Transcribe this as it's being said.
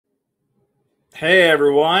Hey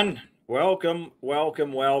everyone, welcome,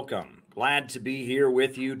 welcome, welcome. Glad to be here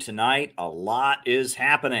with you tonight. A lot is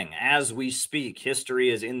happening as we speak. History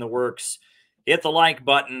is in the works. Hit the like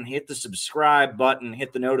button, hit the subscribe button,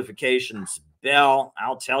 hit the notifications bell.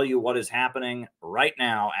 I'll tell you what is happening right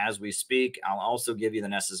now as we speak. I'll also give you the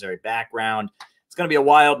necessary background. It's going to be a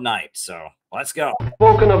wild night, so let's go.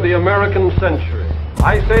 Spoken of the American century.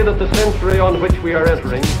 I say that the century on which we are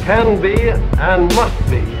entering can be and must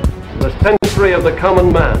be the century of the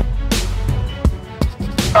common man.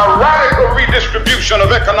 A radical redistribution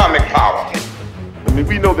of economic power. I mean,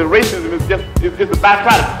 we know that racism is just a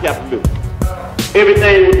byproduct of capitalism.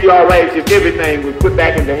 Everything would be all right if everything was put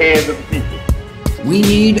back in the hands of the people. We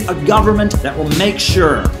need a government that will make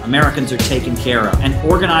sure Americans are taken care of and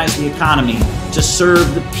organize the economy to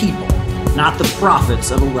serve the people, not the profits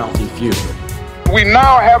of a wealthy few. We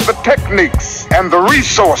now have the techniques and the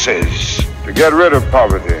resources to get rid of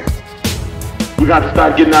poverty. We got to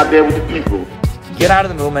start getting out there with the people. Get out of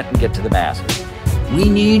the movement and get to the masses. We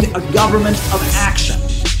need a government of action.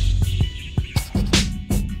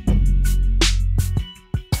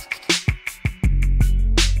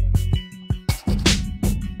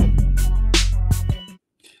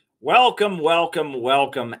 Welcome, welcome,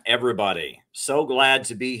 welcome, everybody. So glad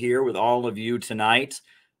to be here with all of you tonight.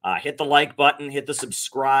 Hit the like button, hit the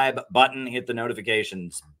subscribe button, hit the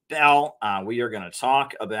notifications bell. We are going to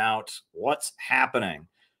talk about what's happening.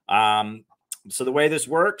 So the way this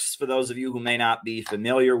works, for those of you who may not be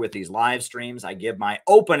familiar with these live streams, I give my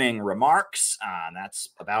opening remarks. That's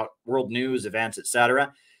about world news, events,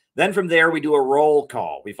 etc. Then from there, we do a roll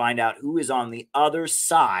call. We find out who is on the other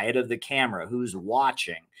side of the camera, who's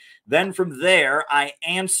watching. Then from there, I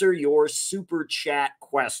answer your super chat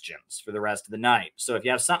questions for the rest of the night. So if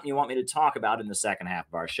you have something you want me to talk about in the second half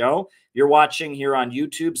of our show, you're watching here on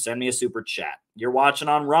YouTube, send me a super chat. You're watching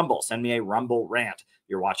on Rumble, send me a Rumble rant.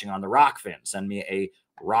 You're watching on the Rockfin, send me a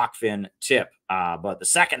Rockfin tip. But the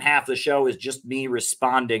second half of the show is just me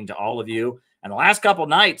responding to all of you. And the last couple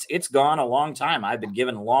nights, it's gone a long time. I've been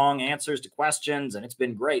given long answers to questions, and it's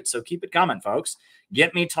been great. So keep it coming, folks.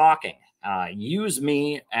 Get me talking. Use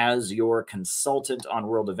me as your consultant on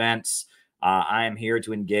world events. I am here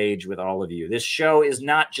to engage with all of you. This show is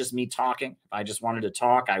not just me talking. If I just wanted to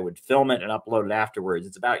talk, I would film it and upload it afterwards.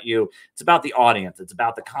 It's about you. It's about the audience. It's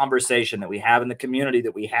about the conversation that we have in the community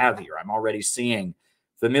that we have here. I'm already seeing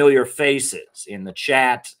familiar faces in the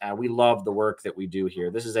chat. We love the work that we do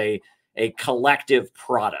here. This is a collective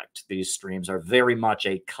product. These streams are very much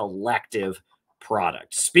a collective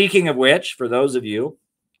product. Speaking of which, for those of you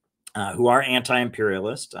who are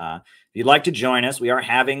anti-imperialist, if you'd like to join us, we are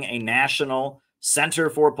having a National Center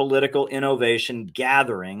for Political Innovation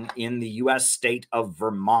gathering in the U.S. state of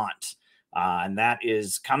Vermont. And that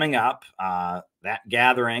is coming up. That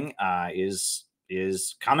gathering is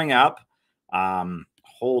coming up.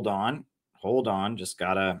 Hold on. Just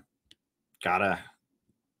gotta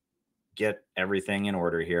get everything in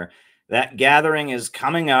order here. That gathering is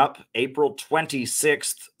coming up April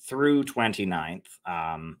 26th through 29th.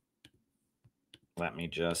 Let me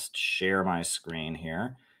just share my screen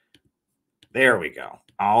here. There we go.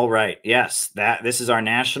 All right. Yes, this is our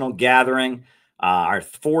national gathering, our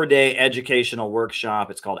 4-day educational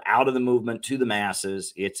workshop. It's called Out of the Movement to the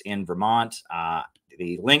Masses. It's in Vermont.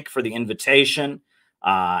 The link for the invitation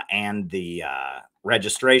and the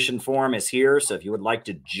registration form is here. So if you would like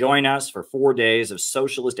to join us for 4 days of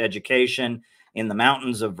socialist education in the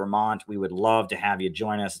mountains of Vermont, we would love to have you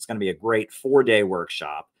join us. It's going to be a great 4-day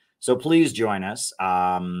workshop. So please join us.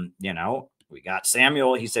 You know, we got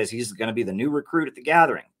Samuel. He says he's going to be the new recruit at the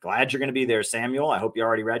gathering. Glad you're going to be there, Samuel. I hope you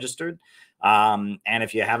already registered. And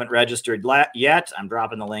if you haven't registered yet, I'm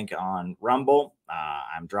dropping the link on Rumble.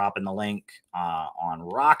 I'm dropping the link on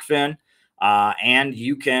Rockfin. And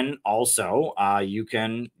you can also, you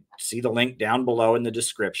can see the link down below in the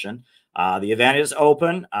description. The event is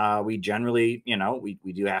open. We generally, you know,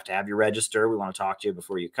 we do have to have you register. We want to talk to you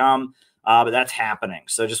before you come. But that's happening.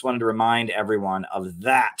 So just wanted to remind everyone of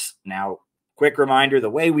that. Now, quick reminder,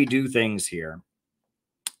 the way we do things here,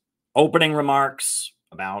 opening remarks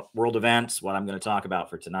about world events, what I'm going to talk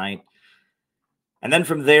about for tonight. And then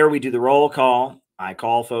from there, we do the roll call. I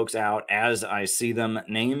call folks out as I see them,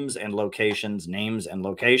 names and locations, names and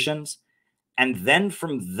locations. And then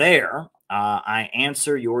from there, I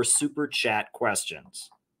answer your super chat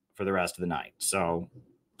questions for the rest of the night. So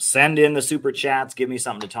send in the super chats. Give me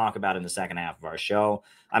something to talk about in the second half of our show.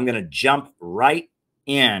 I'm going to jump right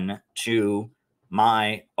in to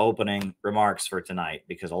my opening remarks for tonight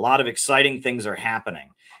because a lot of exciting things are happening.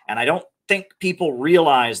 And I don't think people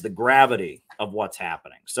realize the gravity of what's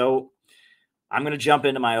happening. So I'm going to jump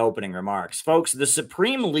into my opening remarks. Folks, the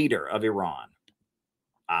supreme leader of Iran,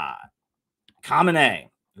 Khamenei,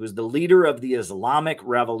 who's the leader of the Islamic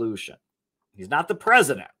Revolution. He's not the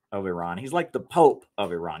president of Iran. He's like the Pope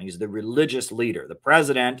of Iran. He's the religious leader. The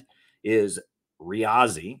president is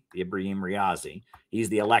Riazi, Ibrahim Riazi. He's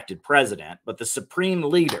the elected president, but the supreme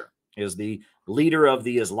leader is the leader of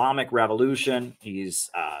the Islamic Revolution. He's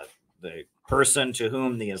the person to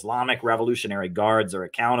whom the Islamic Revolutionary Guards are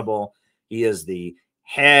accountable. He is the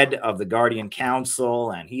head of the Guardian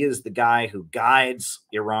Council, and he is the guy who guides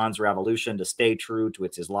Iran's revolution to stay true to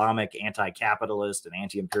its Islamic, anti-capitalist, and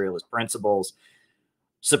anti-imperialist principles.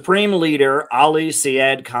 Supreme leader Ali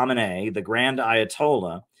Syed Khamenei, the Grand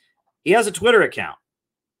Ayatollah, he has a Twitter account,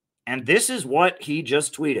 and this is what he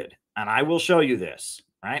just tweeted, and I will show you this,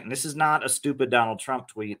 right? And this is not a stupid Donald Trump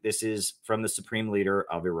tweet. This is from the supreme leader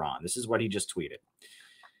of Iran. This is what he just tweeted.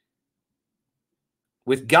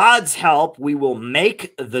 With God's help, we will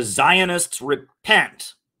make the Zionists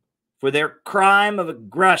repent for their crime of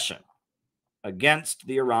aggression against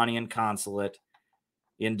the Iranian consulate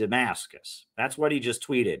in Damascus. That's what he just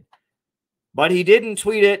tweeted. But he didn't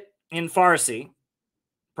tweet it in Farsi,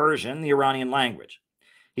 Persian, the Iranian language.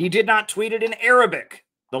 He did not tweet it in Arabic,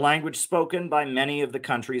 the language spoken by many of the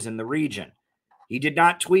countries in the region. He did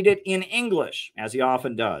not tweet it in English, as he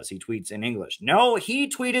often does. He tweets in English. No, he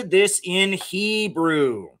tweeted this in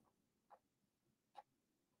Hebrew.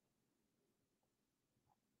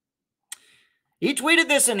 He tweeted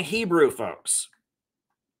this in Hebrew, folks.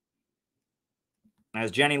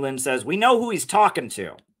 As Jenny Lynn says, we know who he's talking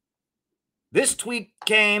to. This tweet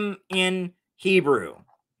came in Hebrew.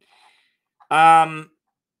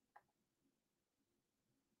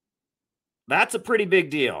 That's a pretty big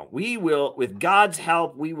deal. We will, with God's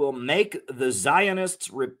help, we will make the Zionists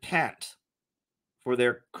repent for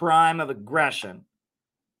their crime of aggression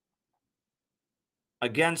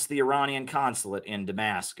against the Iranian consulate in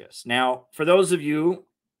Damascus. Now, for those of you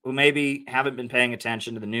who maybe haven't been paying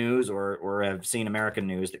attention to the news or have seen American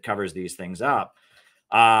news that covers these things up,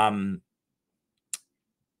 a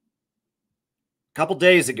couple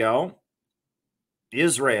days ago,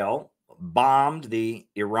 Israel bombed the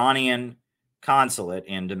Iranian consulate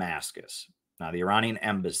in Damascus. Now, the Iranian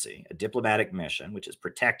embassy, a diplomatic mission, which is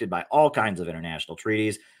protected by all kinds of international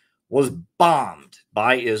treaties, was bombed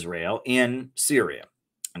by Israel in Syria.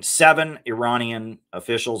 And 7 Iranian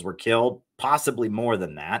officials were killed, possibly more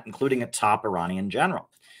than that, including a top Iranian general.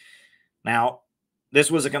 Now,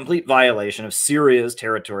 this was a complete violation of Syria's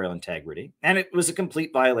territorial integrity, and it was a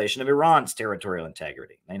complete violation of Iran's territorial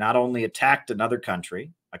integrity. They not only attacked another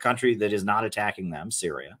country, a country that is not attacking them,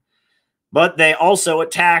 Syria, but they also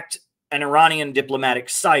attacked an Iranian diplomatic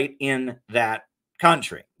site in that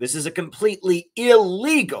country. This is a completely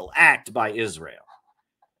illegal act by Israel.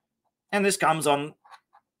 And this comes on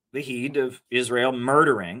the heat of Israel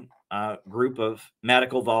murdering a group of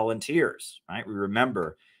medical volunteers, right? We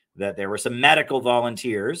remember that there were some medical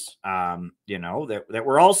volunteers, that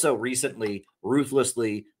were also recently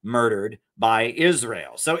ruthlessly murdered by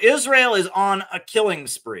Israel. So Israel is on a killing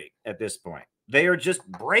spree at this point. They are just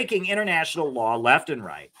breaking international law left and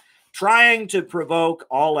right, trying to provoke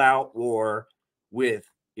all-out war with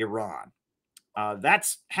Iran.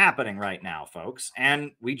 That's happening right now, folks.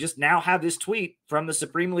 And we just now have this tweet from the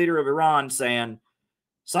supreme leader of Iran saying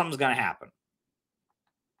something's going to happen.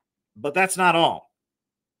 But that's not all.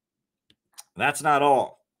 That's not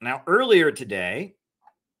all. Now, earlier today,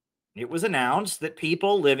 it was announced that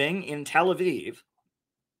people living in Tel Aviv,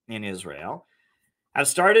 in Israel, have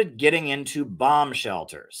started getting into bomb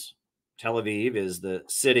shelters. Tel Aviv is the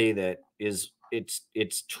city that is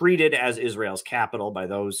it's treated as Israel's capital by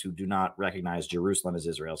those who do not recognize Jerusalem as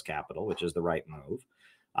Israel's capital, which is the right move.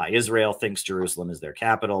 Israel thinks Jerusalem is their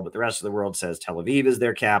capital, but the rest of the world says Tel Aviv is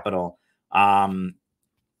their capital.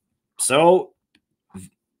 So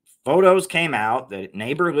photos came out that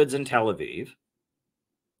neighborhoods in Tel Aviv,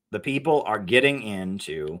 the people are getting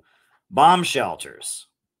into bomb shelters.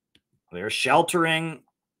 They're sheltering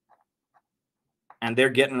and they're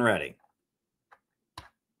getting ready.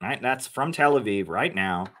 Right? That's from Tel Aviv right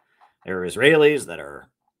now. There are Israelis that are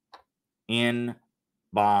in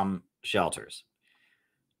bomb shelters.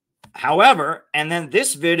 However, and then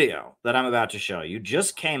this video that I'm about to show you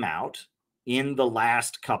just came out in the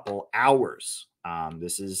last couple hours.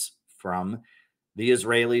 This is from the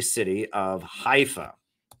Israeli city of Haifa,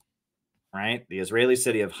 right? The Israeli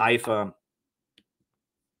city of Haifa.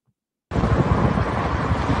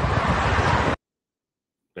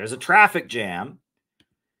 There's a traffic jam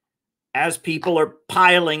as people are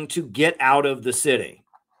piling to get out of the city.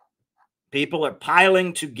 People are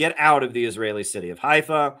piling to get out of the Israeli city of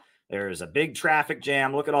Haifa. There's a big traffic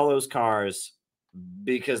jam. Look at all those cars,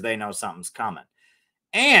 because they know something's coming.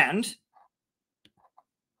 And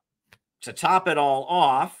to top it all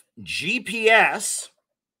off, GPS,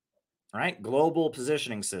 right? Global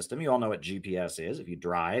Positioning System. You all know what GPS is. If you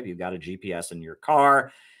drive, you've got a GPS in your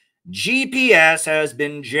car. GPS has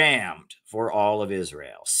been jammed for all of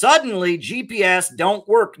Israel. Suddenly, GPS don't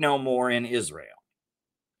work no more in Israel.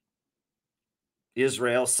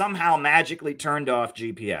 Israel somehow magically turned off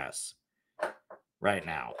GPS right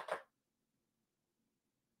now.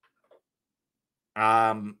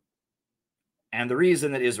 And the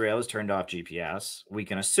reason that Israel has turned off GPS, we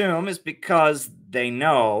can assume, is because they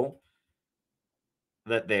know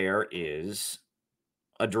that there is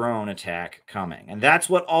a drone attack coming. And that's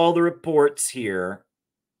what all the reports here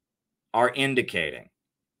are indicating.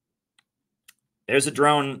 There's a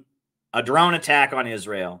drone attack on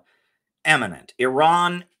Israel imminent.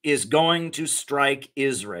 Iran is going to strike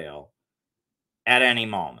Israel at any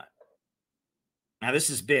moment. Now,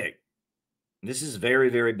 this is big. This is very,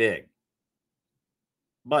 very big.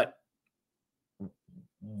 But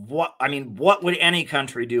what would any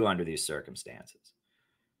country do under these circumstances?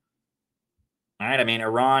 All right. I mean,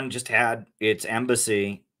 Iran just had its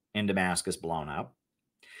embassy in Damascus blown up.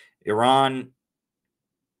 Iran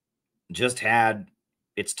just had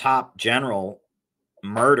its top general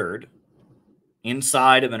murdered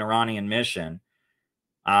inside of an Iranian mission.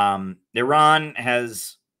 Iran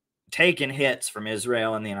has taken hits from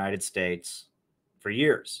Israel and the United States for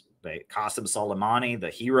years. Qasem Soleimani, the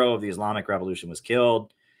hero of the Islamic Revolution, was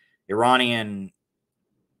killed. Iranian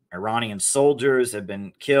soldiers have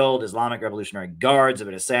been killed. Islamic Revolutionary Guards have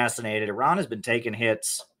been assassinated. Iran has been taking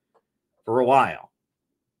hits for a while.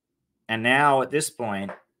 And now, at this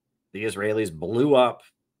point, the Israelis blew up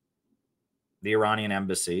the Iranian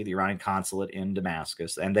embassy, the Iranian consulate in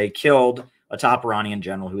Damascus, and they killed a top Iranian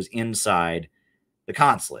general who was inside the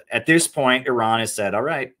consulate. At this point, Iran has said, all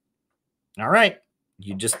right,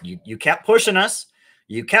 you kept pushing us.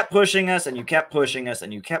 You kept pushing us, and you kept pushing us,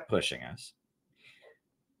 and you kept pushing us.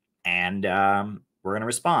 And we're going to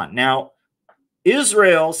respond. Now,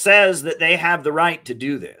 Israel says that they have the right to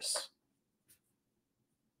do this.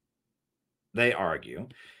 They argue,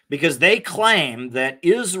 because they claim that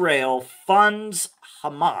Israel funds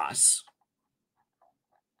Hamas,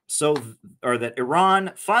 or that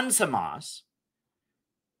Iran funds Hamas,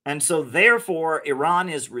 and so therefore Iran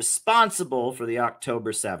is responsible for the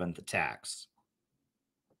October 7th attacks.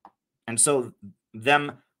 And so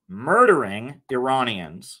them murdering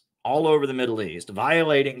Iranians all over the Middle East,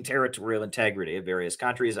 violating territorial integrity of various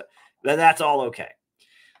countries, that's all okay.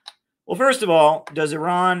 Well, first of all, does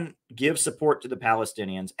Iran give support to the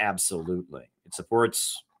Palestinians? Absolutely. It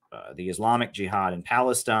supports the Islamic Jihad in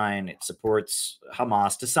Palestine. It supports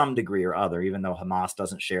Hamas to some degree or other, even though Hamas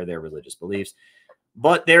doesn't share their religious beliefs.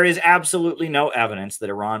 But there is absolutely no evidence that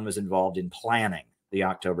Iran was involved in planning the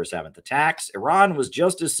October 7th attacks. Iran was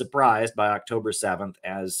just as surprised by October 7th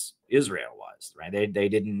as Israel was, right? They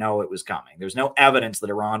didn't know it was coming. There's no evidence that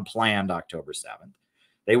Iran planned October 7th.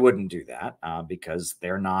 They wouldn't do that because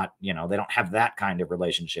they're not, they don't have that kind of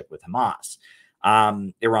relationship with Hamas.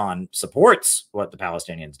 Iran supports what the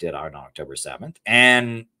Palestinians did on October 7th.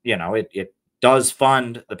 And, it does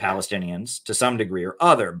fund the Palestinians to some degree or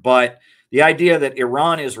other. But the idea that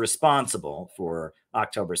Iran is responsible for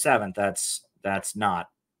October 7th, that's not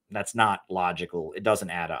logical. It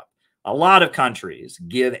doesn't add up. A lot of countries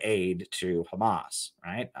give aid to Hamas,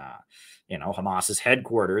 right? Hamas's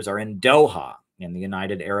headquarters are in Doha, in the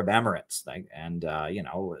United Arab Emirates. And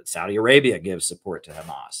Saudi Arabia gives support to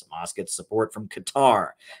Hamas. Hamas gets support from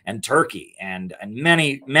Qatar and Turkey, and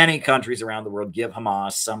many, many countries around the world give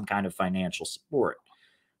Hamas some kind of financial support.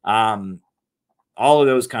 All of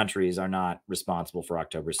those countries are not responsible for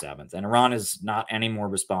October 7th. And Iran is not any more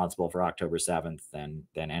responsible for October 7th than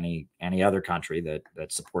any other country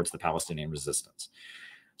that supports the Palestinian resistance.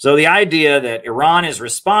 So the idea that Iran is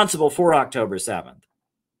responsible for October 7th,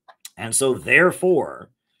 and so therefore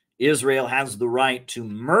Israel has the right to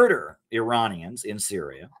murder Iranians in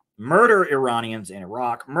Syria, murder Iranians in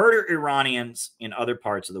Iraq, murder Iranians in other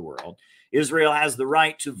parts of the world. Israel has the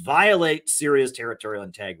right to violate Syria's territorial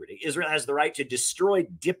integrity. Israel has the right to destroy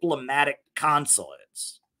diplomatic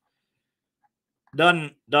consulates.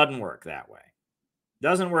 Doesn't work that way.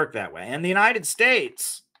 Doesn't work that way. And the United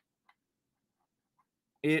States,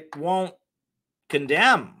 it won't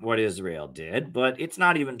condemn what Israel did, but it's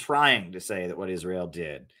not even trying to say that what Israel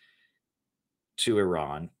did to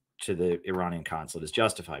Iran, to the Iranian consulate, is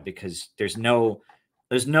justified, because there's no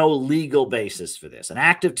legal basis for this. An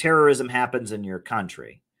act of terrorism happens in your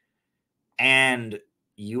country, and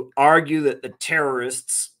you argue that the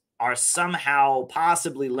terrorists are somehow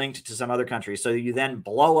possibly linked to some other country. So you then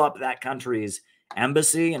blow up that country's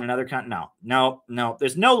embassy in another country. No.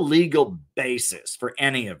 There's no legal basis for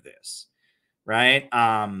any of this, right?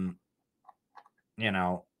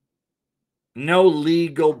 No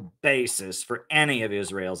legal basis for any of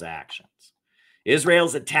Israel's actions.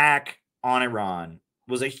 Israel's attack on Iran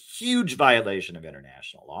was a huge violation of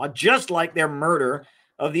international law, just like their murder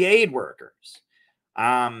of the aid workers.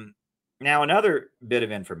 Now, another bit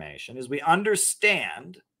of information is we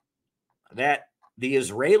understand that the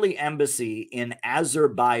Israeli embassy in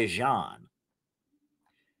Azerbaijan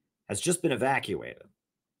has just been evacuated.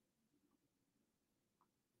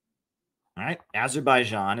 All right.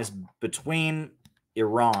 Azerbaijan is between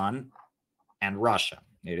Iran and Russia.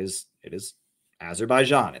 It is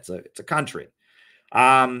Azerbaijan. It's a country.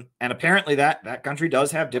 And apparently that country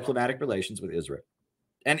does have diplomatic relations with Israel.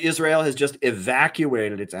 And Israel has just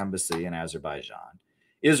evacuated its embassy in Azerbaijan.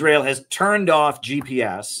 Israel has turned off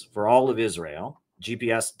GPS for all of Israel.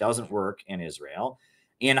 GPS doesn't work in Israel.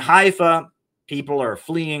 In Haifa, people are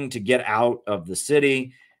fleeing to get out of the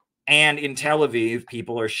city. And in Tel Aviv,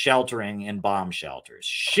 people are sheltering in bomb shelters.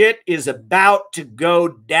 Shit is about to go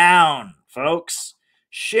down, folks.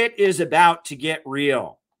 Shit is about to get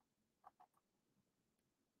real.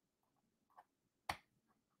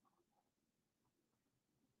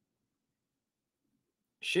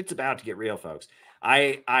 Shit's about to get real, folks.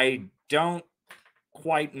 I don't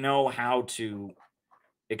quite know how to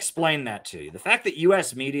explain that to you. The fact that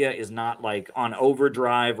U.S. media is not like on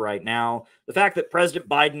overdrive right now, the fact that President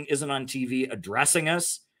Biden isn't on TV addressing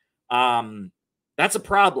us, that's a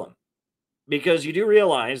problem. Because you do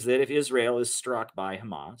realize that if Israel is struck by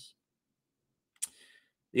Hamas,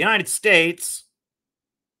 the United States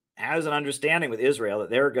has an understanding with Israel that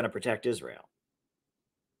they're going to protect Israel.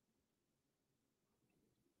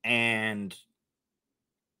 And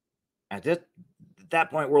at that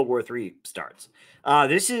point, World War III starts.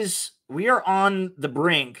 We are on the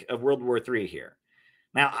brink of World War III here.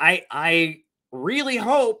 Now, I really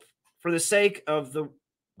hope, for the sake of the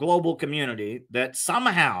global community, that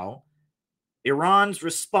somehow Iran's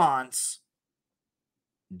response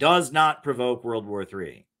does not provoke World War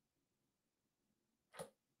III.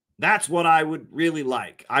 That's what I would really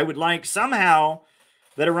like. I would like somehow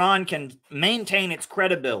that Iran can maintain its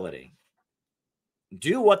credibility,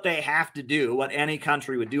 do what they have to do, what any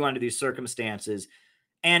country would do under these circumstances,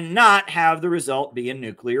 and not have the result be a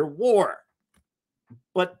nuclear war.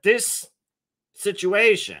 But this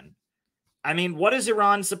situation, I mean, what is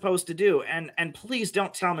Iran supposed to do? And please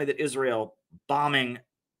don't tell me that Israel bombing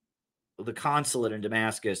the consulate in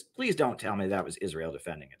Damascus, please don't tell me that was Israel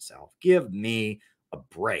defending itself. Give me a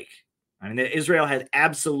break. I mean, Israel had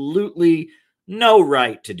absolutely no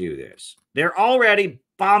right to do this. They're already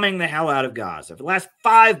bombing the hell out of Gaza. For the last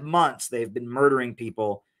 5 months, they've been murdering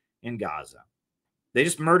people in Gaza. They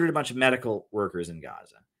just murdered a bunch of medical workers in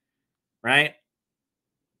Gaza, right?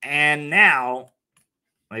 And now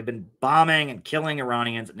they've been bombing and killing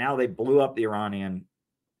Iranians. Now they blew up the Iranian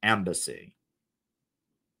embassy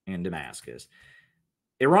in Damascus.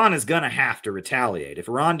 Iran is going to have to retaliate. If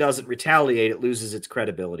Iran doesn't retaliate, it loses its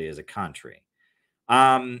credibility as a country.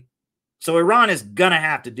 So Iran is going to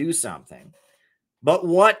have to do something. But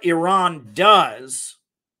what Iran does,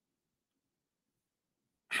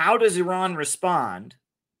 how does Iran respond,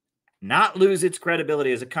 not lose its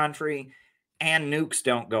credibility as a country, and nukes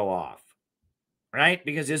don't go off, right?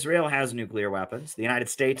 Because Israel has nuclear weapons. The United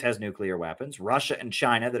States has nuclear weapons. Russia and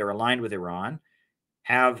China, that are aligned with Iran,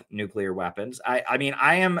 have nuclear weapons. I mean,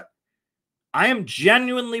 I am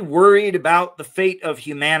genuinely worried about the fate of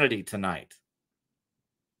humanity tonight.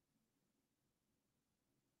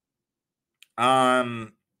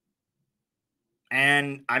 And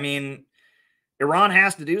I mean, Iran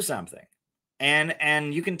has to do something.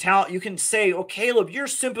 And you can say, oh, Caleb, you're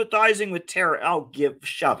sympathizing with terror.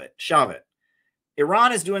 Shove it.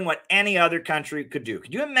 Iran is doing what any other country could do.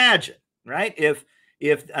 Could you imagine, right? If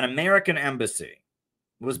an American embassy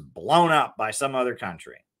was blown up by some other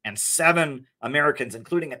country and 7 Americans,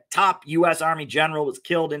 including a top U.S. Army general, was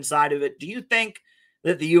killed inside of it, do you think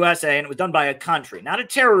that the USA, and it was done by a country, not a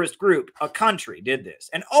terrorist group, a country did this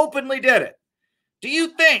and openly did it? Do you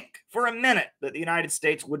think for a minute that the United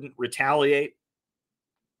States wouldn't retaliate?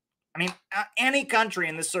 I mean, any country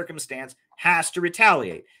in this circumstance has to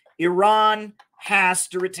retaliate. Iran has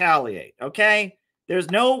to retaliate, okay? There's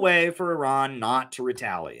no way for Iran not to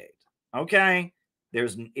retaliate, okay?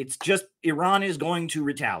 It's just Iran is going to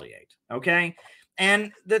retaliate, okay?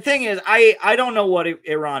 And the thing is, I don't know what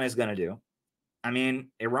Iran is going to do. I mean,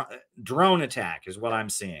 drone attack is what I'm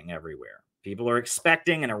seeing everywhere. People are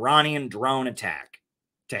expecting an Iranian drone attack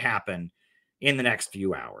to happen in the next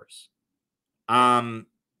few hours.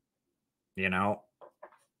 You know,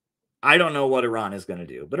 I don't know what Iran is going to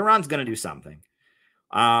do, but Iran's going to do something.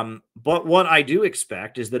 But what I do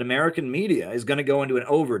expect is that American media is going to go into an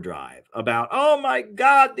overdrive about, oh my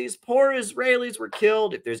God, these poor Israelis were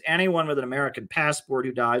killed. If there's anyone with an American passport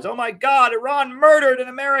who dies, oh my God, Iran murdered an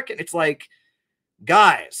American. It's like,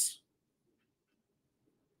 guys,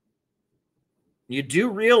 you do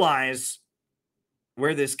realize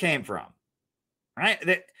where this came from,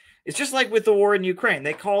 right? It's just like with the war in Ukraine.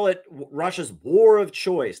 They call it Russia's war of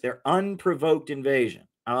choice, their unprovoked invasion.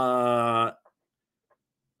 Do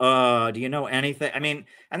you know anything? I mean,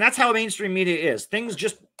 and that's how mainstream media is. Things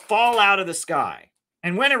just fall out of the sky.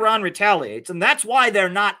 And when Iran retaliates, and that's why they're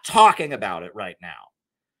not talking about it right now.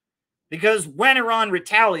 Because when Iran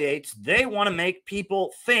retaliates, they want to make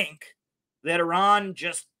people think that Iran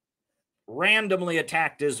just randomly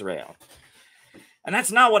attacked Israel. And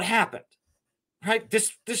that's not what happened. Right?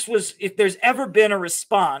 This was, if there's ever been a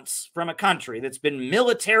response from a country that's been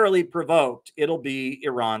militarily provoked, it'll be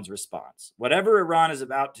Iran's response. Whatever Iran is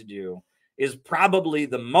about to do is probably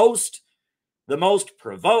the most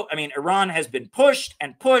provoked. I mean, Iran has been pushed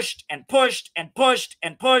and pushed and pushed and pushed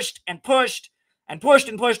and pushed and pushed and pushed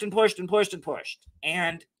and pushed and pushed and pushed and pushed.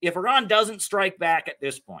 And if Iran doesn't strike back at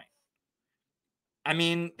this point, I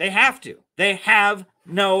mean, they have to. They have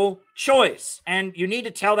no choice. And you need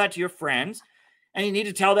to tell that to your friends. And you need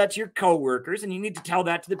to tell that to your coworkers, and you need to tell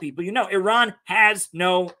that to the people you know. Iran has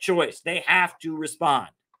no choice. They have to respond,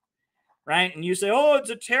 right? And you say, oh, it's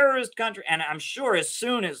a terrorist country. And I'm sure as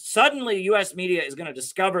soon as suddenly U.S. media is going to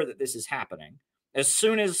discover that this is happening, as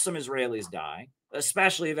soon as some Israelis die,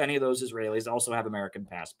 especially if any of those Israelis also have American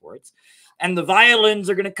passports, and the violins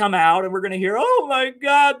are going to come out, and we're going to hear, oh, my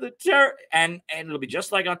God, the terror. And it'll be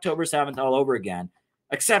just like October 7th all over again,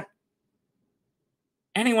 except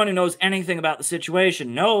anyone who knows anything about the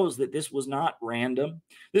situation knows that this was not random.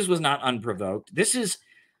 This was not unprovoked. This is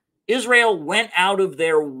Israel went out of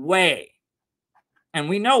their way. And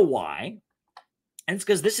we know why. And it's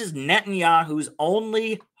because this is Netanyahu's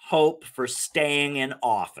only hope for staying in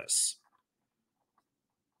office.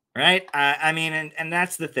 Right? I mean, and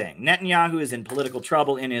that's the thing. Netanyahu is in political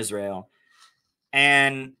trouble in Israel.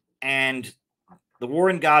 And the war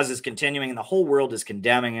in Gaza is continuing, and the whole world is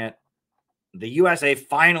condemning it. The USA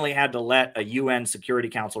finally had to let a UN Security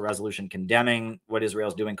Council resolution condemning what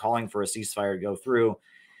Israel's doing, calling for a ceasefire to go through.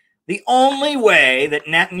 The only way that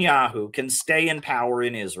Netanyahu can stay in power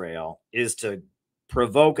in Israel is to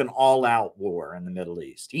provoke an all-out war in the Middle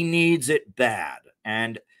East. He needs it bad.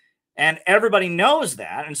 And everybody knows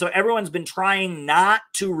that. And so everyone's been trying not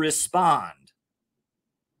to respond.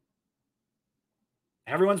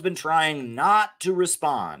 Everyone's been trying not to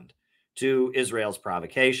respond to Israel's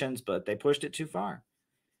provocations, but they pushed it too far.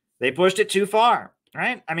 They pushed it too far,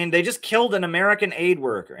 right? I mean, they just killed an American aid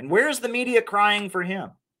worker. And where's the media crying for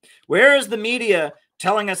him? Where is the media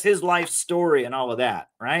telling us his life story and all of that,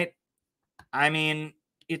 right? I mean,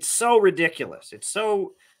 it's so ridiculous. It's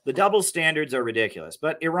so, the double standards are ridiculous.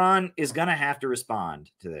 But Iran is going to have to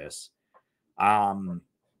respond to this. Iran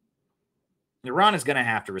is going to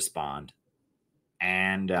have to respond.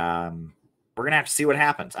 And we're going to have to see what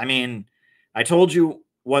happens. I mean, I told you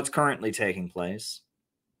what's currently taking place.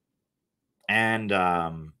 And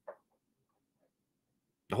the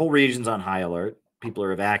whole region's on high alert. People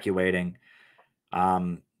are evacuating.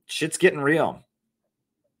 Shit's getting real.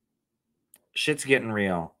 Shit's getting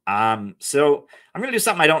real. So I'm going to do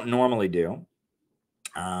something I don't normally do.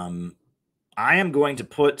 I am going to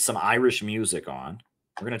put some Irish music on.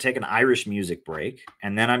 We're going to take an Irish music break.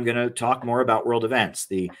 And then I'm going to talk more about world events.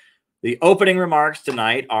 The opening remarks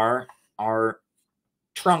tonight are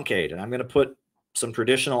truncated. I'm going to put some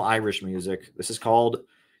traditional Irish music. This is called,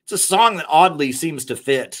 it's a song that oddly seems to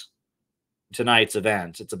fit tonight's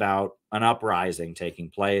event. It's about an uprising taking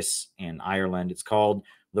place in Ireland. It's called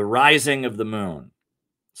The Rising of the Moon.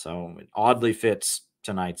 So it oddly fits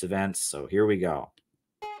tonight's events. So here we go.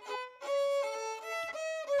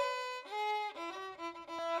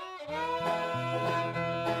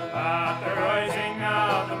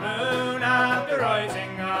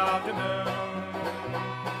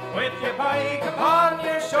 Pike upon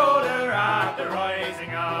your shoulder at the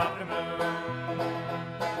rising of the moon.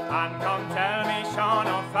 And come tell me, Sean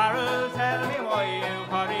O'Farrell, tell me why you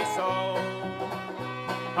hurry so.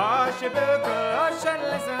 Hush, you bugle, hush and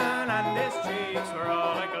listen, and his cheeks were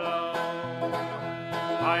all aglow.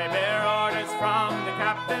 I bear orders from the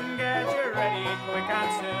captain, get you ready quick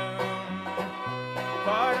and soon.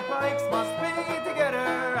 For the pikes must be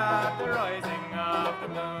together at the rising of the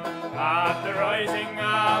moon. At the rising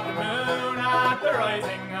of the moon, at the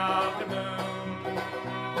rising of the moon.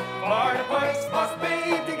 For the boys must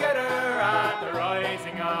be together at the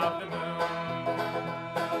rising of the moon.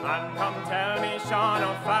 And come tell me, Sean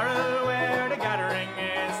O'Farrell, where the gathering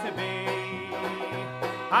is to be.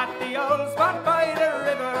 At the old spot by the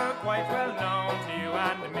river, quite well known to you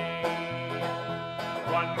and me.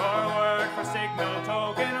 One more word for signal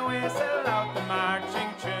token, whistle out the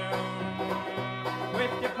marching tune.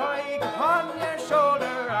 With your pike upon your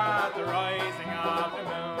shoulder at the rising of the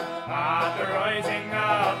moon. At the rising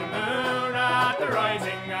of the moon, at the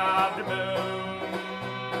rising of the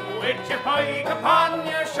moon. With your pike upon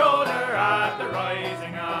your shoulder at the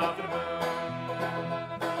rising of the moon.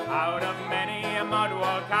 Out of many a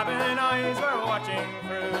mud-wall cabin eyes were watching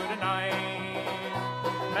through the night.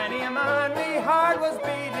 Many a manly heart was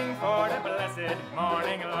beating for the blessed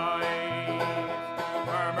morning light.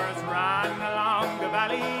 Murmurs ran along the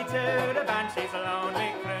valley to the banshee's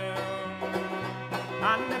lonely croon.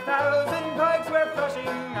 And 1,000 pikes were flushing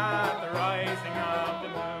at the rising of the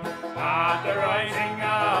moon. At the rising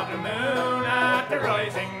of the moon, at the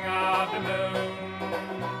rising of the moon.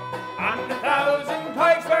 And 1,000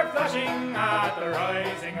 pikes were flashing at the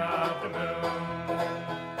rising of the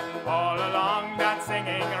moon. All along that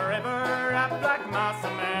singing river, a black mass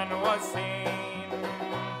of men was seen.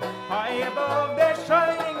 High above their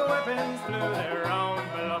shining weapons flew their own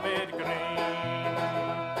beloved green.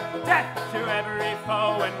 Death to every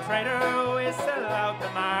foe and traitor, whistle out the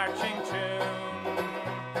marching tune.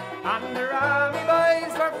 And the army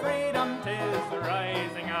boys for freedom, 'tis the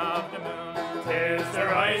rising of the moon. 'Tis the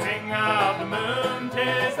rising of the moon,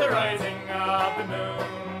 'tis the rising of the moon.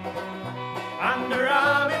 And the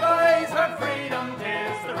army boys for freedom,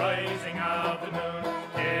 'tis the rising of the moon.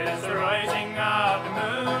 'Tis the rising of the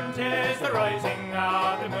moon, 'tis the rising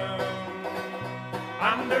of the moon.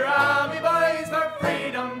 And the army boys for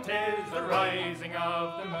freedom, 'tis the rising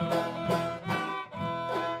of the moon.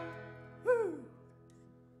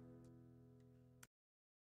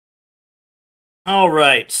 All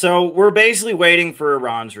right, so we're basically waiting for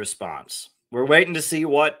Iran's response. We're waiting to see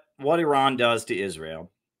what Iran does to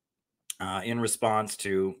Israel in response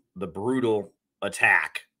to the brutal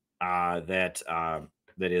attack that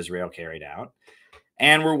Israel carried out,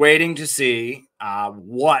 and we're waiting to see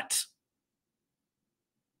what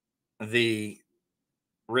the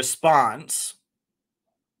response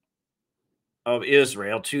of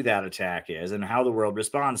Israel to that attack is, and how the world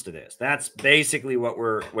responds to this. That's basically what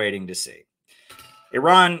we're waiting to see.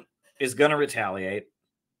 Iran is going to retaliate,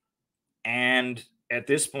 and at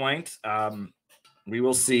this point, we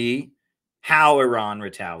will see how Iran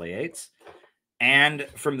retaliates, and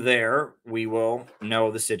from there, we will know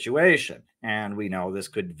the situation. And we know this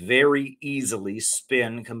could very easily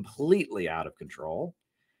spin completely out of control.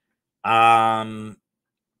 We're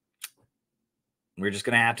just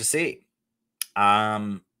going to have to see.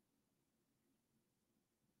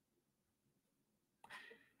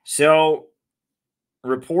 So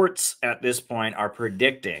reports at this point are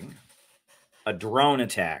predicting a drone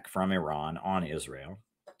attack from Iran on Israel.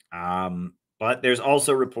 But there's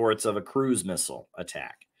also reports of a cruise missile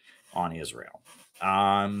attack on Israel.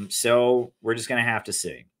 So we're just going to have to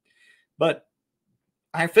see. But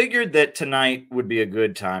I figured that tonight would be a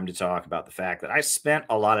good time to talk about the fact that I spent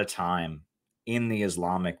a lot of time in the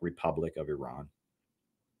Islamic Republic of Iran.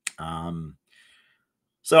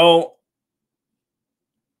 So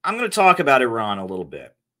I'm going to talk about Iran a little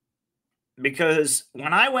bit, because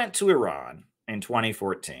when I went to Iran in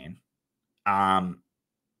 2014,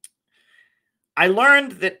 I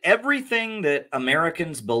learned that everything that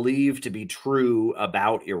Americans believe to be true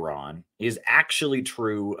about Iran is actually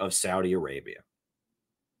true of Saudi Arabia.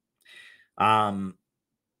 And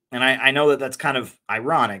I know that that's kind of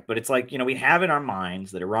ironic, but it's like, you know, we have in our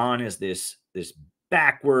minds that Iran is this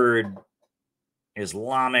backward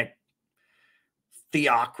Islamic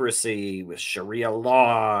theocracy with Sharia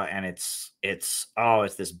law, and it's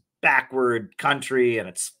this backward country, and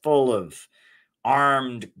it's full of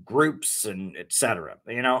armed groups and etc.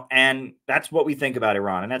 You know, and that's what we think about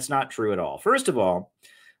Iran, and that's not true at all. First of all,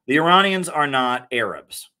 the Iranians are not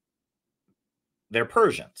Arabs; they're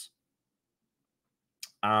Persians.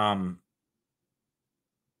 You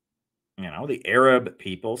know, the Arab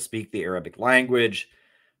people speak the Arabic language.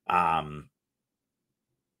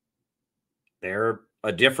 They're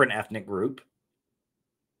a different ethnic group.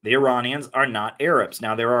 The Iranians are not Arabs.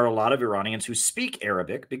 Now, there are a lot of Iranians who speak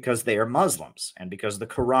Arabic because they are Muslims and because the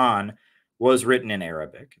Quran was written in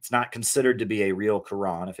Arabic. It's not considered to be a real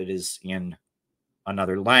Quran if it is in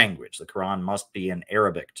another language. The Quran must be in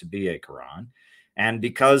Arabic to be a Quran. And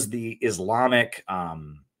because the Islamic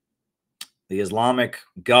the Islamic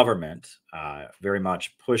government very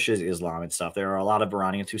much pushes Islam and stuff. There are a lot of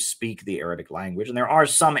Iranians who speak the Arabic language, and there are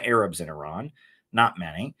some Arabs in Iran, not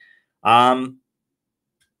many. But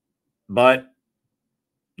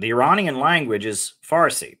the Iranian language is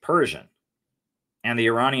Farsi, Persian, and the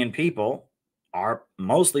Iranian people are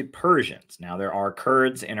mostly Persians. Now, there are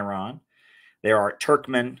Kurds in Iran. There are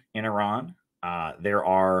Turkmen in Iran. There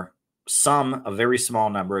are a very small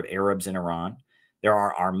number of Arabs in Iran. There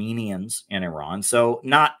are Armenians in Iran. So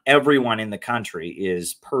not everyone in the country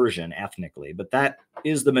is Persian ethnically, but that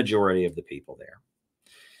is the majority of the people there.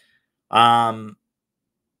 And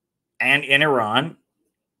in Iran,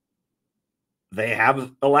 they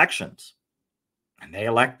have elections and they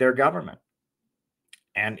elect their government.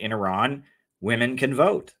 And in Iran, women can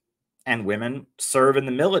vote and women serve in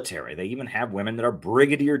the military. They even have women that are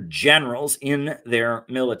brigadier generals in their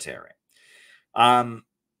military.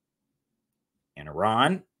 In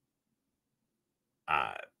Iran,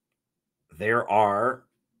 there are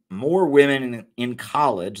more women in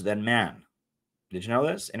college than men. Did you know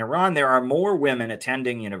this? In Iran, there are more women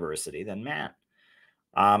attending university than men.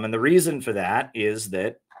 And the reason for that is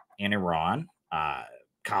that in Iran,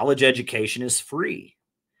 college education is free,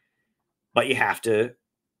 but you have to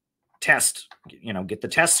get the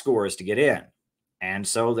test scores to get in. And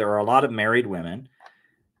so there are a lot of married women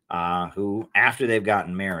who, after they've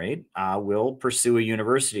gotten married, will pursue a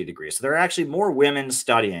university degree. So there are actually more women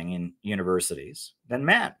studying in universities than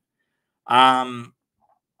men.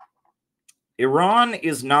 Iran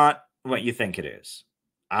is not what you think it is.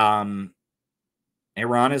 Iran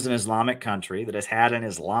is an Islamic country that has had an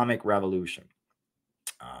Islamic revolution.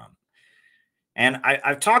 And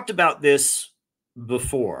I've talked about this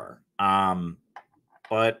before,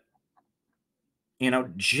 but,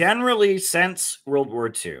 generally since World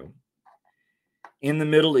War II, in the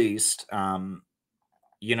Middle East,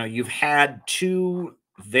 you've had two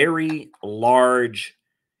very large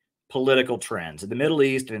political trends. In the Middle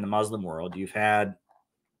East and in the Muslim world, you've had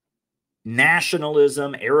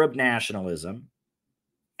nationalism, Arab nationalism,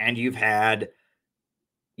 and you've had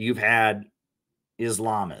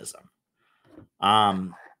Islamism.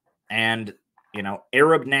 And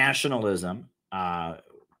Arab nationalism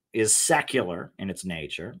is secular in its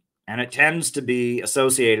nature, and it tends to be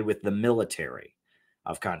associated with the military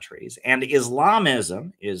of countries. And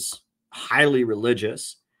Islamism is highly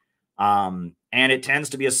religious, and it tends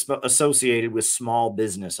to be associated with small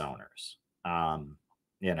business owners. And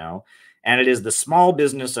it is the small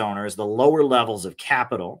business owners, the lower levels of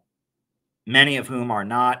capital, many of whom are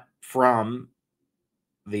not from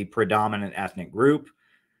the predominant ethnic group,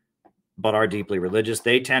 but are deeply religious.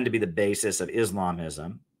 They tend to be the basis of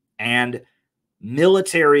Islamism, and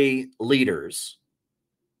military leaders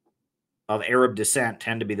of Arab descent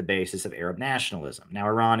tend to be the basis of Arab nationalism. Now,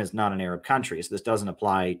 Iran is not an Arab country, so this doesn't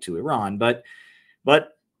apply to Iran, but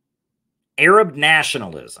Arab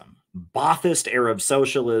nationalism, Ba'athist Arab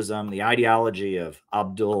socialism, the ideology of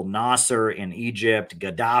Abdul Nasser in Egypt,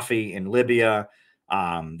 Gaddafi in Libya,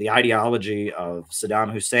 the ideology of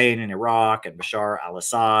Saddam Hussein in Iraq and Bashar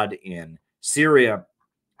al-Assad in Syria,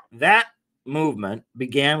 that movement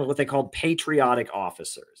began with what they called patriotic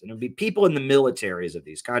officers. And it would be people in the militaries of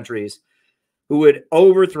these countries who would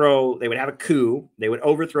they would have a coup, they would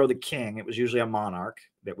overthrow the king. It was usually a monarch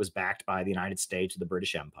that was backed by the United States or the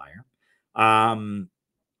British Empire.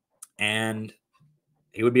 And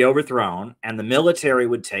he would be overthrown, and the military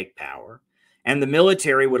would take power. And the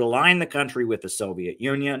military would align the country with the Soviet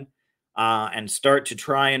Union and start to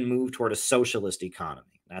try and move toward a socialist economy.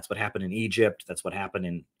 That's what happened in Egypt. That's what happened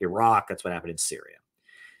in Iraq. That's what happened in Syria.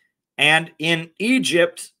 And in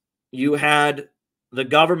Egypt, you had the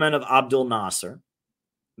government of Abdul Nasser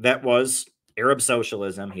that was Arab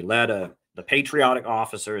socialism. He led the patriotic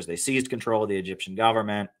officers. They seized control of the Egyptian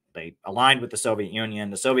government. They aligned with the Soviet Union.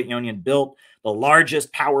 The Soviet Union built the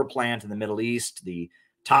largest power plant in the Middle East, the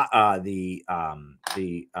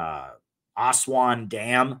Aswan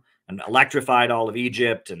Dam, and electrified all of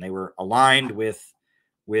Egypt. And they were aligned with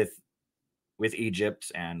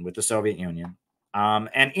Egypt and with the Soviet Union.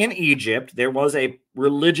 And in Egypt, there was a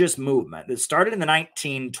religious movement that started in the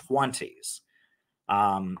 1920s.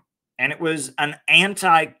 And it was an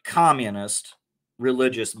anti-communist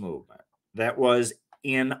religious movement that was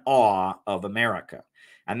in awe of America.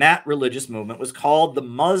 And that religious movement was called the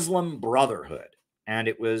Muslim Brotherhood. And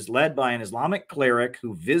it was led by an Islamic cleric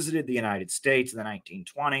who visited the United States in the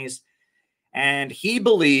 1920s. And he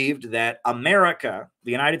believed that America,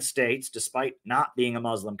 the United States, despite not being a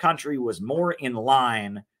Muslim country, was more in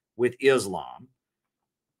line with Islam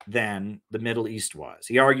than the Middle East was.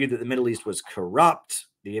 He argued that the Middle East was corrupt,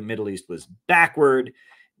 the Middle East was backward,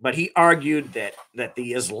 but he argued that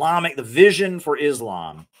the vision for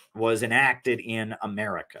Islam was enacted in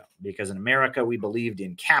America, because in America we believed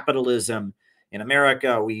in capitalism. In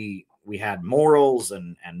America we had morals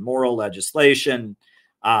and moral legislation,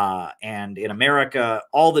 and in America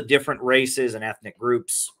all the different races and ethnic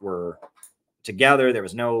groups were together. There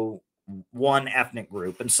was no one ethnic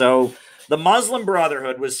group, and so the Muslim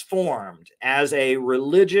Brotherhood was formed as a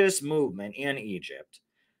religious movement in Egypt,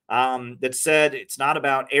 that said it's not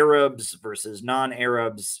about Arabs versus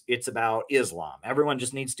non-Arabs, it's about Islam. Everyone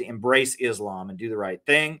just needs to embrace Islam and do the right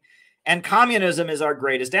thing. And communism is our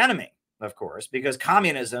greatest enemy, of course, because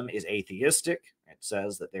communism is atheistic. It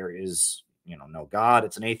says that there is, no God.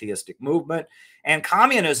 It's an atheistic movement. And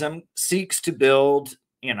communism seeks to build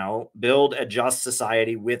a just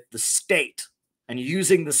society with the state, and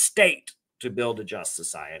using the state to build a just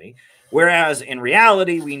society. Whereas in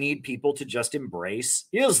reality, we need people to just embrace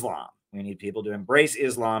Islam. We need people to embrace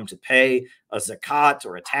Islam, to pay a zakat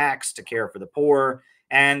or a tax to care for the poor,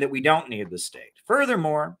 and that we don't need the state.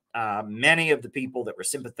 Furthermore, many of the people that were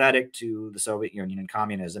sympathetic to the Soviet Union and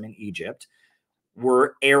communism in Egypt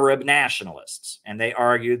were Arab nationalists. And they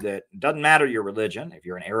argued that it doesn't matter your religion. If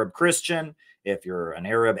you're an Arab Christian, if you're an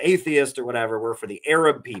Arab atheist or whatever, we're for the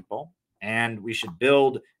Arab people, and we should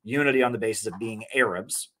build unity on the basis of being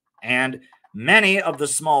Arabs. And many of the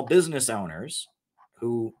small business owners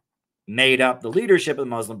who made up the leadership of the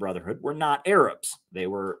Muslim Brotherhood were not Arabs. They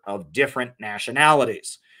were of different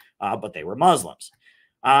nationalities, but they were Muslims.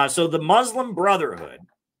 So the Muslim Brotherhood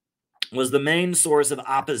was the main source of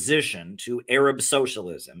opposition to Arab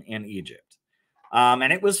socialism in Egypt.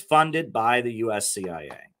 And it was funded by the US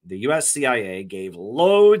CIA. The US CIA gave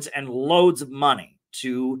loads and loads of money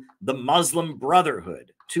to the Muslim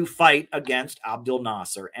Brotherhood to fight against Abdel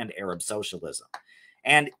Nasser and Arab socialism.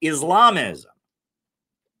 And Islamism,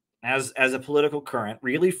 as a political current,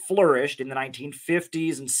 really flourished in the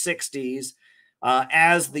 1950s and 60s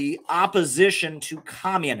as the opposition to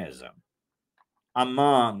communism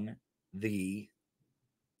among the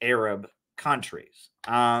Arab countries.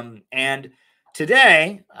 And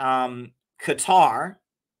today, Qatar,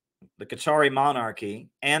 the Qatari monarchy,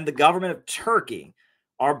 and the government of Turkey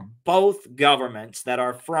are both governments that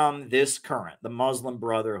are from this current, the Muslim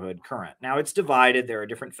Brotherhood current. Now, it's divided. There are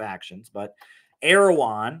different factions, but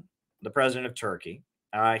Erdogan, the president of Turkey,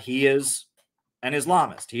 he is an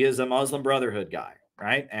Islamist. He is a Muslim Brotherhood guy,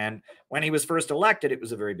 right? And when he was first elected, it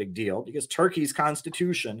was a very big deal because Turkey's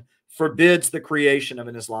constitution forbids the creation of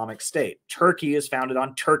an Islamic state. Turkey is founded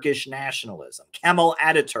on Turkish nationalism. Kemal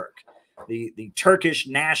Ataturk, the Turkish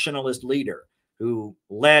nationalist leader who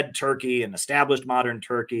led Turkey and established modern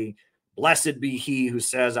Turkey, blessed be he who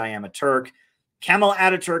says, I am a Turk. Kemal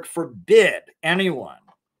Ataturk forbid anyone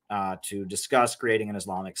to discuss creating an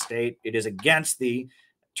Islamic state. It is against the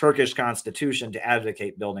Turkish constitution to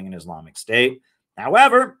advocate building an Islamic state.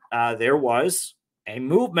 However, there was a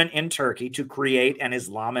movement in Turkey to create an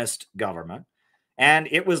Islamist government, and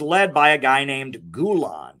it was led by a guy named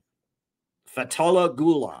Gulen, Fethullah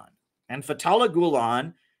Gulen. And Fethullah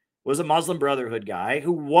Gulen was a Muslim Brotherhood guy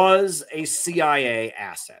who was a CIA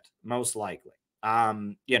asset, most likely.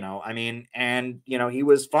 He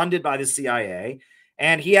was funded by the CIA,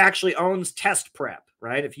 and he actually owns Test Prep,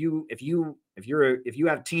 right? If you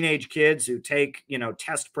have teenage kids who take,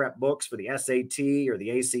 test prep books for the SAT or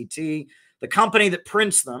the ACT, the company that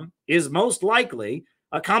prints them is most likely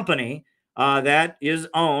a company that is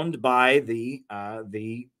owned by the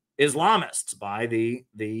Islamists, by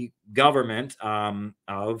the government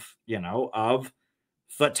of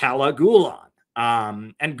Fethullah Gulen.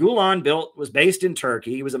 And Gulen was based in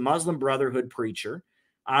Turkey. He was a Muslim Brotherhood preacher,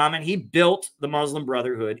 and he built the Muslim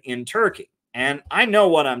Brotherhood in Turkey. And I know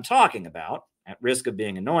what I'm talking about, at risk of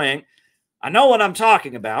being annoying. I know what I'm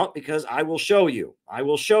talking about because I will show you. I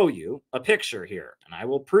will show you a picture here, and I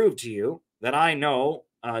will prove to you that I know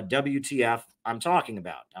WTF I'm talking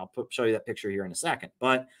about. I'll show you that picture here in a second.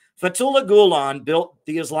 But Fethullah Gulen built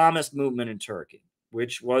the Islamist movement in Turkey,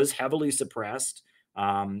 which was heavily suppressed.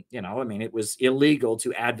 It was illegal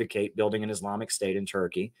to advocate building an Islamic state in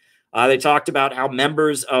Turkey. They talked about how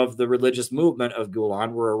members of the religious movement of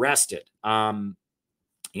Gulen were arrested.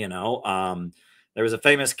 There was a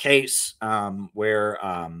famous case where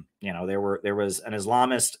there was an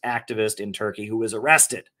Islamist activist in Turkey who was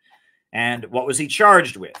arrested. And what was he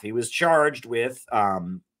charged with? He was charged with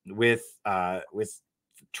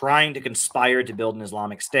trying to conspire to build an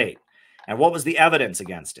Islamic state. And what was the evidence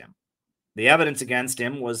against him? The evidence against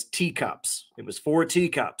him was teacups. It was 4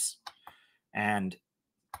 teacups. And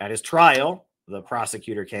at his trial, the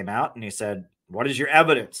prosecutor came out and he said, what is your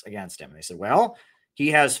evidence against him? And they said, well, He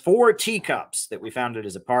has 4 teacups that we found at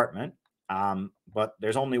his apartment, but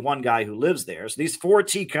there's only one guy who lives there. So these 4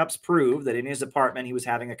 teacups prove that in his apartment he was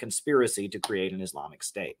having a conspiracy to create an Islamic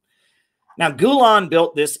State. Now, Gulen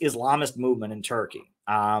built this Islamist movement in Turkey.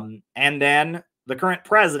 And then the current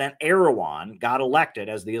president, Erdogan, got elected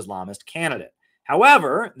as the Islamist candidate.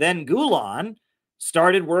 However, then Gulen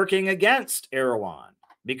started working against Erdogan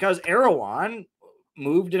because Erdogan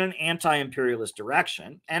moved in an anti-imperialist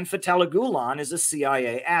direction, and Fethullah Gulen is a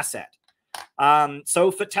CIA asset.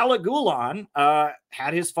 So Fethullah Gulen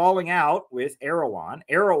had his falling out with Erdogan.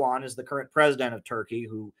 Erdogan is the current president of Turkey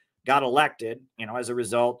who got elected, as a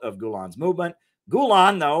result of Gulen's movement.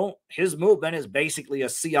 Gulen, though, his movement is basically a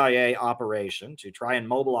CIA operation to try and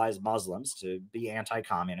mobilize Muslims to be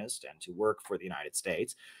anti-communist and to work for the United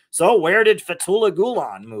States. So where did Fethullah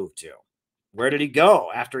Gulen move to? Where did he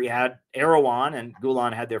go after he had Erdogan and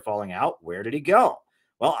Gulen had their falling out? Where did he go?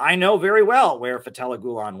 Well, I know very well where Fethullah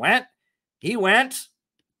Gulen went. He went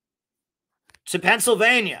to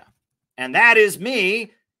Pennsylvania. And that is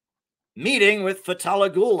me meeting with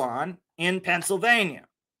Fethullah Gulen in Pennsylvania.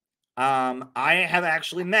 I have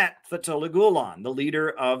actually met Fethullah Gulen, the leader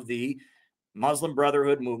of the Muslim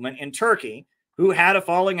Brotherhood movement in Turkey, who had a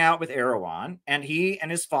falling out with Erdogan, and he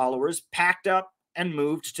and his followers packed up and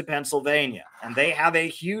moved to Pennsylvania. And they have a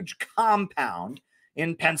huge compound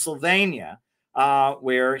in Pennsylvania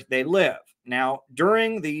where they live. Now,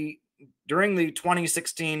 during the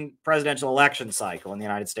 2016 presidential election cycle in the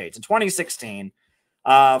United States, in 2016,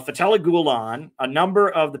 Fethullah Gulen, a number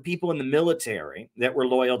of the people in the military that were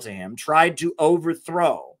loyal to him, tried to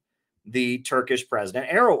overthrow the Turkish president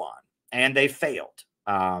Erdogan, and they failed.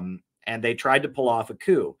 And they tried to pull off a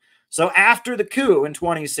coup. So after the coup in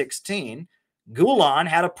 2016, Gulen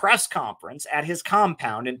had a press conference at his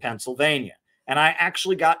compound in Pennsylvania, and I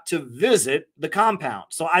actually got to visit the compound.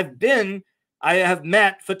 So I have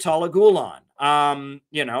met Fethullah Gulen,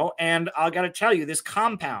 and I got to tell you, this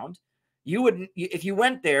compound, if you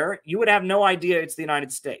went there, you would have no idea it's the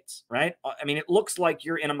United States, right? I mean, it looks like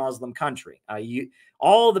you're in a Muslim country.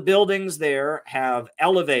 All the buildings there have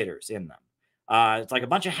elevators in them. It's like a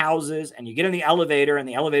bunch of houses, and you get in the elevator, and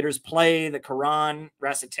the elevators play the Quran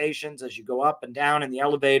recitations as you go up and down in the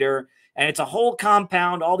elevator. And it's a whole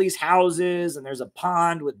compound, all these houses, and there's a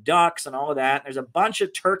pond with ducks and all of that. There's a bunch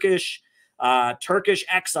of Turkish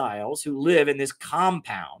exiles who live in this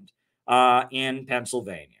compound in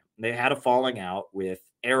Pennsylvania. They had a falling out with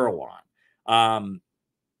Erdogan. And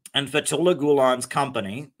Fethullah Gulen's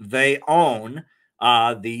company, they own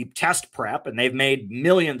the test prep, and they've made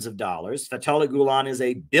millions of dollars. Fethullah Gulen is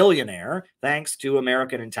a billionaire thanks to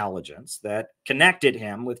American intelligence that connected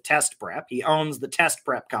him with test prep. He owns the test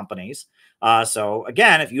prep companies. So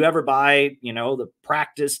again, if you ever buy, the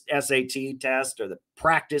practiced SAT test or the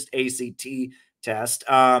practiced ACT test,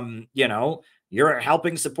 you're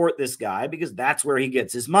helping support this guy because that's where he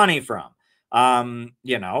gets his money from. And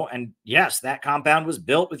yes, that compound was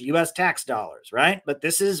built with U.S. tax dollars, right? But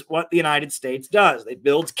this is what the United States does. It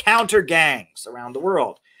builds counter gangs around the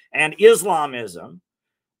world. And Islamism,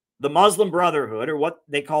 the Muslim Brotherhood, or what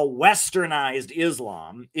they call Westernized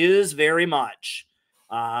Islam, is very much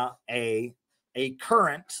a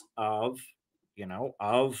current of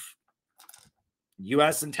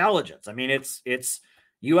U.S. intelligence. I mean, it's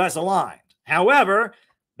U.S. aligned. However,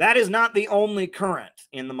 that is not the only current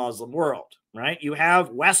in the Muslim world, right? You have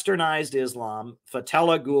Westernized Islam,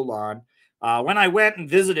 Fethullah Gulen. When I went and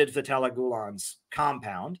visited Fethullah Gulen's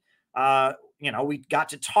compound, we got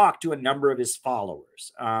to talk to a number of his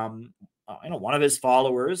followers. One of his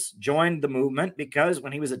followers joined the movement because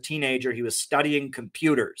when he was a teenager, he was studying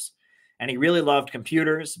computers, and he really loved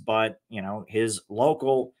computers. But, his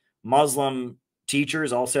local Muslim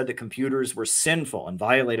teachers all said that computers were sinful and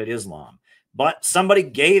violated Islam. But somebody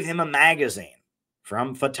gave him a magazine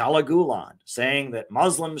from Fethullah Gulen saying that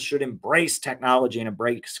Muslims should embrace technology and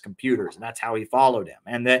embrace computers. And that's how he followed him.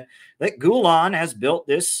 And that Gulen has built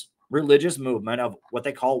this religious movement of what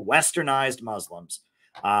they call Westernized Muslims.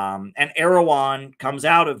 And Erdogan comes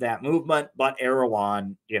out of that movement, but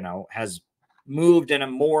Erdogan, has moved in a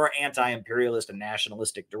more anti-imperialist and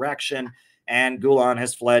nationalistic direction. And Gulen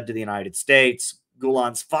has fled to the United States.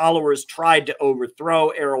 Gulen's followers tried to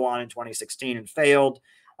overthrow Erdogan in 2016 and failed.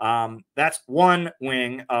 That's one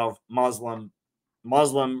wing of Muslim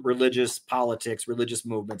religious politics, religious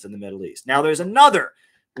movements in the Middle East. Now, there's another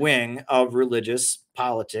wing of religious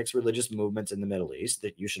politics, religious movements in the Middle East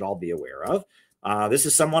that you should all be aware of. This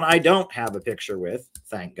is someone I don't have a picture with,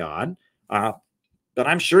 thank God. But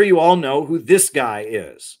I'm sure you all know who this guy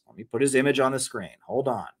is. Let me put his image on the screen. Hold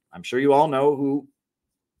on. I'm sure you all know who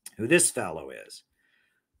this fellow is.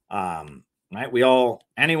 right?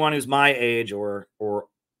 Anyone who's my age or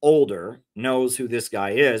older knows who this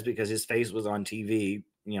guy is because his face was on TV,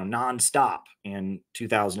 nonstop in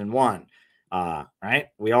 2001. Right?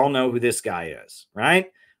 We all know who this guy is,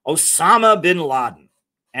 right? Osama bin Laden.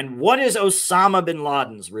 And what is Osama bin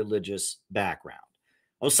Laden's religious background?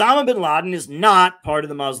 Osama bin Laden is not part of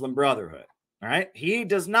the Muslim Brotherhood. Right? He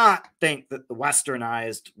does not think that the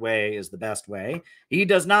westernized way is the best way. He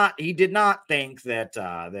did not think that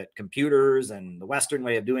that computers and the Western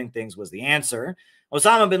way of doing things was the answer.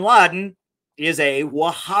 Osama bin Laden is a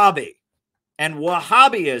Wahhabi, and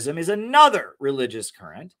Wahhabism is another religious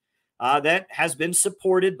current that has been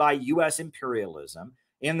supported by U.S. imperialism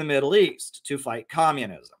in the Middle East to fight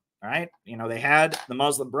communism. Right? They had the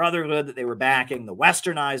Muslim Brotherhood that they were backing, the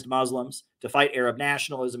westernized Muslims, to fight Arab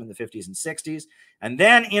nationalism in the 50s and 60s. And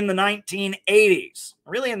then in the 1980s,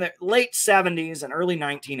 really in the late 70s and early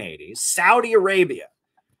 1980s, Saudi Arabia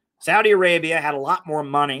had a lot more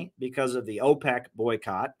money because of the OPEC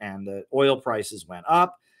boycott, and the oil prices went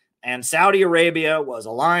up. And Saudi Arabia was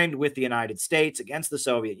aligned with the United States against the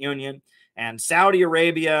Soviet Union. And Saudi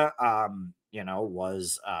Arabia,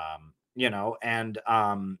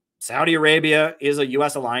 Saudi Arabia is a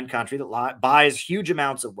U.S. aligned country that buys huge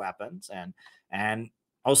amounts of weapons, and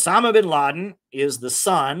Osama bin Laden is the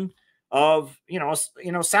son of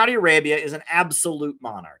Saudi Arabia is an absolute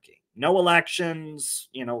monarchy, no elections,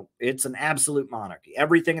 it's an absolute monarchy.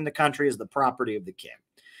 Everything in the country is the property of the king.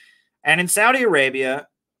 And in Saudi Arabia,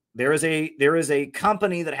 there is a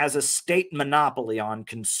company that has a state monopoly on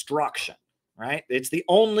construction. Right? It's the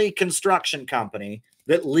only construction company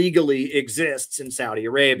that legally exists in Saudi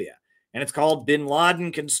Arabia, and it's called Bin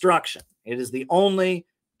Laden Construction. It is the only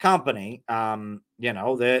company,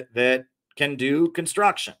 that can do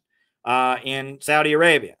construction in Saudi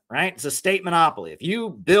Arabia. Right? It's a state monopoly. If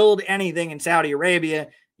you build anything in Saudi Arabia,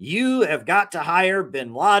 you have got to hire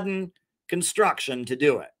Bin Laden Construction to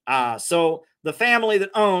do it. So the family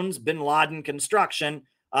that owns Bin Laden Construction,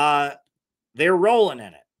 they're rolling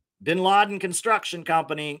in it. Bin Laden Construction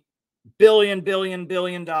Company, billion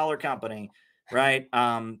dollar company, right?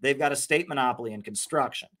 They've got a state monopoly in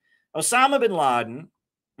construction. Osama bin Laden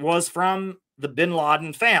was from the Bin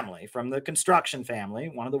Laden family, from the construction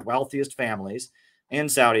family, one of the wealthiest families in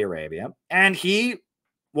Saudi Arabia. And he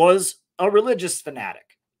was a religious fanatic.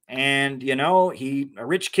 And, a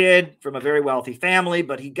rich kid from a very wealthy family,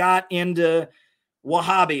 but he got into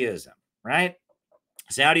Wahhabism, right?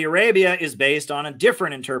 Saudi Arabia is based on a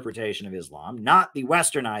different interpretation of Islam, not the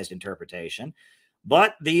westernized interpretation,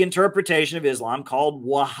 but the interpretation of Islam called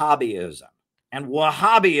Wahhabism. And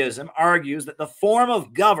Wahhabism argues that the form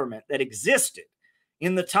of government that existed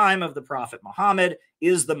in the time of the Prophet Muhammad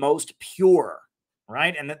is the most pure,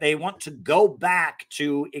 right? And that they want to go back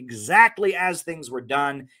to exactly as things were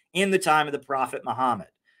done in the time of the Prophet Muhammad.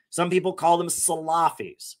 Some people call them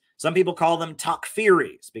Salafis. Some people call them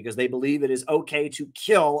takfiris because they believe it is okay to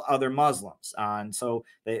kill other Muslims. And so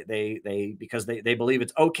because they believe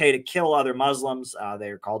it's okay to kill other Muslims,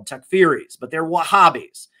 they're called takfiris, but they're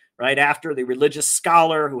Wahhabis, right? After the religious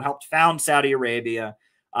scholar who helped found Saudi Arabia,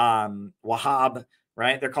 Wahhab,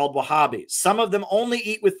 right? They're called Wahhabis. Some of them only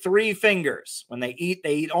eat with 3 fingers. When they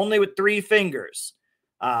eat only with 3 fingers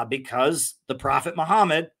because the Prophet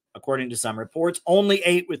Muhammad, according to some reports, only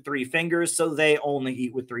ate with 3 fingers, so they only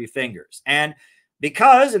eat with 3 fingers. And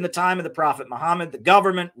because in the time of the Prophet Muhammad, the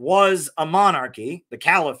government was a monarchy, the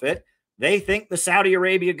caliphate, they think the Saudi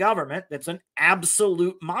Arabia government, that's an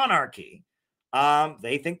absolute monarchy,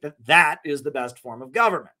 they think that that is the best form of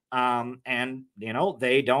government. And,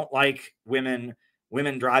 they don't like women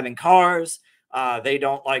driving cars. They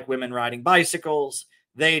don't like women riding bicycles.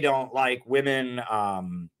 They don't like women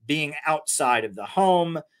being outside of the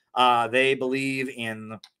home. They believe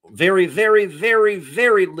in very, very, very,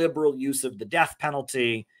 very liberal use of the death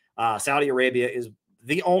penalty. Saudi Arabia is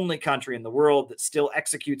the only country in the world that still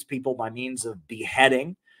executes people by means of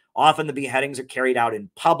beheading. Often the beheadings are carried out in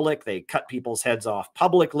public. They cut people's heads off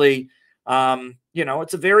publicly.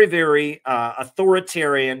 It's a very, very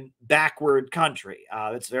authoritarian, backward country.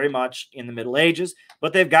 It's very much in the Middle Ages,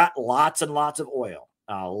 but they've got lots and lots of oil,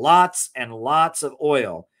 lots and lots of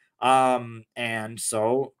oil. And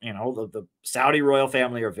so, the Saudi royal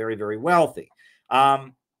family are very, very wealthy.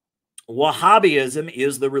 Wahhabism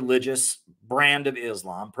is the religious brand of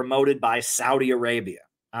Islam promoted by Saudi Arabia,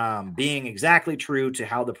 being exactly true to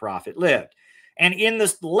how the Prophet lived. And in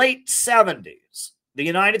the late 70s, the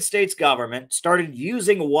United States government started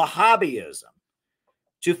using Wahhabism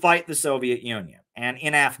to fight the Soviet Union. And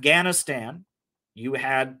in Afghanistan, you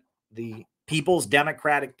had the People's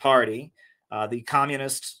Democratic Party, the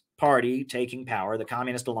Communist Party taking power, the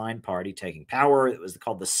Communist Aligned Party taking power. It was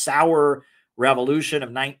called the Sour Revolution of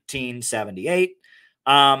 1978.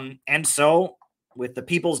 And so with the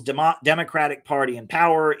People's Democratic Party in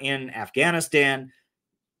power in Afghanistan,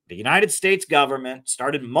 the United States government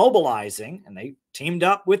started mobilizing, and they teamed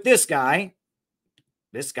up with this guy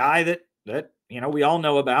that we all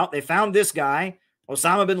know about. They found this guy,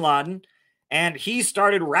 Osama bin Laden, and he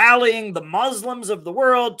started rallying the Muslims of the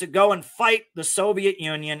world to go and fight the Soviet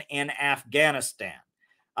Union in Afghanistan,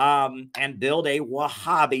 and build a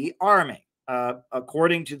Wahhabi army,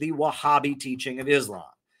 according to the Wahhabi teaching of Islam.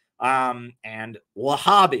 And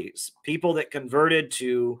Wahhabis, people that converted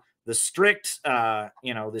to the strict,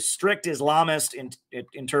 Islamist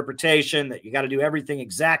interpretation that you got to do everything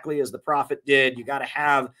exactly as the Prophet did. You got to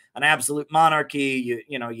have an absolute monarchy.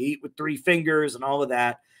 You eat with 3 fingers and all of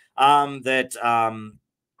that.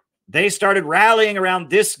 They started rallying around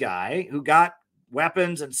this guy who got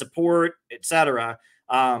weapons and support, etc.,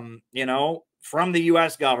 from the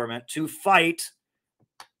U.S. government to fight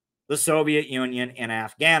the Soviet Union in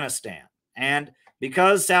Afghanistan. And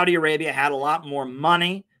because Saudi Arabia had a lot more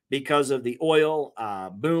money because of the oil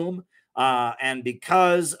boom, and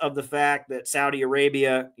because of the fact that Saudi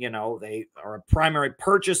Arabia, they are a primary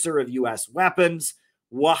purchaser of U.S. weapons,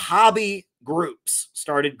 Wahhabi groups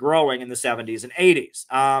started growing in the 70s and 80s.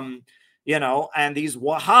 And these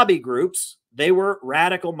Wahhabi groups, they were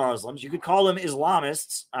radical Muslims. You could call them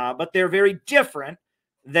Islamists, but they're very different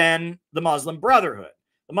than the Muslim Brotherhood.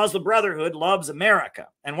 The Muslim Brotherhood loves America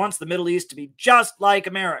and wants the Middle East to be just like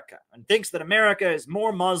America and thinks that America is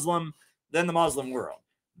more Muslim than the Muslim world.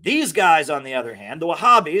 These guys, on the other hand, the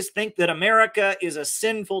Wahhabis, think that America is a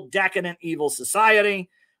sinful, decadent, evil society,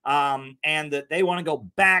 and that they want to go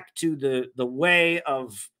back to the way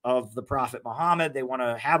of the Prophet Muhammad. They want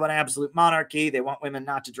to have an absolute monarchy. They want women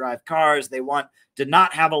not to drive cars. They want to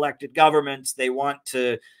not have elected governments. They want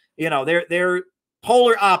to, they're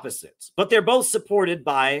polar opposites, but they're both supported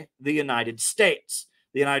by the United States.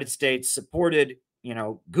 The United States supported,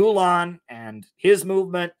 Gulen and his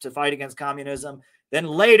movement to fight against communism. Then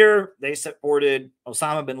later, they supported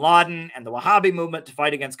Osama bin Laden and the Wahhabi movement to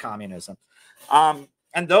fight against communism.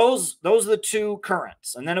 And those are the two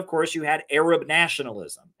currents. And then, of course, you had Arab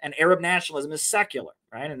nationalism. And Arab nationalism is secular,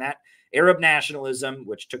 right? And that Arab nationalism,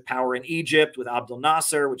 which took power in Egypt with Abdel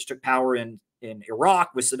Nasser, which took power in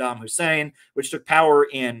Iraq with Saddam Hussein, which took power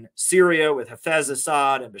in Syria with Hafez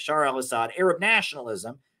Assad and Bashar al-Assad, Arab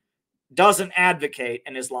nationalism doesn't advocate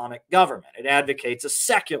an Islamic government. It advocates a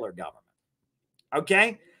secular government.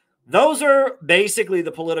 Okay? Those are basically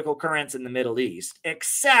the political currents in the Middle East,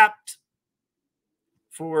 except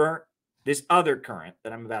for this other current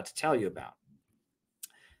that I'm about to tell you about.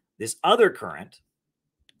 This other current,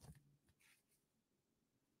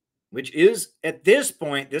 which is, at this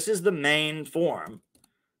point, this is the main form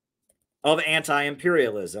of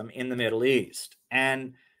anti-imperialism in the Middle East.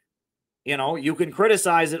 And, you can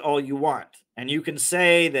criticize it all you want, and you can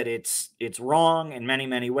say that it's wrong in many,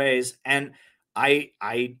 many ways. And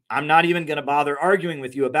I'm not even going to bother arguing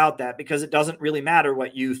with you about that, because it doesn't really matter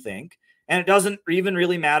what you think. And it doesn't even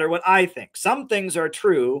really matter what I think. Some things are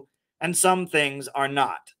true and some things are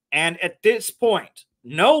not. And at this point,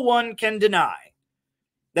 no one can deny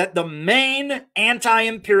that the main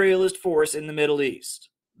anti-imperialist force in the Middle East,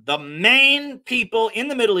 the main people in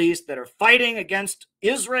the Middle East that are fighting against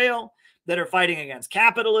Israel, that are fighting against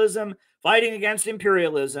capitalism, fighting against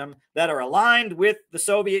imperialism, that are aligned with the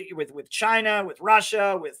Soviet, with China, with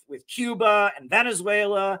Russia, with Cuba and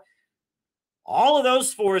Venezuela, all of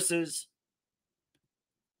those forces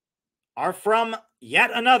are from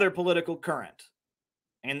yet another political current.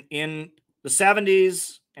 And in the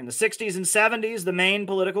 70s, in the 60s and 70s, the main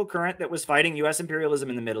political current that was fighting U.S. imperialism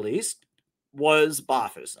in the Middle East was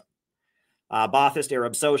Baathism. Baathist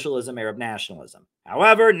Arab socialism, Arab nationalism.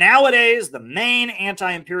 However, nowadays, the main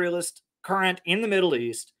anti-imperialist current in the Middle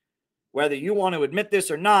East, whether you want to admit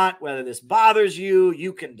this or not, whether this bothers you,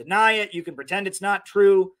 you can deny it, you can pretend it's not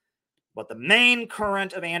true, but the main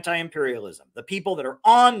current of anti-imperialism, the people that are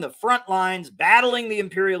on the front lines, battling the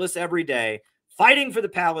imperialists every day, fighting for the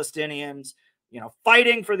Palestinians,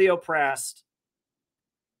 fighting for the oppressed,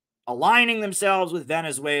 aligning themselves with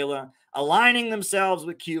Venezuela, aligning themselves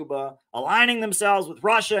with Cuba, aligning themselves with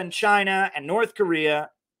Russia and China and North Korea.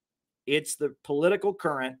 It's the political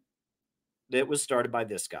current that was started by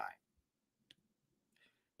this guy.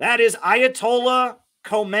 That is Ayatollah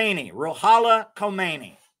Khomeini, Ruhollah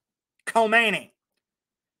Khomeini.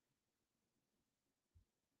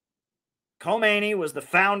 Khomeini was the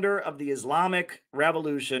founder of the Islamic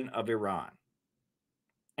Revolution of Iran.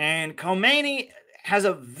 And Khomeini has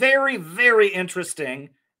a very, very interesting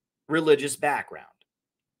religious background.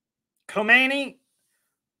 Khomeini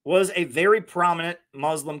was a very prominent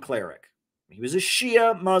Muslim cleric. He was a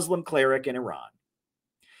Shia Muslim cleric in Iran.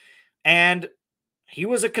 And he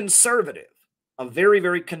was a conservative, a very,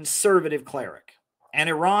 very conservative cleric. And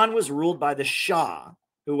Iran was ruled by the Shah,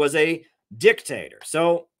 who was a dictator.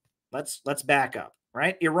 So let's back up,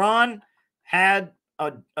 right? Iran had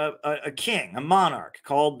a king, a monarch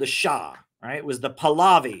called the Shah, right? It was the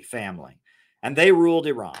Pahlavi family, and they ruled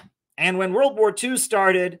Iran. And when World War II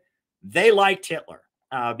started, they liked Hitler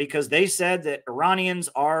because they said that Iranians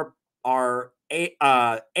are Aryans.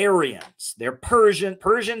 They're Persian.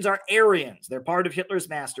 Persians are Aryans. They're part of Hitler's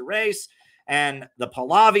master race. And the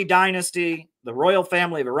Pahlavi dynasty, the royal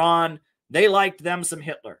family of Iran, they liked them some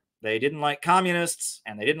Hitler. They didn't like communists,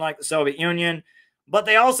 and they didn't like the Soviet Union, but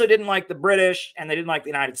they also didn't like the British, and they didn't like the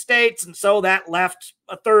United States, and so that left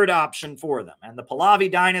a third option for them. And the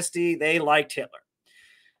Pahlavi dynasty, they liked Hitler.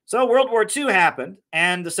 So World War II happened,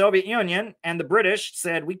 and the Soviet Union and the British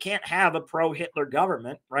said, we can't have a pro-Hitler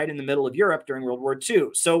government right in the middle of Europe during World War II.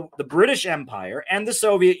 So the British Empire and the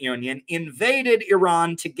Soviet Union invaded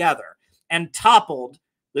Iran together and toppled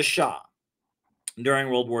the Shah during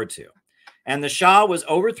World War II. And the Shah was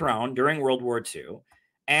overthrown during World War II.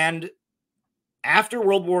 And after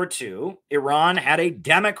World War II, Iran had a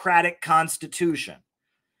democratic constitution.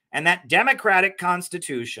 And that democratic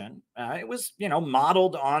constitution, it was,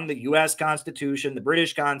 modeled on the U.S. Constitution, the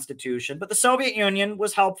British Constitution, but the Soviet Union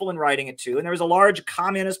was helpful in writing it too. And there was a large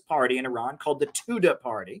communist party in Iran called the Tudeh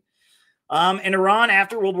Party. In Iran,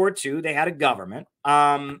 after World War II, they had a government.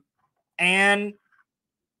 And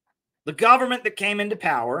the government that came into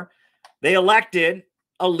power, they elected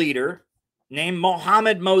a leader named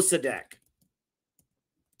Mohammad Mossadegh.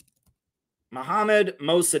 Mohammad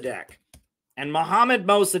Mossadegh. And Mohammad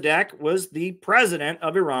Mossadegh was the president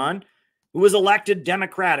of Iran who was elected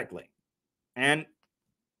democratically. And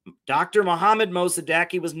Dr. Mohammad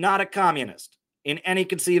Mossadegh, he was not a communist in any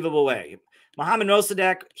conceivable way. Mohammad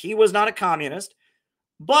Mossadegh, he was not a communist,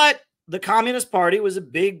 but the Communist Party was a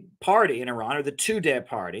big party in Iran, or the Tudeh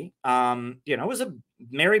Party. It was a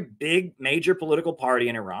very big, major political party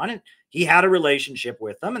in Iran, and he had a relationship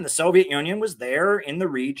with them, and the Soviet Union was there in the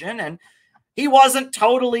region, and he wasn't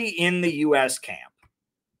totally in the U.S. camp,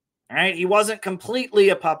 right? He wasn't completely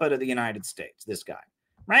a puppet of the United States, this guy,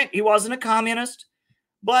 right? He wasn't a communist,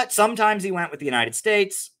 but sometimes he went with the United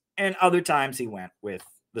States, and other times he went with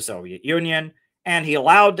the Soviet Union, and he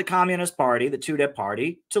allowed the Communist Party, the Tudeh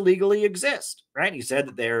Party, to legally exist, right? He said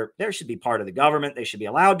that they should be part of the government. They should be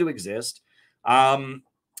allowed to exist.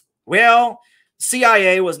 Well,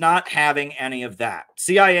 CIA was not having any of that.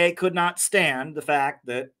 CIA could not stand the fact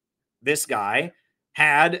that this guy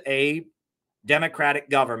had a democratic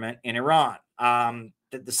government in Iran.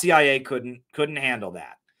 That the CIA couldn't handle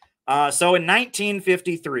that. So in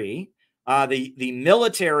 1953, the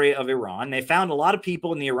military of Iran, they found a lot of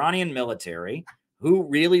people in the Iranian military who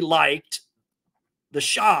really liked the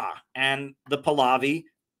Shah and the Pahlavi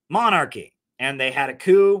monarchy. And they had a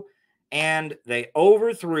coup, and they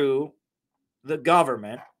overthrew the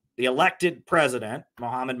government, the elected president,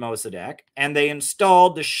 Mohammad Mossadegh, and they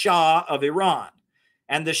installed the Shah of Iran.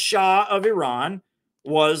 And the Shah of Iran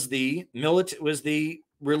was the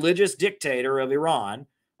religious dictator of Iran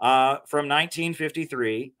from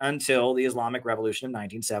 1953 until the Islamic Revolution of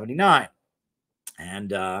 1979. And,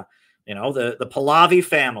 the Pahlavi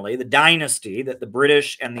family, the dynasty that the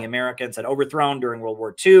British and the Americans had overthrown during World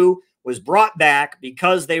War II, was brought back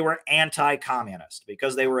because they were anti-communist,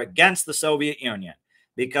 because they were against the Soviet Union,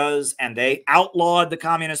 and they outlawed the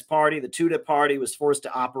Communist Party. The Tudeh Party was forced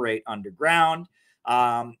to operate underground,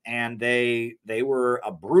 and they were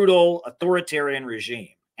a brutal authoritarian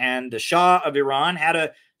regime. And the Shah of Iran had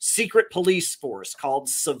a secret police force called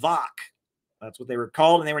Savak. That's what they were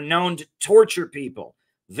called, and they were known to torture people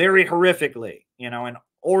very horrifically, in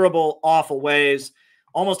horrible, awful ways.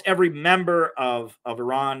 Almost every member of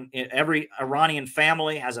Iran, every Iranian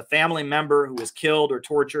family has a family member who was killed or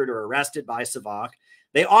tortured or arrested by Savak.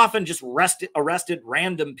 They often just arrested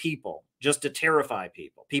random people just to terrify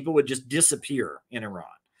people. People would just disappear in Iran,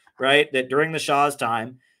 right? That during the Shah's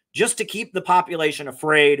time, just to keep the population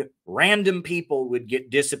afraid, random people would get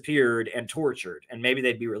disappeared and tortured, and maybe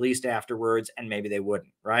they'd be released afterwards, and maybe they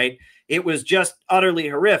wouldn't, right? It was just utterly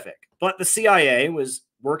horrific. But the CIA was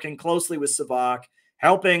working closely with Savak,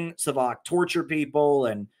 helping Savak torture people,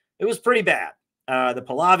 and it was pretty bad. The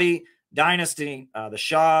Pahlavi dynasty, the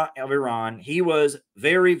Shah of Iran, he was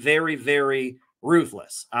very, very, very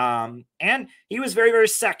ruthless. And he was very, very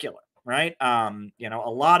secular, right? A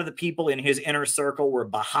lot of the people in his inner circle were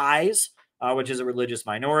Baha'is, which is a religious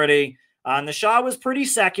minority. And the Shah was pretty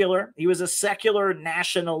secular. He was a secular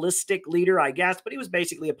nationalistic leader, I guess, but he was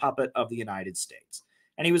basically a puppet of the United States.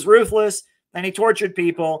 And he was ruthless, and he tortured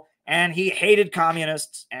people, and he hated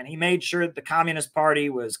communists, and he made sure that the Communist Party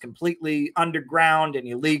was completely underground and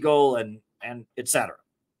illegal and etc.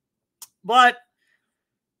 But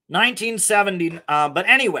 1970, but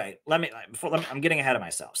anyway, I'm getting ahead of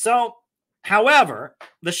myself. So, however,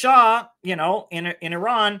 the Shah, you know, in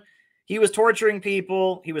Iran, he was torturing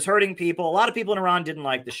people, he was hurting people. A lot of people in Iran didn't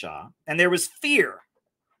like the Shah, and there was fear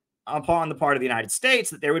upon the part of the United States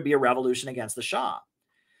that there would be a revolution against the Shah,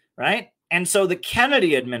 right? And so the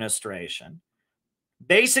Kennedy administration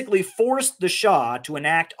basically forced the Shah to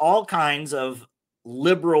enact all kinds of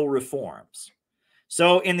liberal reforms.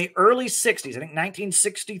 So in the early 60s, I think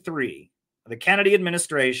 1963, the Kennedy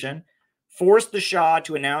administration forced the Shah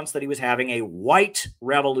to announce that he was having a white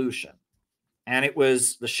revolution. And it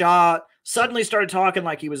was the Shah suddenly started talking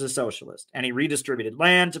like he was a socialist, and he redistributed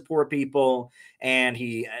land to poor people, and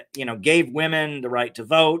he, you know, gave women the right to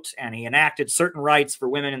vote, and he enacted certain rights for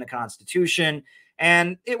women in the Constitution.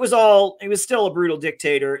 And it was still a brutal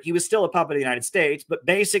dictator. He was still a puppet of the United States, but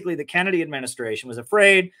basically the Kennedy administration was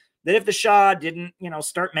afraid that if the Shah didn't, you know,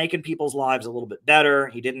 start making people's lives a little bit better,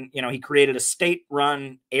 he didn't, you know, he created a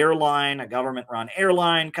state-run airline, a government-run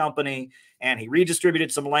airline company, and he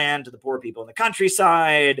redistributed some land to the poor people in the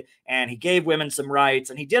countryside, and he gave women some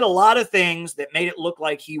rights, and he did a lot of things that made it look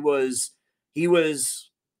like he was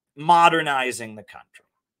modernizing the country.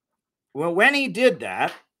 Well, when he did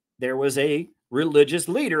that, there was a religious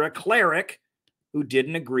leader, a cleric, who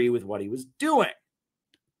didn't agree with what he was doing.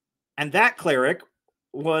 And that cleric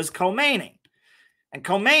was Khomeini. And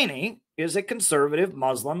Khomeini is a conservative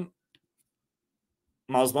Muslim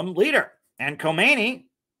leader. And Khomeini,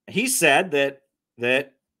 he said that the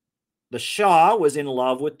Shah was in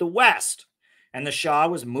love with the West, and the Shah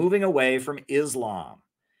was moving away from Islam,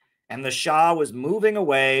 and the Shah was moving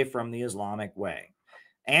away from the Islamic way.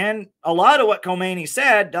 And a lot of what Khomeini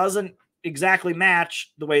said doesn't exactly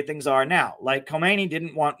match the way things are now. Like, Khomeini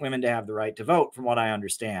didn't want women to have the right to vote, from what I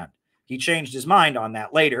understand. He changed his mind on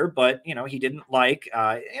that later, but, you know, he didn't like,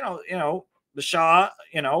 the Shah,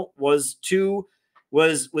 you know, was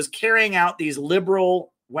carrying out these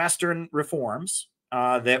liberal Western reforms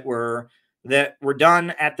that were done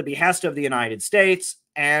at the behest of the United States,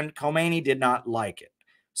 and Khomeini did not like it.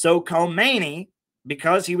 So Khomeini,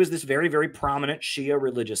 because he was this very, very prominent Shia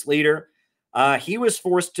religious leader, he was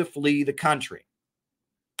forced to flee the country.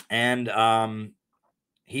 And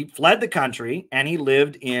he fled the country, and he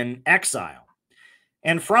lived in exile.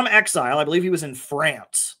 And from exile, I believe he was in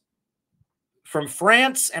France. From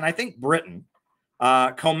France and I think Britain,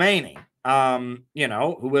 Khomeini,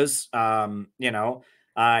 who was,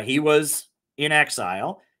 he was in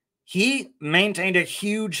exile. He maintained a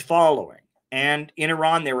huge following. And in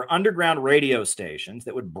Iran, there were underground radio stations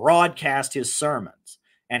that would broadcast his sermons.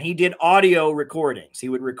 And he did audio recordings. He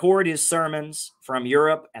would record his sermons from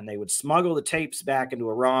Europe, and they would smuggle the tapes back into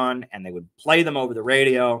Iran, and they would play them over the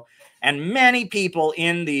radio. And many people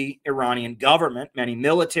in the Iranian government, many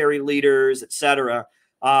military leaders, etc.,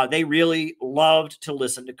 they really loved to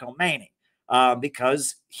listen to Khomeini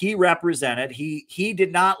because he represented, he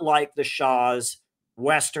did not like the Shah's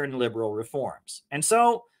Western liberal reforms. And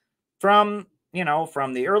so from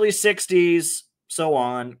the early 60s, so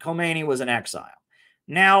on, Khomeini was in exile.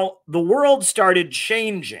 Now, the world started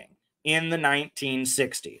changing in the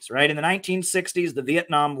 1960s, right? In the 1960s, the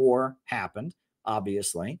Vietnam War happened,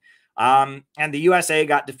 obviously, and the USA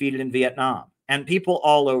got defeated in Vietnam. And people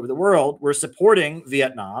all over the world were supporting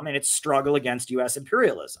Vietnam and its struggle against U.S.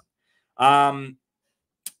 imperialism. Well,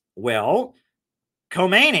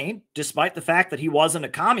 Khomeini, despite the fact that he wasn't a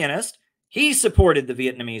communist, he supported the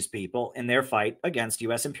Vietnamese people in their fight against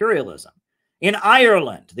U.S. imperialism. In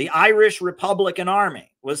Ireland, the Irish Republican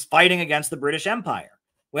Army was fighting against the British Empire.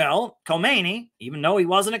 Well, Khomeini, even though he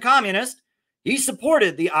wasn't a communist, he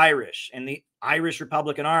supported the Irish and the Irish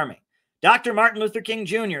Republican Army. Dr. Martin Luther King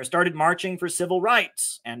Jr. started marching for civil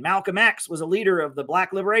rights, and Malcolm X was a leader of the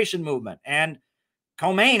Black Liberation Movement. And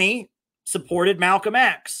Khomeini supported Malcolm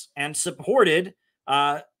X and supported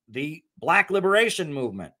the Black Liberation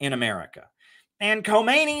Movement in America. And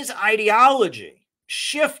Khomeini's ideology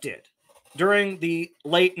shifted during the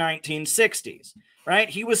late 1960s, right?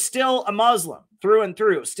 He was still a Muslim through and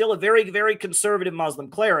through, still a very, very conservative Muslim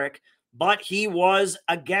cleric, but he was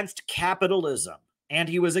against capitalism and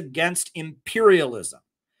he was against imperialism.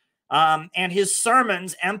 And his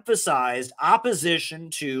sermons emphasized opposition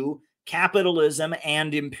to capitalism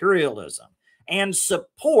and imperialism and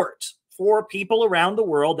support for people around the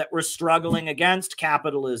world that were struggling against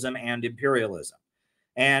capitalism and imperialism.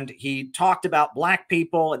 And he talked about black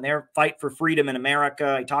people and their fight for freedom in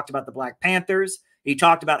America. He talked about the Black Panthers. He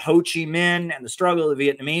talked about Ho Chi Minh and the struggle of the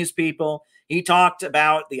Vietnamese people. He talked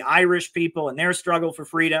about the Irish people and their struggle for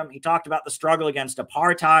freedom. He talked about the struggle against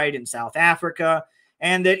apartheid in South Africa,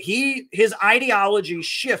 and that his ideology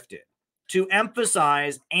shifted to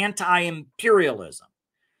emphasize anti-imperialism.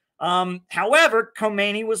 However,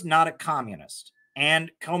 Khomeini was not a communist,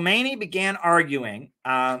 and Khomeini began arguing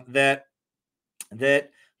that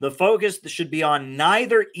the focus should be on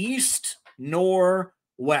neither East nor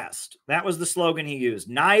West. That was the slogan he used,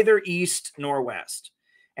 neither East nor West.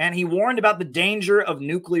 And he warned about the danger of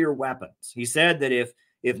nuclear weapons. He said that if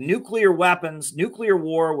nuclear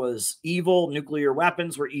war was evil, nuclear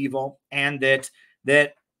weapons were evil, and that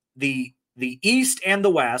the East and the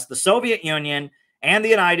West, the Soviet Union and the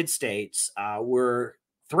United States, were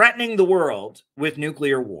threatening the world with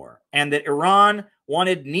nuclear war, and that Iran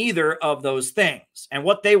wanted neither of those things. And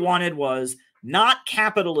what they wanted was not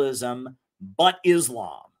capitalism, but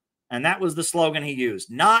Islam. And that was the slogan he used.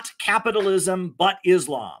 Not capitalism, but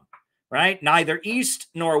Islam, right? Neither East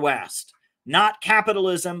nor West. Not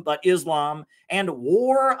capitalism, but Islam. And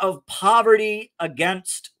war of poverty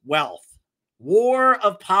against wealth. War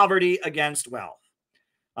of poverty against wealth.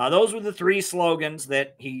 Those were the three slogans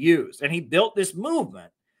that he used. And he built this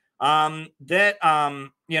movement that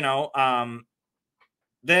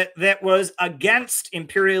was against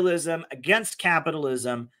imperialism, against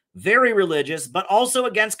capitalism, very religious, but also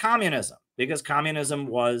against communism, because communism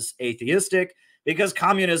was atheistic, because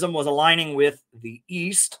communism was aligning with the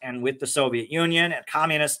East and with the Soviet Union, and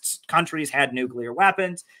communist countries had nuclear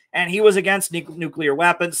weapons, and he was against nuclear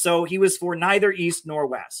weapons, so he was for neither East nor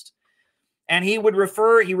West. And he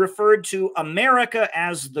referred to America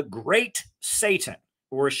as the Great Satan,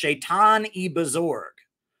 or Shaitan-e-Bezorg,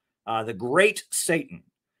 the Great Satan.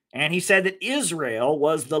 And he said that Israel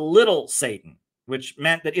was the Little Satan, which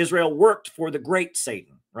meant that Israel worked for the Great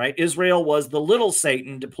Satan, right? Israel was the Little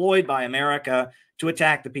Satan deployed by America to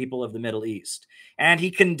attack the people of the Middle East. And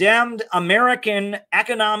he condemned American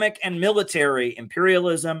economic and military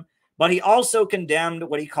imperialism, but he also condemned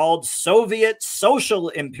what he called Soviet social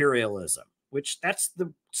imperialism, which that's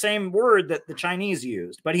the same word that the Chinese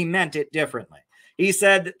used, but he meant it differently. He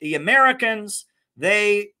said that the Americans,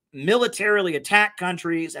 they militarily attack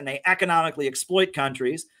countries and they economically exploit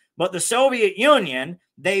countries, but the Soviet Union,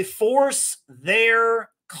 they force their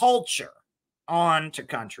culture onto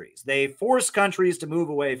countries. They force countries to move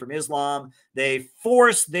away from Islam. They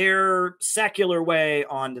force their secular way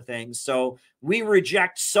onto things. So we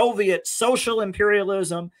reject Soviet social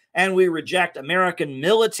imperialism and we reject American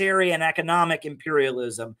military and economic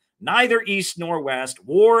imperialism. Neither East nor West.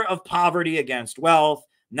 War of poverty against wealth.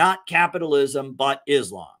 Not capitalism, but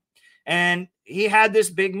Islam. And he had this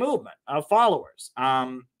big movement of followers.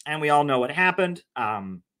 And we all know what happened.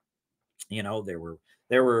 There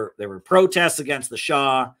were protests against the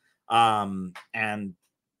Shah, and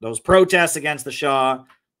those protests against the Shah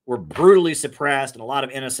were brutally suppressed, and a lot of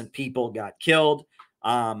innocent people got killed.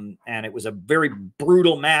 And it was a very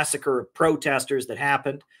brutal massacre of protesters that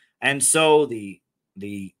happened. And so the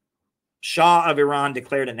Shah of Iran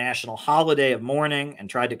declared a national holiday of mourning and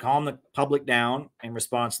tried to calm the public down in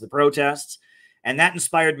response to the protests. And that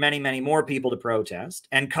inspired many, many more people to protest.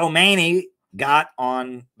 And Khomeini got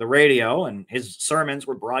on the radio, and his sermons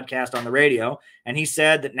were broadcast on the radio. And he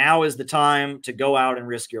said that now is the time to go out and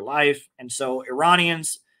risk your life. And so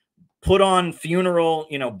Iranians put on funeral,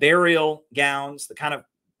 burial gowns, the kind of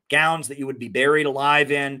gowns that you would be buried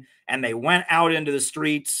alive in. And they went out into the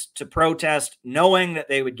streets to protest, knowing that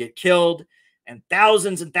they would get killed. And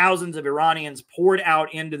thousands of Iranians poured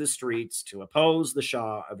out into the streets to oppose the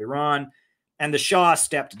Shah of Iran. And the Shah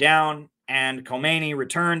stepped down, and Khomeini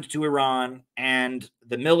returned to Iran, and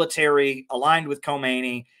the military aligned with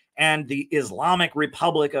Khomeini, and the Islamic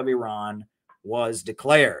Republic of Iran was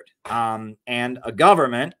declared. And a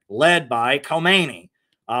government led by Khomeini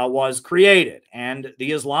was created. And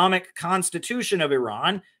the Islamic Constitution of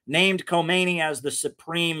Iran named Khomeini as the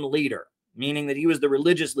supreme leader, meaning that he was the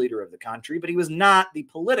religious leader of the country, but he was not the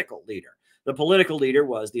political leader. The political leader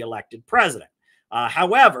was the elected president.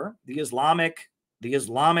 However, the Islamic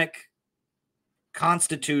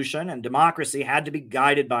constitution and democracy had to be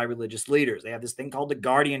guided by religious leaders. They have this thing called the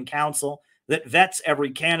Guardian Council that vets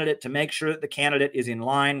every candidate to make sure that the candidate is in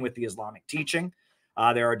line with the Islamic teaching.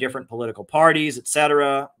 There are different political parties,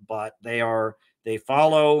 etc., but they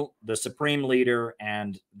follow the supreme leader,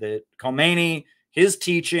 and the Khomeini, his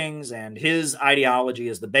teachings and his ideology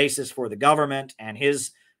is the basis for the government, and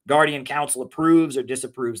his Guardian Council approves or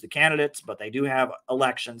disapproves the candidates, but they do have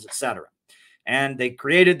elections, etc. and they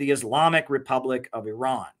created the Islamic Republic of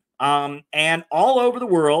Iran. And all over the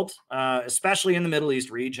world, especially in the Middle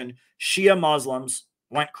East region, Shia Muslims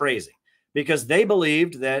went crazy because they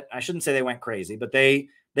believed that, I shouldn't say they went crazy, but they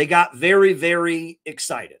got very, very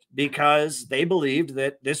excited because they believed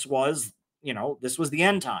that this was, this was the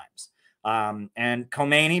end times. And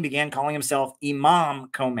Khomeini began calling himself Imam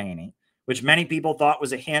Khomeini, which many people thought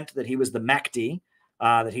was a hint that he was the Mahdi,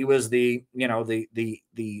 that he was the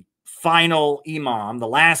final Imam, the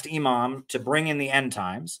last Imam to bring in the end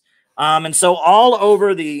times. And so all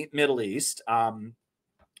over the Middle East, Shia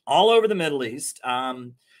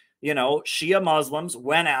Muslims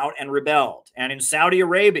went out and rebelled. And in Saudi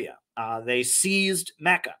Arabia, they seized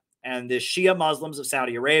Mecca. And the Shia Muslims of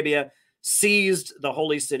Saudi Arabia seized the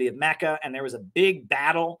holy city of Mecca. And there was a big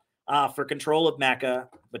battle for control of Mecca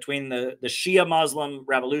between the Shia Muslim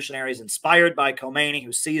revolutionaries inspired by Khomeini,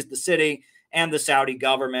 who seized the city, and the Saudi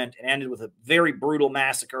government. It ended with a very brutal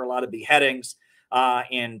massacre, a lot of beheadings.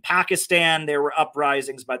 In Pakistan, there were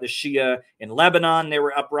uprisings by the Shia. In Lebanon, there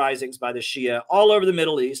were uprisings by the Shia. All over the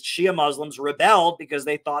Middle East, Shia Muslims rebelled because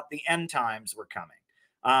they thought the end times were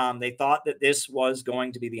coming. They thought that this was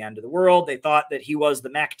going to be the end of the world. They thought that he was the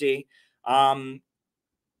Mahdi,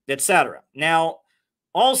 etc. Now,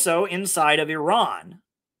 also inside of Iran,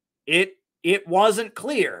 it wasn't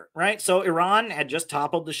clear, right? So Iran had just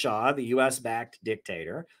toppled the Shah, the U.S.-backed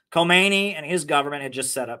dictator. Khomeini and his government had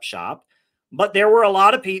just set up shop. But there were a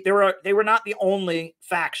lot of people. They were not the only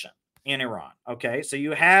faction in Iran. Okay, so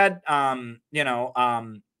you had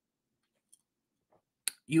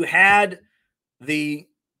you had the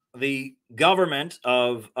government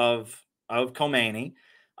of Khomeini,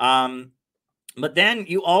 but then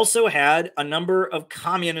you also had a number of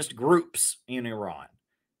communist groups in Iran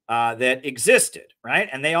that existed, right?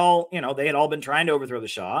 And they all, they had all been trying to overthrow the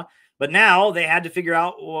Shah, but now they had to figure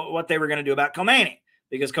out what they were going to do about Khomeini,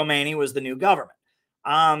 because Khomeini was the new government.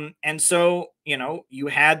 And so, you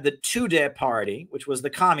had the Tudeh party, which was the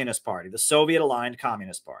Communist Party, the Soviet-aligned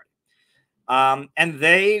Communist Party. And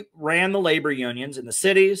they ran the labor unions in the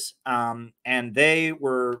cities, and they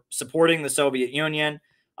were supporting the Soviet Union.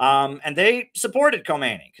 And they supported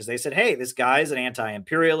Khomeini because they said, hey, this guy is an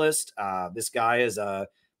anti-imperialist. This guy is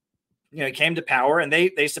he came to power, and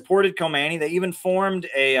they supported Khomeini. They even formed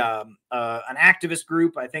an activist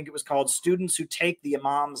group. I think it was called Students Who Take the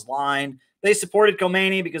Imam's Line. They supported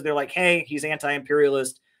Khomeini because they're like, hey, he's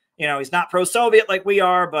anti-imperialist. He's not pro-Soviet like we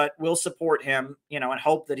are, but we'll support him, and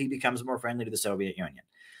hope that he becomes more friendly to the Soviet Union.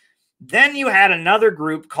 Then you had another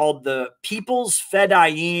group called the People's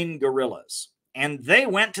Fedayeen Guerrillas, and they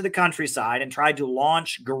went to the countryside and tried to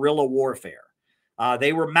launch guerrilla warfare.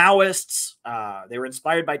 They were Maoists. They were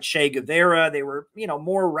inspired by Che Guevara. They were,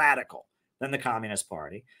 more radical than the Communist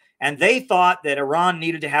Party. And they thought that Iran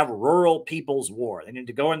needed to have rural people's war. They needed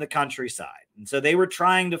to go in the countryside. And so they were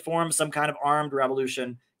trying to form some kind of armed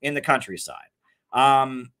revolution in the countryside.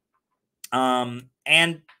 And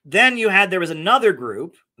then there was another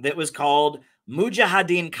group that was called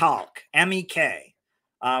Mujahideen Khalq, MEK,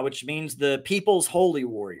 which means the People's Holy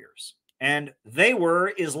Warriors. And they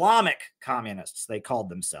were Islamic communists, they called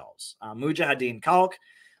themselves, Mujahideen Khalq.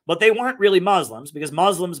 But they weren't really Muslims, because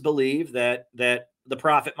Muslims believe that the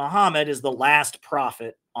Prophet Muhammad is the last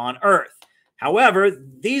prophet on earth. However,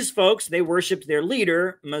 these folks, they worshipped their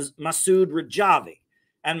leader, Masoud Rajavi.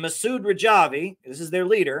 And Masoud Rajavi, this is their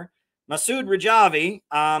leader, Masoud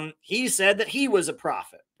Rajavi, he said that he was a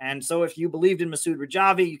prophet. And so if you believed in Masoud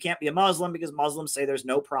Rajavi, you can't be a Muslim, because Muslims say there's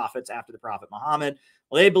no prophets after the Prophet Muhammad.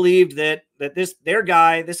 Well, they believed that this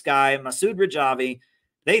guy, Masoud Rajavi,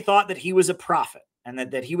 they thought that he was a prophet, and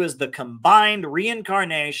that he was the combined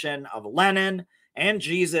reincarnation of Lenin and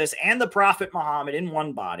Jesus and the Prophet Muhammad in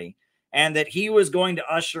one body, and that he was going to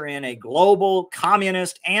usher in a global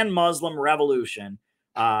communist and Muslim revolution,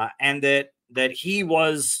 and that he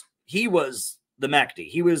was the Mahdi.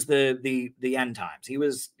 He was the end times. He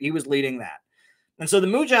was leading that. And so the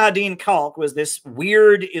Mujahideen Khalq was this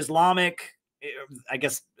weird Islamic, I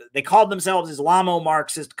guess they called themselves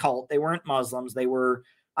Islamo-Marxist cult. They weren't Muslims. They were,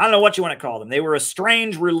 I don't know what you want to call them. They were a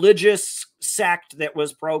strange religious sect that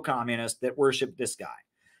was pro-communist that worshipped this guy.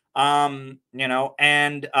 And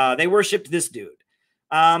they worshipped this dude.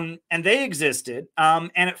 And they existed.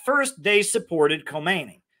 And at first they supported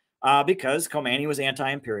Khomeini because Khomeini was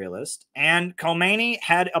anti-imperialist. And Khomeini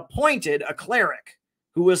had appointed a cleric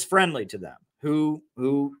who was friendly to them, who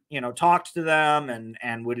talked to them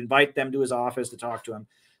and would invite them to his office to talk to him.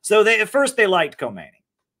 So at first they liked Khomeini.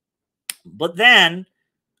 But then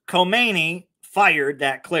Khomeini fired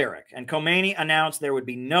that cleric, and Khomeini announced there would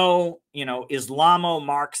be no,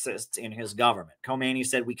 Islamo-Marxists in his government. Khomeini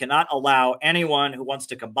said, we cannot allow anyone who wants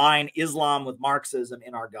to combine Islam with Marxism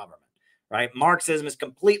in our government, right? Marxism is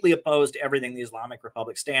completely opposed to everything the Islamic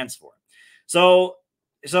Republic stands for. So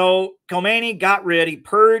Khomeini he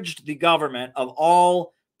purged the government of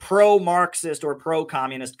all pro-Marxist or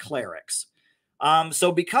pro-communist clerics.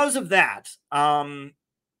 So because of that,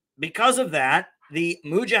 the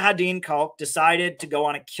Mujahideen Khalq decided to go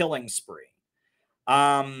on a killing spree.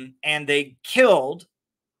 And they killed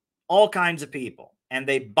all kinds of people. And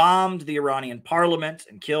they bombed the Iranian parliament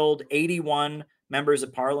and killed 81 members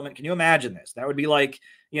of parliament. Can you imagine this? That would be like,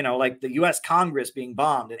 like the U.S. Congress being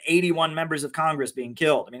bombed and 81 members of Congress being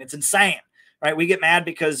killed. I mean, it's insane, right? We get mad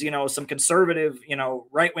because, some conservative,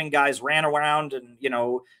 right-wing guys ran around and,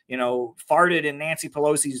 farted in Nancy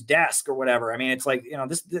Pelosi's desk or whatever. I mean, it's like,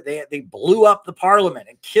 they blew up the parliament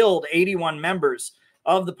and killed 81 members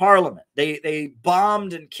of the parliament. They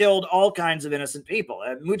bombed and killed all kinds of innocent people.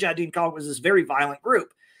 Mujahideen Khalq was this very violent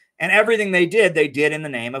group, and everything they did in the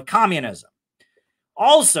name of communism.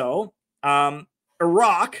 Also,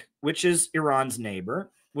 Iraq, which is Iran's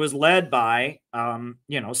neighbor, was led by,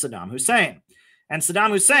 Saddam Hussein. And Saddam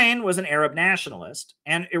Hussein was an Arab nationalist,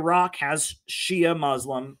 and Iraq has Shia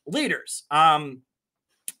Muslim leaders, and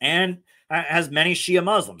has many Shia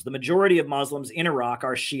Muslims. The majority of Muslims in Iraq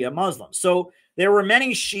are Shia Muslims. So there were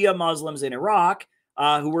many Shia Muslims in Iraq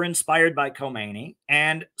who were inspired by Khomeini,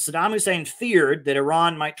 and Saddam Hussein feared that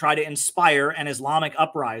Iran might try to inspire an Islamic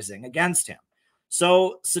uprising against him.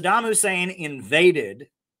 So Saddam Hussein invaded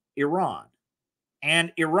Iran,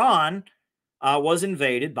 and Iran was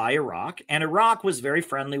invaded by Iraq, and Iraq was very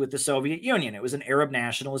friendly with the Soviet Union. It was an Arab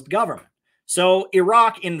nationalist government. So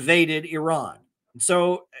Iraq invaded Iran.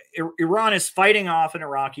 So Iran is fighting off an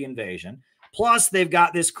Iraqi invasion. Plus, they've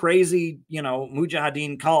got this crazy,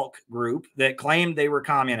 Mujahideen Khalq group that claimed they were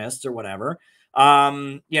communists or whatever,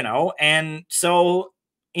 and so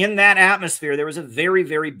in that atmosphere, there was a very,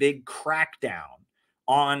 very big crackdown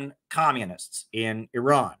on communists in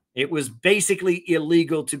Iran. It was basically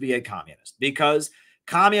illegal to be a communist because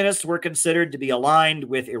communists were considered to be aligned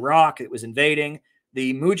with Iraq. It was invading.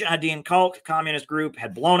 The Mujahideen Khalq communist group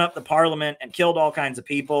had blown up the parliament and killed all kinds of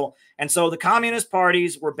people. And so the communist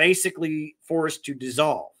parties were basically forced to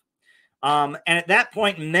dissolve. And at that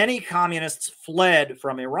point, many communists fled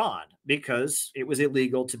from Iran because it was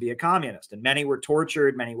illegal to be a communist. And many were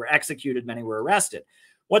tortured, many were executed, many were arrested.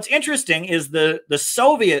 What's interesting is the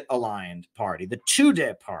Soviet-aligned party, the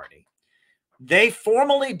Tudeh party, they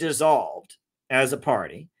formally dissolved as a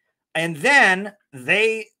party, and then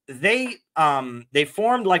they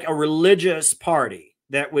formed like a religious party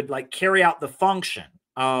that would like carry out the function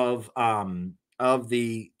of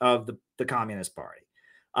the Communist Party.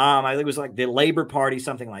 I think it was like the Labor Party,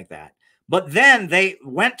 something like that. But then they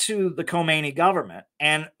went to the Khomeini government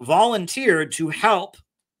and volunteered to help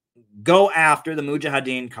go after the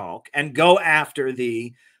Mujahideen Khalq and go after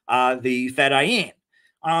the Fedayeen.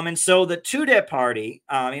 And so the Tudeh party,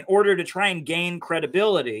 in order to try and gain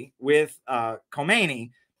credibility with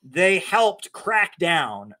Khomeini, they helped crack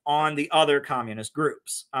down on the other communist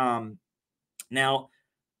groups. Now,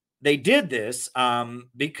 they did this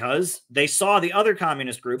because they saw the other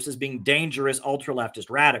communist groups as being dangerous ultra-leftist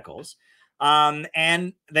radicals.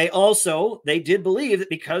 And they did believe that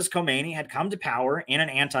because Khomeini had come to power in an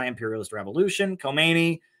anti-imperialist revolution,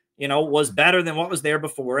 Khomeini, was better than what was there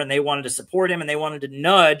before, and they wanted to support him, and they wanted to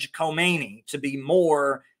nudge Khomeini to be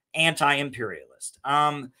more anti-imperialist.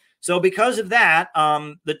 So because of that,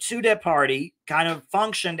 the Tudeh party kind of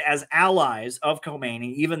functioned as allies of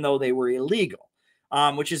Khomeini, even though they were illegal,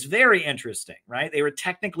 which is very interesting, right? They were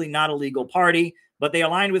technically not a legal party, but they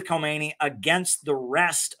aligned with Khomeini against the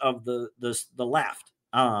rest of the left.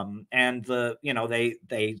 And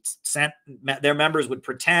they sent their members would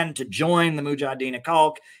pretend to join the Mujahideen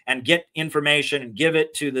Khalq and get information and give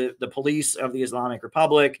it to the police of the Islamic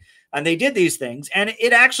Republic. And they did these things. And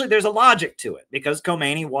it actually, there's a logic to it because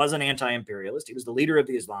Khomeini was an anti-imperialist. He was the leader of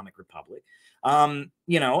the Islamic Republic. And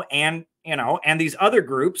these other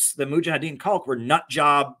groups, the Mujahideen Khalq, were nut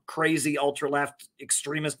job, crazy, ultra-left,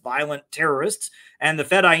 extremist, violent terrorists. And the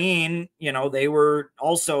Fedayeen, they were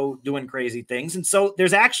also doing crazy things. And so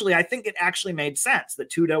I think it actually made sense that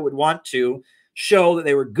Tudeh would want to show that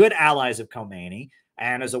they were good allies of Khomeini.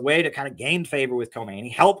 And as a way to kind of gain favor with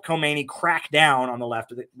Khomeini, help Khomeini crack down on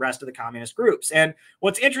the rest of the communist groups. And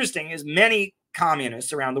what's interesting is many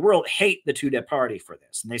communists around the world hate the Tudeh party for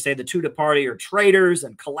this. And they say the Tudeh party are traitors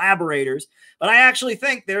and collaborators. But I actually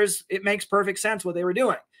think it makes perfect sense what they were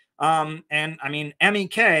doing. And I mean,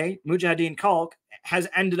 MEK, Mujahideen Khalq, has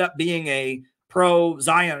ended up being a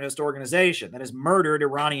pro-Zionist organization that has murdered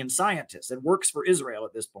Iranian scientists. It works for Israel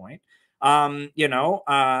at this point. You know,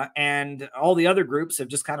 and all the other groups have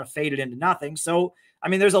just kind of faded into nothing. So, I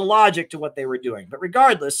mean, there's a logic to what they were doing. But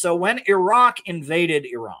regardless, so when Iraq invaded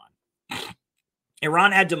Iran,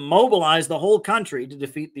 Iran had to mobilize the whole country to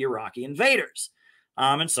defeat the Iraqi invaders.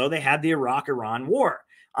 And so they had the Iraq-Iran war.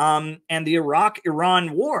 And the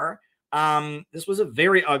Iraq-Iran war, this was a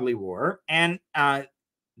very ugly war. And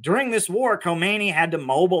during this war, Khomeini had to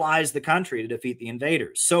mobilize the country to defeat the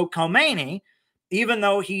invaders. So Khomeini, even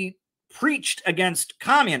though he preached against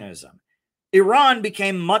communism, Iran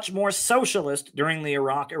became much more socialist during the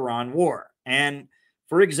Iraq-Iran war. And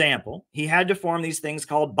for example, he had to form these things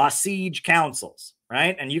called Basij councils,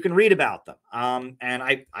 right? And you can read about them. And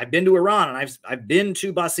I've been to Iran, and I've been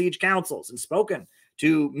to Basij councils and spoken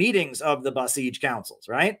to meetings of the Basij councils,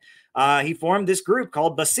 right? He formed this group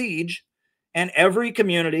called Basij, and every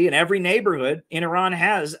community and every neighborhood in Iran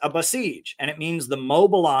has a Basij, and it means the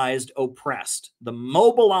mobilized oppressed. The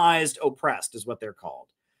mobilized oppressed is what they're called.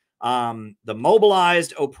 The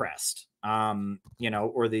mobilized oppressed. You know,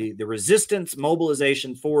 or the resistance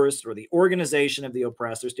mobilization force, or the organization of the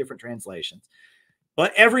oppressed. There's different translations,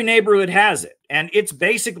 but every neighborhood has it. And it's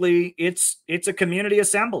basically, it's a community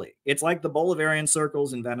assembly. It's like the Bolivarian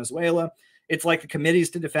circles in Venezuela. It's like the committees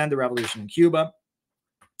to defend the revolution in Cuba.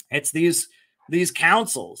 It's these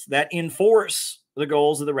councils that enforce the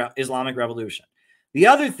goals of the Islamic Revolution. The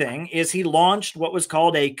other thing is he launched what was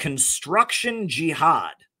called a construction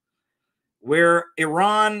jihad, where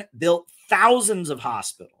Iran built thousands of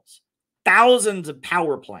hospitals, thousands of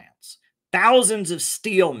power plants, thousands of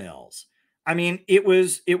steel mills. I mean, it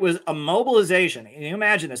was a mobilization. Can you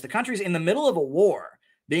imagine this? The country's in the middle of a war,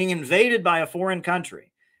 being invaded by a foreign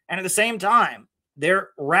country, and at the same time, they're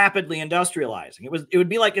rapidly industrializing. It would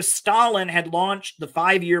be like if Stalin had launched the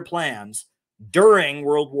 5-year plans during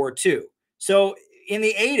World War II. So in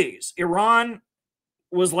the 80s, Iran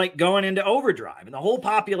was like going into overdrive, and the whole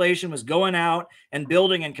population was going out and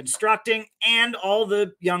building and constructing, and all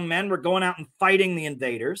the young men were going out and fighting the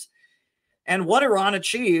invaders. And what Iran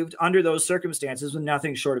achieved under those circumstances was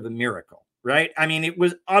nothing short of a miracle, right? I mean, it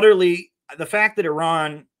was utterly, the fact that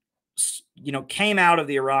Iran, you know, came out of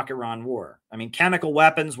the Iraq-Iran war. I mean, chemical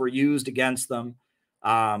weapons were used against them.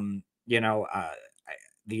 You know,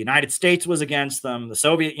 the United States was against them. The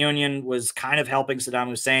Soviet Union was kind of helping Saddam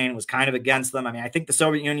Hussein, was kind of against them. I mean, I think the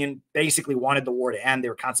Soviet Union basically wanted the war to end. They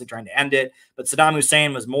were constantly trying to end it, but Saddam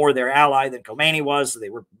Hussein was more their ally than Khomeini was. So they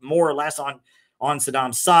were more or less on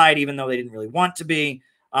Saddam's side, even though they didn't really want to be.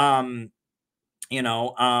 You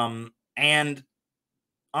know, and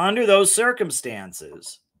under those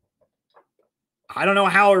circumstances, I don't know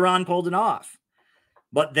how Iran pulled it off,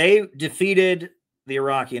 but they defeated the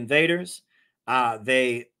Iraqi invaders.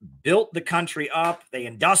 They built the country up. They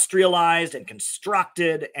industrialized and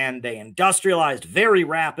constructed, and they industrialized very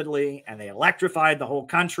rapidly, and they electrified the whole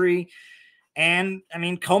country. And I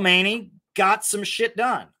mean, Khomeini got some shit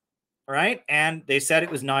done, right? And they said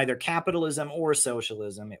it was neither capitalism or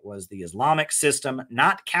socialism. It was the Islamic system,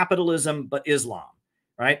 not capitalism, but Islam,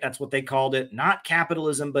 right? That's what they called it. Not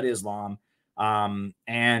capitalism, but Islam.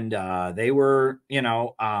 They were, you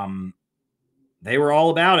know, they were all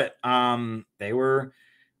about it. They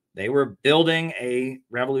were building a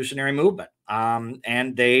revolutionary movement.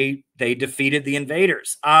 And they defeated the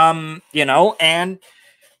invaders. You know, and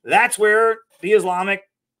that's where the Islamic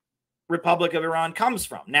Republic of Iran comes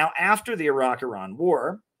from. Now, after the Iraq-Iran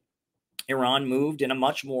war, Iran moved in a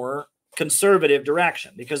much more conservative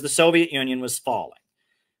direction because the Soviet Union was falling.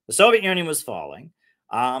 The Soviet Union was falling.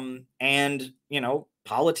 And, you know,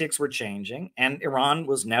 politics were changing, and Iran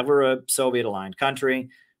was never a Soviet-aligned country.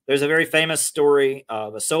 There's a very famous story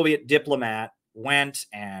of a Soviet diplomat went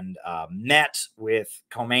and met with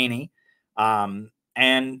Khomeini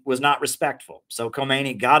and was not respectful. So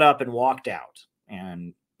Khomeini got up and walked out.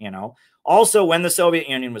 And, you know, also when the Soviet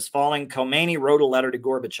Union was falling, Khomeini wrote a letter to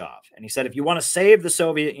Gorbachev, and he said, if you want to save the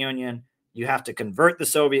Soviet Union, you have to convert the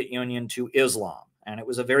Soviet Union to Islam. And it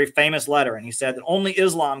was a very famous letter. And he said that only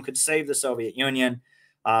Islam could save the Soviet Union.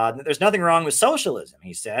 There's nothing wrong with socialism,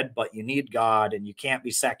 he said, but you need God, and you can't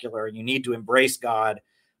be secular, and you need to embrace God,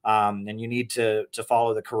 and you need to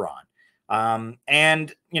follow the Quran.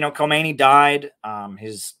 And, you know, Khomeini died.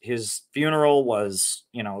 His funeral was,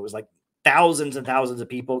 you know, it was like thousands and thousands of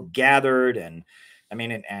people gathered. And I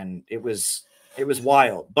mean, and it was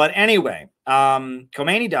wild. But anyway,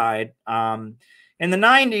 Khomeini died. In the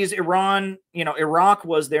 90s, Iran, you know, Iraq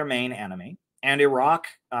was their main enemy. And Iraq,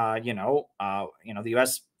 you know, the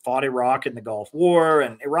U.S. fought Iraq in the Gulf War,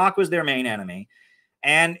 and Iraq was their main enemy.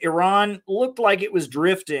 And Iran looked like it was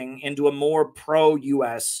drifting into a more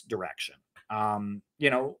pro-U.S. direction. However,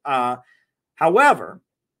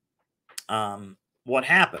 what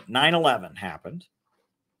happened? 9/11 happened.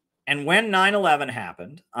 And when 9/11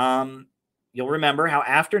 happened, you'll remember how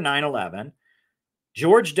after 9/11,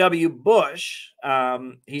 George W. Bush,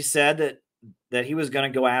 he said that he was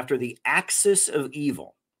going to go after the axis of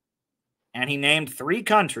evil. And he named 3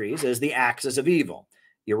 countries as the axis of evil: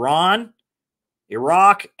 Iran,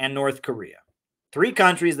 Iraq, and North Korea. 3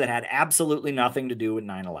 countries that had absolutely nothing to do with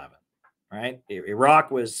 9/11, right?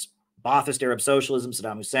 Iraq was Ba'athist Arab socialism,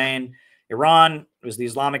 Saddam Hussein. Iran was the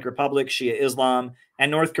Islamic Republic, Shia Islam. And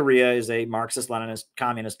North Korea is a Marxist-Leninist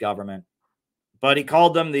communist government. But he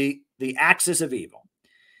called them the axis of evil.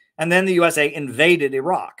 And then the USA invaded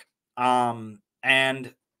Iraq.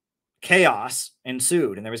 And chaos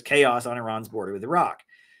ensued. And there was chaos on Iran's border with Iraq.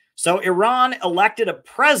 So Iran elected a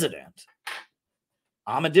president,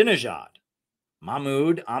 Mahmoud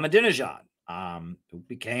Ahmadinejad, who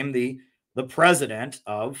became the president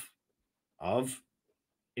of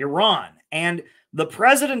Iran. And the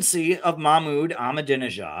presidency of Mahmoud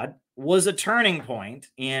Ahmadinejad was a turning point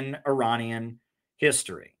in Iranian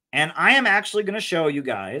history. And I am actually going to show you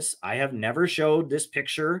guys. I have never showed this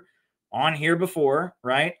picture on here before,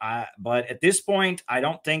 right? But at this point, I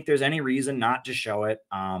don't think there's any reason not to show it.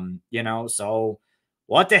 So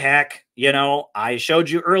what the heck? I showed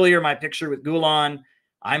you earlier my picture with Gulen.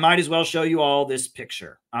 I might as well show you all this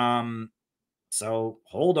picture. So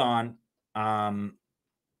hold on.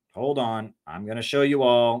 Hold on. I'm going to show you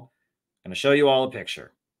all. I'm going to show you all a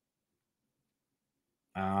picture.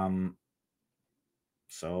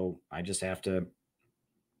 So I just have to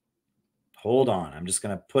hold on. I'm just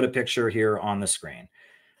going to put a picture here on the screen.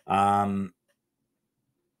 All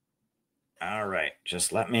right.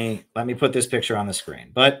 Just let me put this picture on the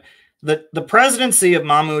screen. But the presidency of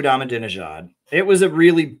Mahmoud Ahmadinejad, it was a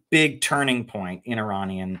really big turning point in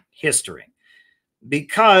Iranian history,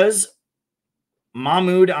 because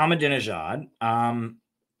Mahmoud Ahmadinejad,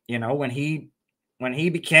 when he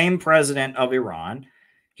became president of Iran,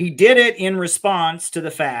 he did it in response to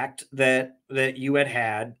the fact that you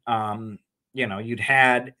had you'd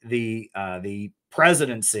had the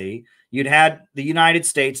presidency, you'd had the United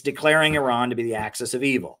States declaring Iran to be the axis of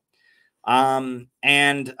evil. The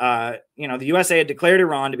USA had declared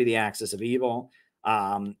Iran to be the axis of evil.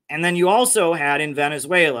 And then you also had in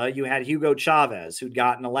Venezuela, you had Hugo Chavez, who'd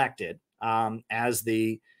gotten elected as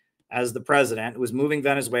the president, who was moving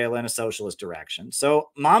Venezuela in a socialist direction. So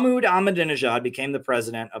Mahmoud Ahmadinejad became the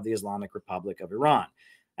president of the Islamic Republic of Iran.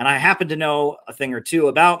 And I happen to know a thing or two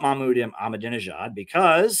about Mahmoud Ahmadinejad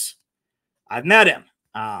because I've met him.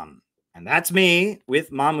 And that's me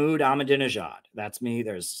with Mahmoud Ahmadinejad. That's me.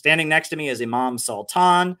 There's standing next to me is Imam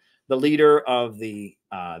Sultan, the leader of the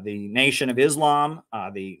Nation of Islam,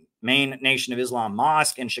 the main Nation of Islam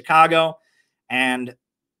mosque in Chicago. And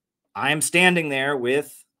I am standing there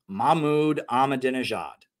with Mahmoud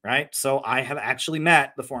Ahmadinejad, right? So I have actually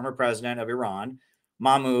met the former president of Iran,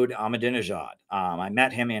 Mahmoud Ahmadinejad. I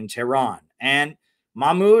met him in Tehran. And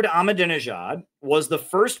Mahmoud Ahmadinejad was the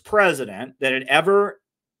first president that had ever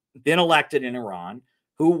been elected in Iran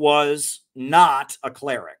who was not a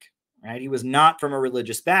cleric, right? He was not from a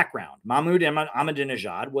religious background. Mahmoud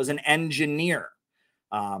Ahmadinejad was an engineer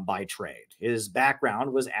by trade. His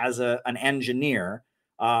background was as an engineer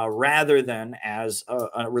rather than as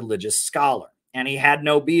a religious scholar. And he had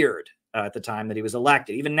no beard at the time that he was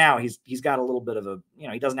elected. Even now, he's got a little bit of a,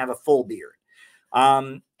 he doesn't have a full beard.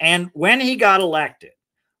 And when he got elected,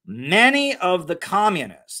 many of the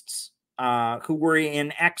communists who were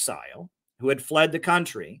in exile, who had fled the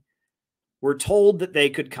country, were told that they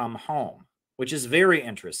could come home, which is very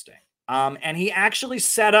interesting. And he actually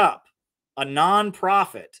set up a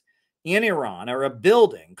nonprofit in Iran, or a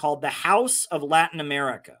building called the House of Latin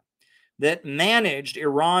America, that managed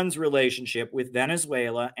Iran's relationship with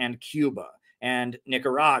Venezuela and Cuba and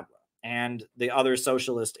Nicaragua and the other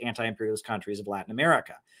socialist anti-imperialist countries of Latin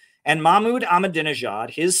America. And Mahmoud Ahmadinejad,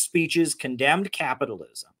 his speeches condemned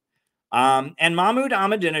capitalism. And Mahmoud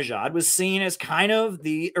Ahmadinejad was seen as kind of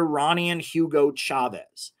the Iranian Hugo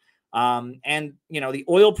Chavez. The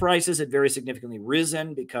oil prices had very significantly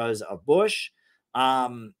risen because of Bush.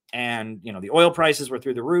 The oil prices were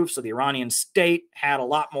through the roof. So the Iranian state had a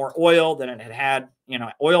lot more oil than it had,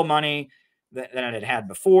 oil money than it had had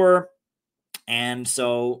before. And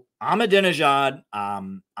so Ahmadinejad,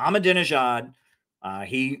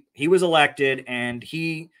 he was elected, and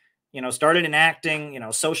he, started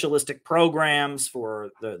enacting, socialistic programs for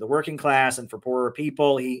the working class and for poorer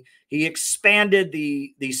people. He expanded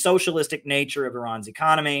the socialistic nature of Iran's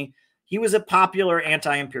economy. he was a popular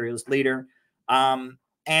anti-imperialist leader.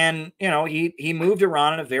 And, you know, he moved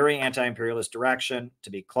Iran in a very anti-imperialist direction, to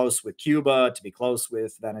be close with Cuba, to be close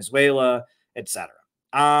with Venezuela, etc.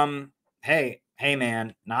 Hey,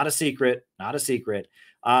 man, not a secret, not a secret.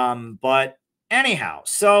 But anyhow,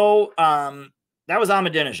 so that was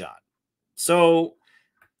Ahmadinejad. So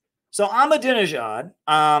Ahmadinejad,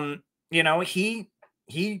 you know, he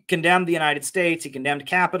condemned the United States. He condemned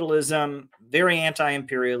capitalism, very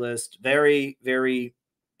anti-imperialist, very, very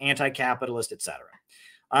anti-capitalist, etc.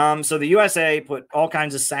 So the USA put all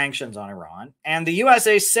kinds of sanctions on Iran, and the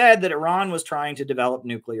USA said that Iran was trying to develop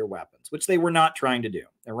nuclear weapons, which they were not trying to do.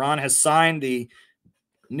 Iran has signed the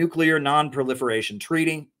Nuclear Non-Proliferation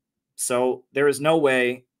Treaty, so there is no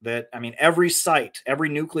way that, I mean, every site, every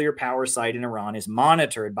nuclear power site in Iran is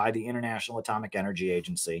monitored by the International Atomic Energy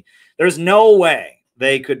Agency. There's no way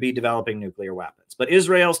they could be developing nuclear weapons. But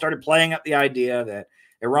Israel started playing up the idea that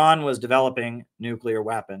Iran was developing nuclear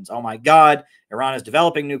weapons. Oh my God, Iran is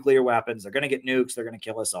developing nuclear weapons. They're going to get nukes. They're going to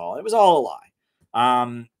kill us all. It was all a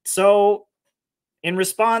lie. So in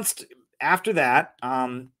response to, after that,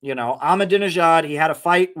 you know, Ahmadinejad, he had a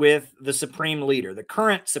fight with the supreme leader, the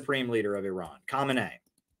current supreme leader of Iran, Khamenei,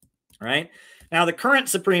 right? Now, the current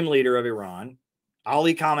supreme leader of Iran,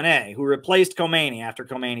 Ali Khamenei, who replaced Khomeini after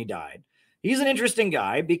Khomeini died, he's an interesting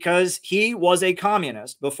guy because he was a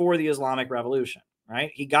communist before the Islamic Revolution,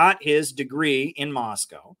 right? He got his degree in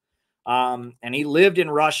Moscow, and he lived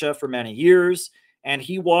in Russia for many years, and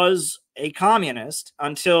he was a communist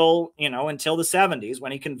until, you know, until the 70s,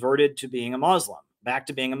 when he converted to being a Muslim, back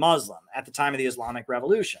to being a Muslim at the time of the Islamic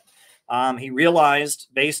Revolution. He realized,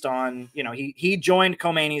 based on, you know, he joined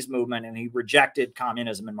Khomeini's movement and he rejected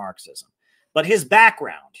communism and Marxism. But his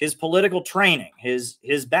background, his political training, his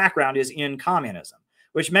background is in communism,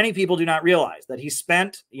 which many people do not realize, that he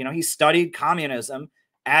spent, you know, he studied communism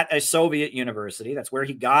at a Soviet university. That's where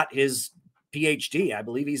he got his PhD. I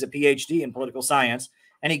believe he's a PhD in political science,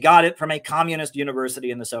 and he got it from a communist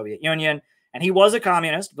university in the Soviet Union. And he was a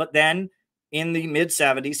communist, but then in the mid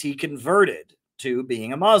 70s, he converted to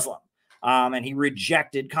being a Muslim, and he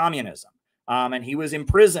rejected communism. And he was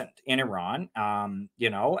imprisoned in Iran, you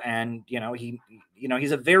know, and, you know,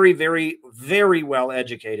 he's a very, very, very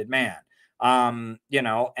well-educated man, you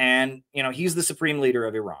know, and, you know, he's the supreme leader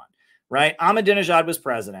of Iran, right? Ahmadinejad was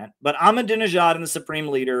president, but Ahmadinejad and the supreme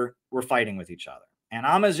leader were fighting with each other. And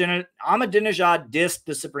Ahmadinejad dissed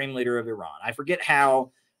the supreme leader of Iran. I forget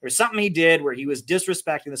how. There's something he did where he was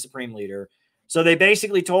disrespecting the supreme leader. So they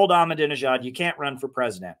basically told Ahmadinejad, you can't run for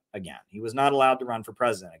president again. He was not allowed to run for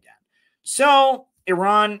president again. So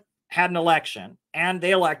Iran had an election, and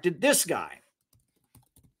they elected this guy.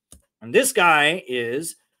 And this guy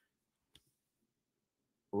is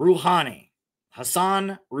Rouhani,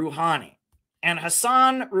 Hassan Rouhani. And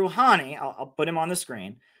Hassan Rouhani, I'll put him on the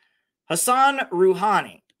screen. Hassan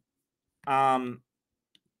Rouhani.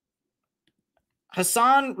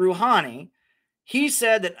 Hassan Rouhani, he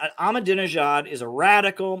said that Ahmadinejad is a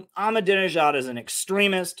radical. Ahmadinejad is an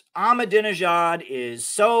extremist. Ahmadinejad is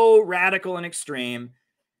so radical and extreme.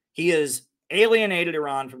 He has alienated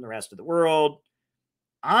Iran from the rest of the world.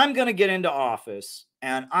 I'm going to get into office,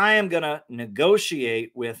 and I am going to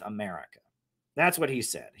negotiate with America. That's what he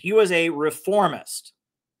said. He was a reformist,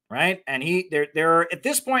 right? And there are, at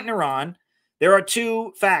this point in Iran, there are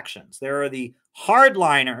two factions. There are the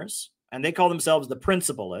hardliners, and they call themselves the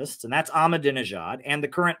principalists, and that's Ahmadinejad and the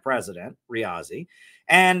current president, Riazi.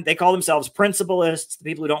 And they call themselves principalists. The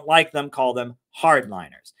people who don't like them call them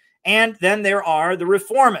hardliners. And then there are the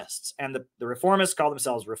reformists, and the reformists call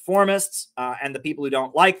themselves reformists, and the people who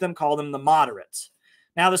don't like them call them the moderates.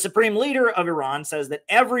 Now, the supreme leader of Iran says that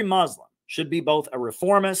every Muslim should be both a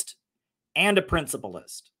reformist and a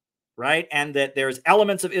principalist, right? And that there's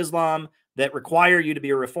elements of Islam that require you to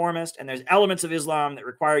be a reformist, and there's elements of Islam that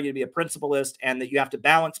require you to be a principalist, and that you have to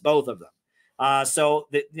balance both of them. So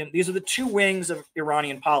these are the two wings of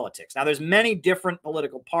Iranian politics. Now, there's many different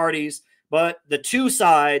political parties, but the two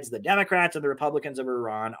sides, the Democrats and the Republicans of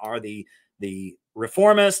Iran, are the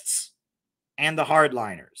reformists and the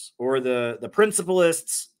hardliners, or the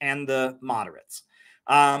principalists and the moderates.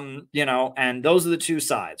 You know, and those are the two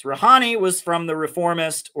sides. Rouhani was from the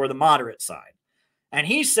reformist or the moderate side. And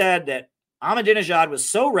he said that Ahmadinejad was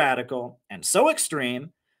so radical and so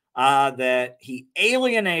extreme that he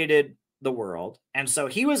alienated the world. And so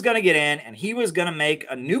he was going to get in, and he was going to make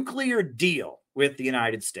a nuclear deal with the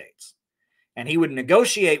United States. And he would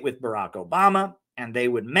negotiate with Barack Obama, and they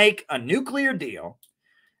would make a nuclear deal.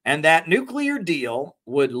 And that nuclear deal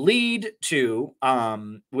would lead to a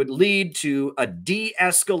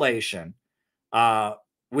de-escalation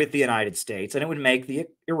with the United States, and it would make the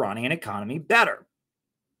Iranian economy better.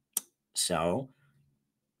 So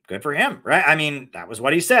good for him, right? I mean, that was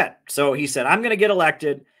what he said. So he said, I'm going to get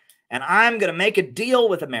elected and I'm going to make a deal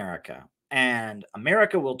with America, and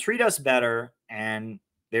America will treat us better. And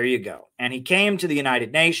there you go. And he came to the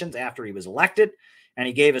United Nations after he was elected, and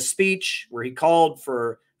he gave a speech where he called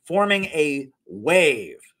for forming a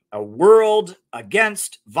wave, a world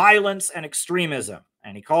against violence and extremism.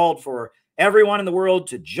 And he called for everyone in the world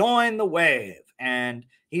to join the wave. And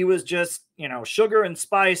he was just, you know, sugar and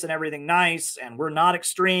spice and everything nice. And we're not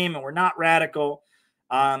extreme and we're not radical.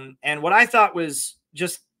 And what I thought was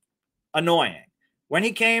just annoying, when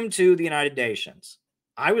he came to the United Nations,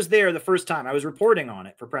 I was there the first time. I was reporting on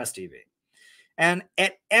it for Press TV. And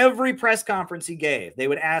at every press conference he gave, they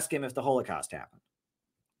would ask him if the Holocaust happened.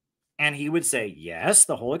 And he would say, yes,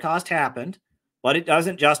 the Holocaust happened, but it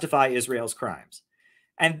doesn't justify Israel's crimes.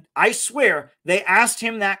 And I swear they asked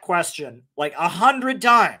him that question like 100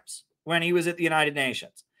 times when he was at the United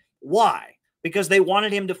Nations. Why? Because they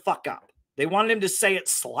wanted him to fuck up. They wanted him to say it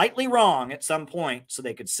slightly wrong at some point so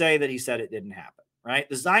they could say that he said it didn't happen, right?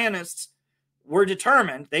 The Zionists were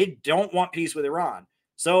determined. They don't want peace with Iran.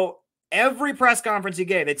 So every press conference he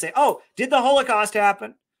gave, they'd say, oh, did the Holocaust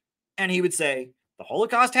happen? And he would say, the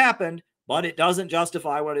Holocaust happened, but it doesn't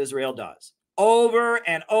justify what Israel does. Over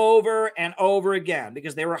and over and over again,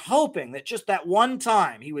 because they were hoping that just that one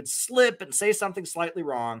time he would slip and say something slightly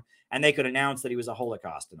wrong and they could announce that he was a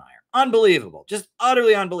Holocaust denier. Unbelievable. Just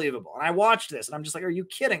utterly unbelievable. And I watched this and I'm just like, are you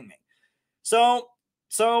kidding me? So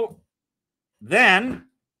then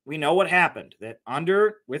we know what happened, that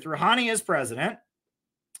with Rouhani as president,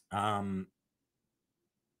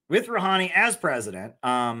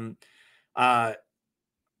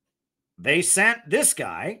 they sent this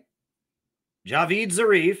guy, Javid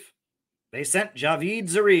Zarif. They sent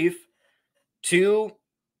Javid Zarif to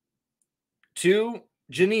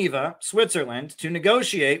Geneva, Switzerland, to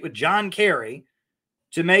negotiate with John Kerry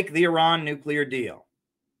to make the Iran nuclear deal.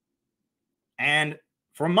 And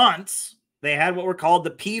for months, they had what were called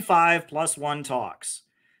the P5+1 talks,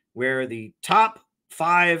 where the top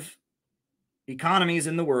 5 economies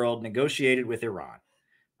in the world negotiated with Iran,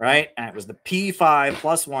 right? And it was the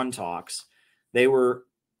P5+1 talks. They were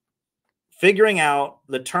figuring out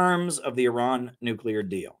the terms of the Iran nuclear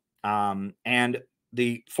deal. And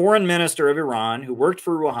the foreign minister of Iran who worked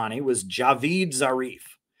for Rouhani was Javid Zarif.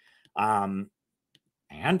 And,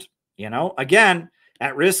 you know, again,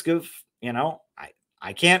 at risk of, you know,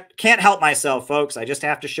 I can't help myself, folks. I just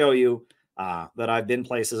have to show you that I've been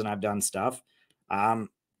places and I've done stuff.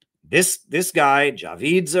 This guy,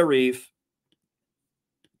 Javid Zarif,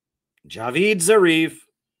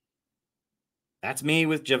 that's me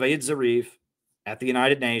with Javid Zarif at the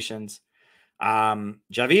United Nations. Javid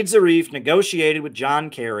Zarif negotiated with John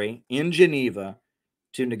Kerry in Geneva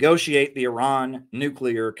to negotiate the Iran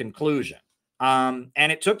nuclear conclusion. And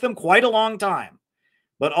it took them quite a long time.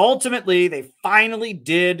 But ultimately, they finally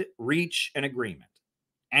did reach an agreement.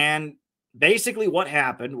 And basically what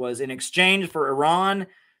happened was, in exchange for Iran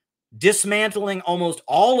dismantling almost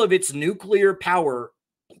all of its nuclear power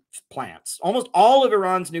plants, almost all of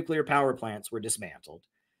Iran's nuclear power plants were dismantled,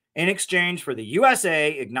 in exchange for the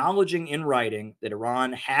USA acknowledging in writing that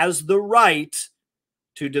Iran has the right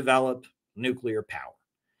to develop nuclear power.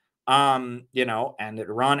 You know, and that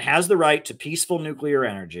Iran has the right to peaceful nuclear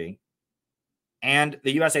energy, and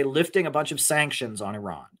the USA lifting a bunch of sanctions on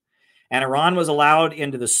Iran. And Iran was allowed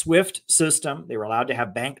into the SWIFT system. They were allowed to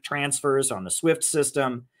have bank transfers on the SWIFT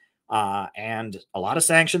system. And a lot of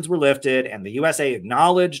sanctions were lifted, and the USA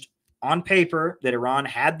acknowledged on paper that Iran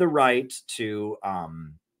had the right to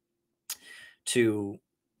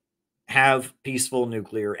have peaceful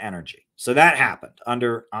nuclear energy. So that happened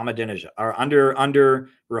under Ahmadinejad, or under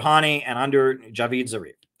Rouhani and under Javid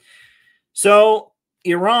Zarif. So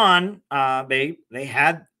Iran, they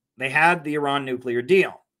had the Iran nuclear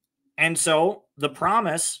deal, and so the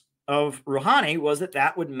promise of Rouhani was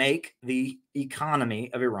that would make the economy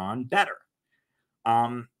of Iran better.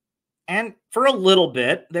 And for a little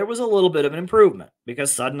bit, there was a little bit of an improvement,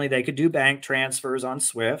 because suddenly they could do bank transfers on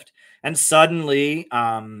SWIFT, and suddenly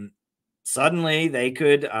they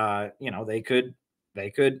could, they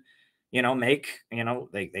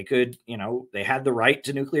had the right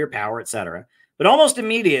to nuclear power, etc. But almost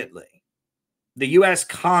immediately, the U.S.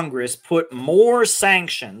 Congress put more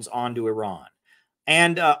sanctions onto Iran.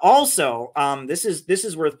 And also, this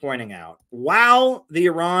is worth pointing out. While the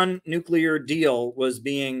Iran nuclear deal was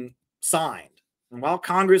being signed, and while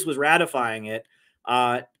Congress was ratifying it,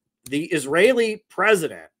 the Israeli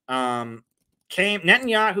president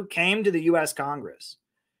Netanyahu came to the U.S. Congress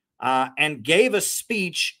and gave a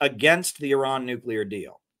speech against the Iran nuclear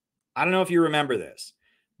deal. I don't know if you remember this,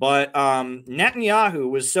 but Netanyahu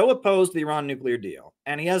was so opposed to the Iran nuclear deal,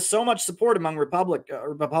 and he has so much support among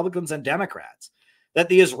Republicans and Democrats, that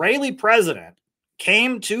the Israeli president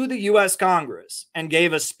came to the U.S. Congress and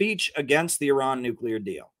gave a speech against the Iran nuclear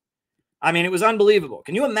deal. I mean, it was unbelievable.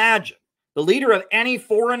 Can you imagine the leader of any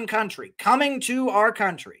foreign country coming to our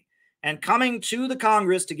country and coming to the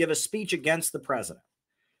Congress to give a speech against the president?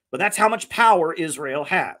 But that's how much power Israel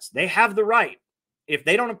has. They have the right, if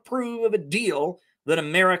they don't approve of a deal that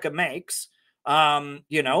America makes,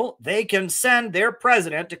 they can send their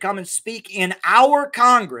president to come and speak in our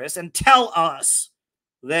Congress and tell us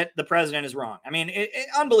that the president is wrong. I mean,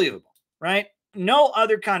 unbelievable, right? No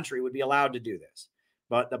other country would be allowed to do this.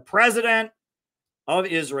 But the president of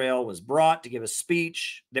Israel was brought to give a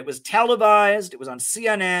speech that was televised. It was on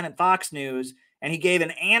CNN and Fox News, and he gave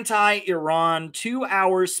an anti-Iran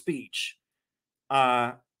 2-hour speech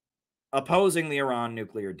opposing the Iran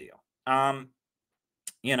nuclear deal.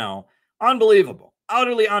 Unbelievable,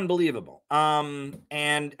 utterly unbelievable.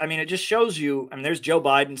 And I mean, it just shows you, I mean, there's Joe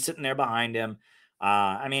Biden sitting there behind him.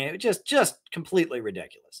 I mean, it was just completely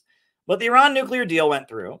ridiculous. But the Iran nuclear deal went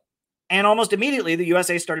through, and almost immediately the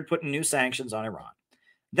USA started putting new sanctions on Iran.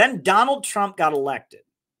 Then Donald Trump got elected,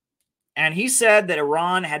 and he said that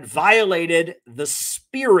Iran had violated the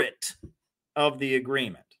spirit of the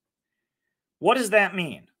agreement. What does that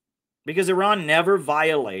mean? Because Iran never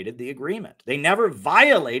violated the agreement. They never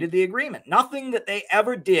violated the agreement. Nothing that they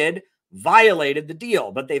ever did violated the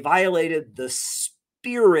deal, but they violated the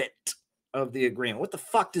spirit of the agreement. What the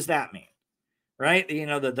fuck does that mean? Right?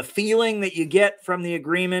 The feeling that you get from the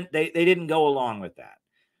agreement, they didn't go along with that.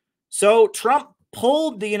 So Trump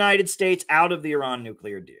pulled the United States out of the Iran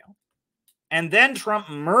nuclear deal. And then Trump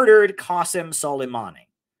murdered Qasem Soleimani,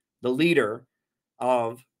 the leader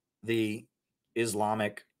of the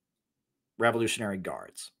Islamic Revolutionary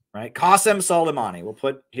Guards, right? Qasem Soleimani, we'll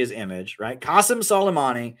put his image, right? Qasem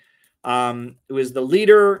Soleimani, who is the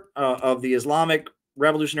leader of the Islamic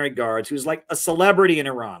Revolutionary Guards, who's like a celebrity in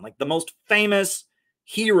Iran, like the most famous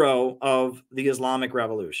hero of the Islamic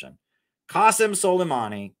Revolution. Qasem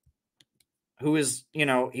Soleimani, who is,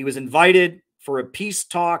 he was invited for a peace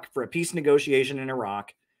talk, for a peace negotiation in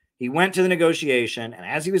Iraq. He went to the negotiation, and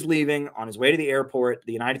as he was leaving on his way to the airport,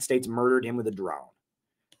 the United States murdered him with a drone.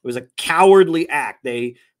 It was a cowardly act.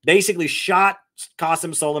 They basically shot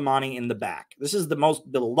Qasem Soleimani in the back. This is the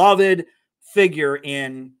most beloved figure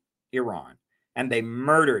in Iran, and they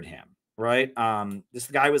murdered him, right? This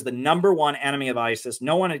guy was the #1 enemy of ISIS.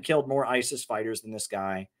 No one had killed more ISIS fighters than this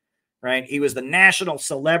guy, right? He was the national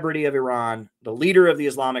celebrity of Iran, the leader of the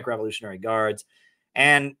Islamic Revolutionary Guards,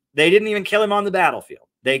 and they didn't even kill him on the battlefield.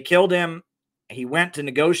 They killed him. He went to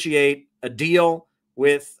negotiate a deal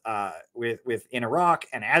with in Iraq,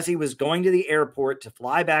 and as he was going to the airport to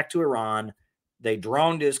fly back to Iran, they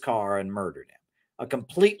droned his car and murdered him. A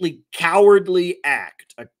completely cowardly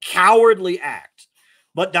act,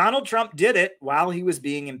 But Donald Trump did it while he was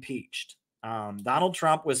being impeached. Donald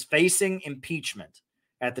Trump was facing impeachment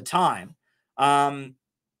at the time,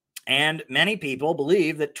 and many people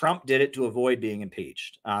believe that Trump did it to avoid being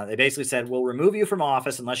impeached. They basically said, we'll remove you from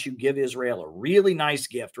office unless you give Israel a really nice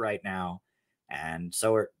gift right now. And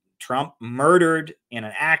so Trump murdered, in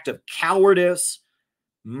an act of cowardice,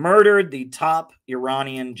 murdered the top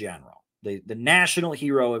Iranian general, the national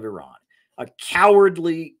hero of Iran. A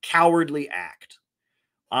cowardly act.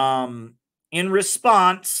 In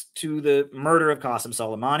response to the murder of Qasem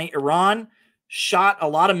Soleimani, Iran shot a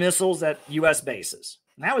lot of missiles at U.S. bases.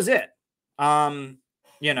 And that was it.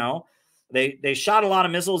 They shot a lot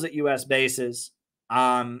of missiles at U.S. bases,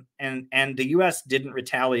 and the U.S. didn't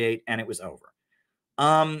retaliate, and it was over.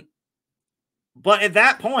 But at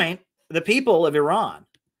that point, the people of Iran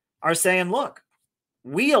are saying, look,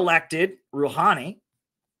 we elected Rouhani,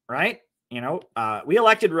 right? We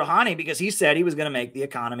elected Rouhani because he said he was going to make the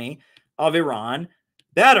economy of Iran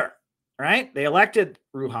better, right? They elected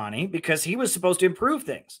Rouhani because he was supposed to improve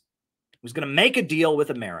things. He was going to make a deal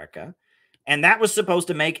with America, and that was supposed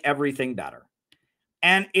to make everything better.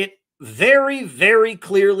 And it very, very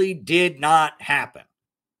clearly did not happen.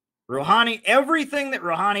 Rouhani, everything that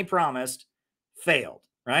Rouhani promised failed,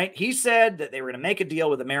 right? He said that they were going to make a deal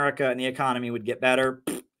with America and the economy would get better.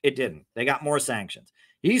 It didn't. They got more sanctions.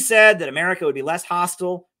 He said that America would be less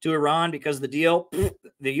hostile to Iran because of the deal.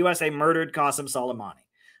 The USA murdered Qasem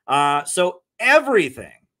Soleimani. So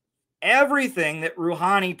everything that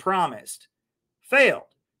Rouhani promised failed.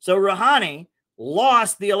 So Rouhani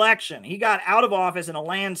lost the election. He got out of office in a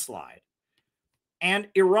landslide. And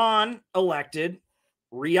Iran elected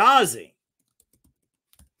Riazi.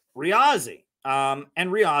 Riazi. And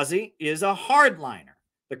Riazi is a hardliner.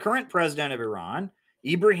 The current president of Iran,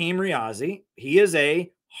 Ibrahim Riazi, he is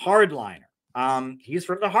a hardliner. He's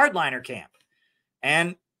from the hardliner camp.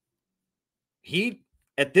 And he,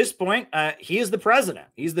 at this point, he is the president.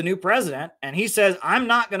 He's the new president. And he says, I'm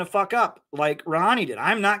not going to fuck up like Rouhani did.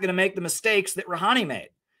 I'm not going to make the mistakes that Rouhani made,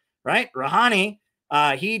 right? Rouhani,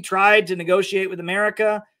 he tried to negotiate with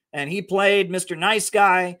America, and he played Mr. Nice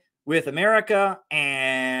Guy with America,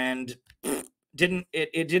 and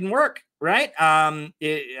it didn't work, right?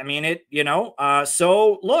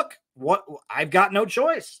 So look, what, I've got no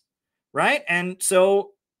choice, right? And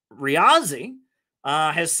so Riazi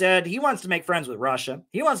has said he wants to make friends with Russia.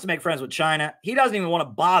 He wants to make friends with China. He doesn't even want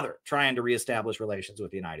to bother trying to reestablish relations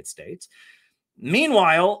with the United States.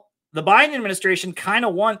 Meanwhile, the Biden administration kind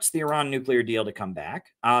of wants the Iran nuclear deal to come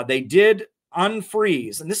back. They did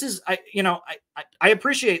unfreeze. And this is, I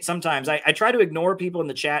appreciate sometimes, I try to ignore people in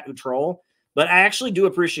the chat who troll, but I actually do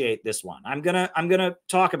appreciate this one. I'm gonna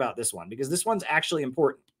talk about this one because this one's actually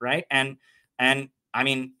important, right? And I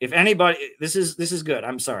mean, if anybody, this is good.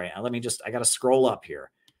 I'm sorry. Let me I got to scroll up here.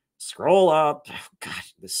 Scroll up. Oh, God,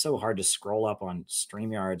 it's so hard to scroll up on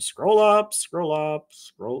StreamYard. Scroll up.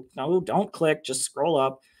 No, don't click. Just scroll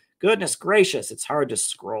up. Goodness gracious. It's hard to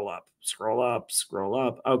scroll up. Scroll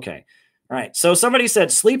up. Okay. All right. So somebody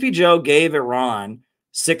said Sleepy Joe gave Iran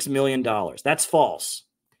 $6 million. That's false.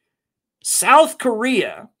 South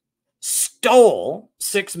Korea stole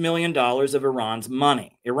 $6 million of Iran's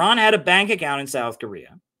money. Iran had a bank account in South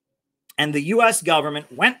Korea, and the U.S.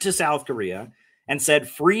 government went to South Korea and said,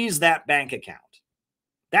 freeze that bank account.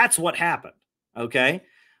 That's what happened, okay?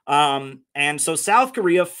 And so South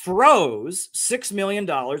Korea froze $6 million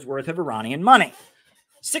worth of Iranian money.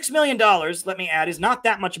 $6 million, let me add, is not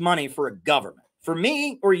that much money for a government. For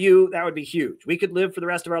me or you, that would be huge. We could live for the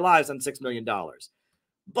rest of our lives on $6 million.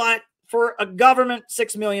 But for a government,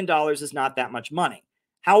 $6 million is not that much money.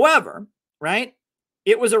 However, right,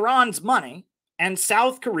 it was Iran's money, and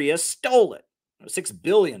South Korea stole it. $6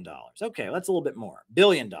 billion. Okay, that's a little bit more. $1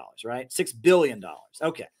 billion, right? $6 billion.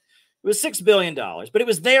 Okay. It was $6 billion, but it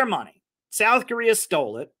was their money. South Korea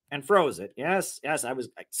stole it and froze it. Yes, I was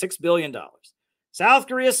like $6 billion. South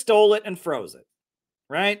Korea stole it and froze it,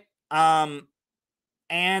 right?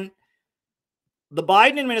 And the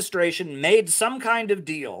Biden administration made some kind of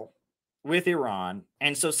deal with Iran,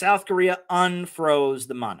 and so South Korea unfroze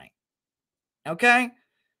the money. Okay?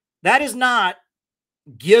 That is not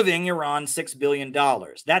giving Iran $6 billion.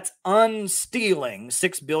 That's unstealing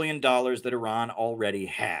 $6 billion that Iran already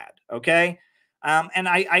had. Okay? And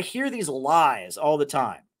I hear these lies all the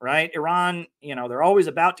time, right? Iran, they're always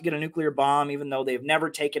about to get a nuclear bomb, even though they've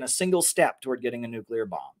never taken a single step toward getting a nuclear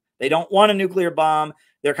bomb. They don't want a nuclear bomb.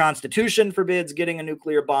 Their constitution forbids getting a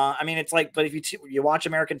nuclear bomb. I mean, it's like, but if you watch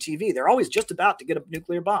American TV, they're always just about to get a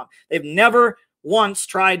nuclear bomb. They've never once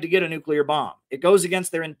tried to get a nuclear bomb. It goes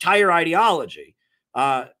against their entire ideology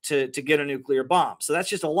to get a nuclear bomb. So that's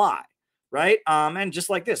just a lie, right? And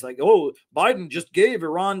just like this, like, oh, Biden just gave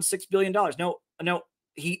Iran $6 billion. No,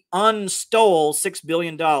 he unstole $6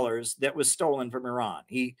 billion that was stolen from Iran.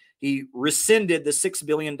 He rescinded the $6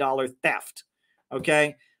 billion theft.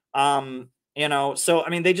 Okay. So, I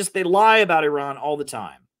mean, they lie about Iran all the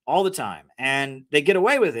time, and they get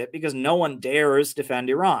away with it because no one dares defend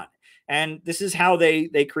Iran. And this is how they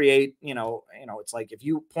create, it's like, if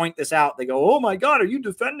you point this out, they go, oh my God, are you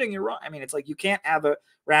defending Iran? I mean, it's like, you can't have a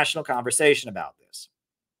rational conversation about this.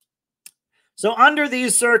 So under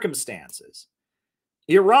these circumstances,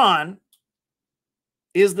 Iran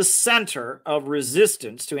is the center of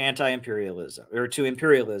resistance to anti-imperialism, or to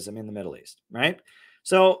imperialism in the Middle East, right?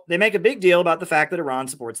 So they make a big deal about the fact that Iran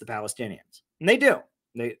supports the Palestinians. And they do.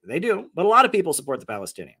 They do. But a lot of people support the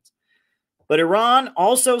Palestinians. But Iran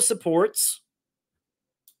also supports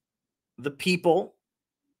the people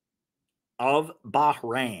of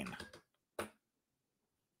Bahrain.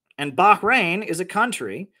 And Bahrain is a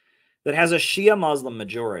country that has a Shia Muslim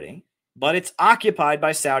majority, but it's occupied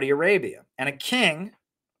by Saudi Arabia. And a king,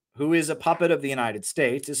 who is a puppet of the United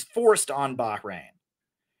States, is forced on Bahrain.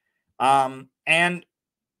 And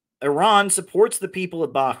Iran supports the people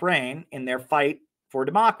of Bahrain in their fight for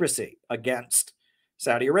democracy against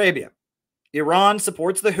Saudi Arabia. Iran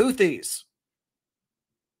supports the Houthis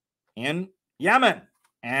in Yemen,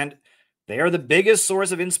 and they are the biggest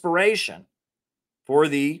source of inspiration for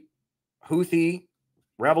the Houthi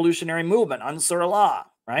revolutionary movement, Ansar Allah,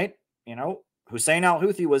 right? Hussein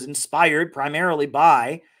al-Houthi was inspired primarily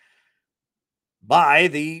by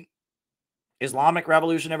the Islamic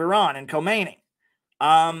Revolution of Iran and Khomeini.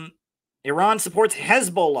 Iran supports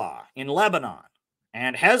Hezbollah in Lebanon,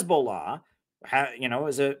 and Hezbollah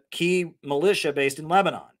is a key militia based in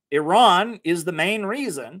Lebanon. Iran is the main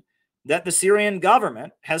reason that the Syrian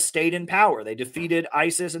government has stayed in power. They defeated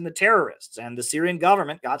ISIS and the terrorists, and the Syrian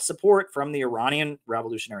government got support from the Iranian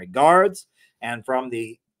Revolutionary Guards and from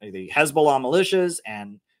the Hezbollah militias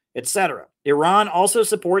and etc. Iran also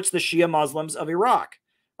supports the Shia Muslims of Iraq,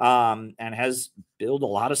 and has built a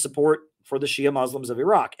lot of support for the Shia Muslims of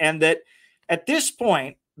Iraq. And that at this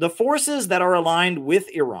point, the forces that are aligned with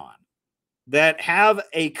Iran, that have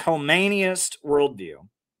a Khomeiniist worldview,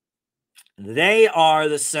 they are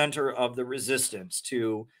the center of the resistance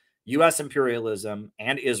to U.S. imperialism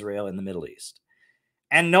and Israel in the Middle East.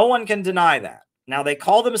 And no one can deny that. Now, they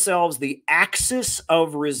call themselves the axis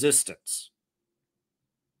of resistance.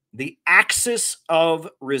 The axis of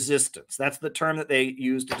resistance. That's the term that they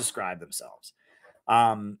use to describe themselves.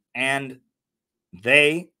 And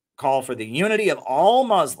they call for the unity of all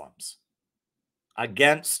Muslims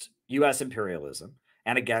against U.S. imperialism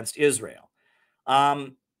and against Israel.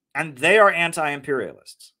 And they are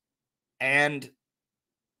anti-imperialists. And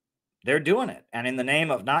they're doing it. And in the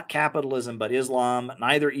name of not capitalism, but Islam,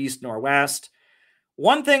 neither East nor West.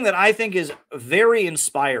 One thing that I think is very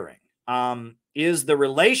inspiring is the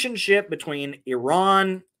relationship between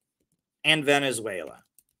Iran and Venezuela.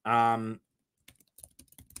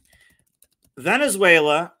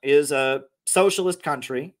 Venezuela is a socialist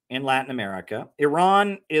country in Latin America.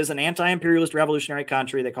 Iran is an anti-imperialist revolutionary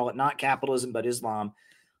country. They call it not capitalism, but Islam.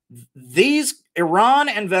 Iran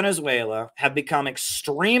and Venezuela have become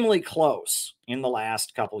extremely close in the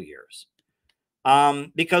last couple years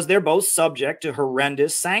because they're both subject to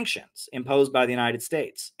horrendous sanctions imposed by the United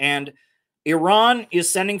States. And Iran is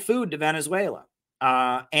sending food to Venezuela.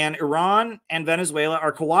 And Iran and Venezuela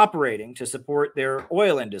are cooperating to support their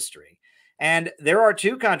oil industry. And there are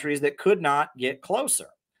two countries that could not get closer.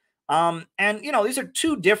 And, these are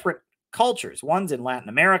two different cultures. One's in Latin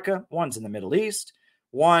America, one's in the Middle East.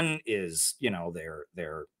 One is,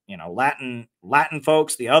 they're Latin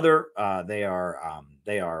folks. The other, they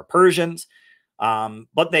are Persians.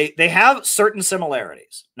 But they have certain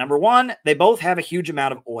similarities. Number one, they both have a huge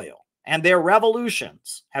amount of oil, and their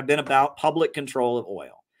revolutions have been about public control of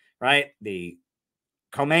oil, right? The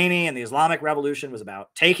Khomeini and the Islamic Revolution was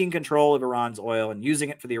about taking control of Iran's oil and using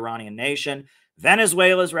it for the Iranian nation.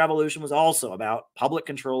 Venezuela's revolution was also about public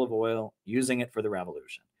control of oil, using it for the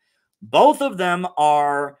revolution. Both of them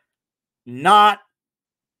are not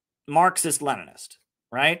Marxist-Leninist,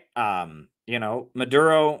 right?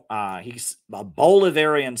 Maduro, he's a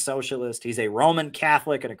Bolivarian socialist. He's a Roman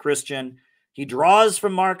Catholic and a Christian. He draws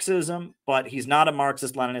from Marxism, but he's not a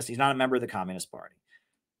Marxist-Leninist. He's not a member of the Communist Party.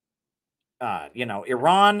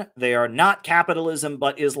 Iran, they are not capitalism,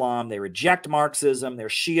 but Islam. They reject Marxism. They're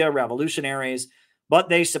Shia revolutionaries, but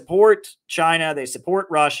they support China. They support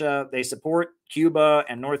Russia. They support Cuba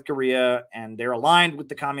and North Korea, and they're aligned with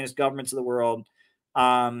the communist governments of the world.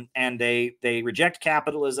 And they reject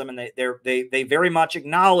capitalism, and they very much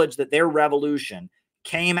acknowledge that their revolution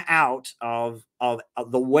came out of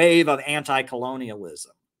the wave of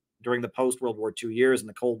anti-colonialism during the post-World War II years and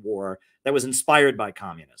the Cold War that was inspired by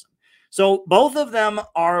communism. So both of them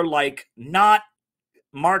are like not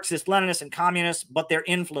Marxist, Leninist, and communist, but they're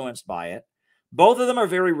influenced by it. Both of them are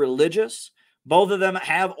very religious. Both of them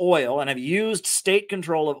have oil and have used state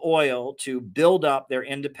control of oil to build up their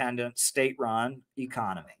independent state-run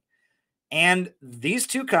economy. And these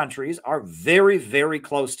two countries are very, very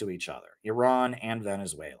close to each other, Iran and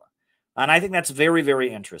Venezuela. And I think that's very,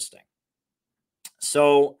 very interesting.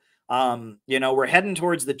 So, we're heading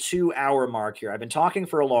towards the 2-hour mark here. I've been talking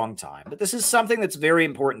for a long time, but this is something that's very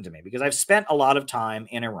important to me because I've spent a lot of time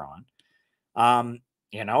in Iran.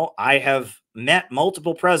 I have met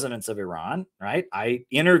multiple presidents of Iran, right? I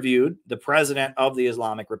interviewed the president of the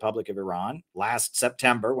Islamic Republic of Iran last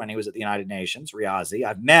September when he was at the United Nations, Riazi.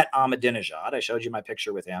 I've met Ahmadinejad. I showed you my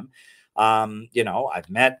picture with him. I've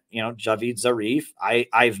met, Javid Zarif.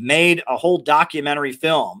 I've made a whole documentary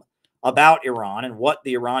film about Iran and what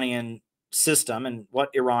the Iranian system and what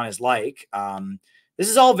Iran is like. This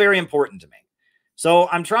is all very important to me. So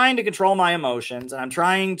I'm trying to control my emotions, and I'm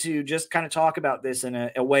trying to just kind of talk about this in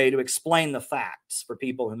a way to explain the facts for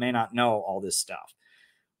people who may not know all this stuff.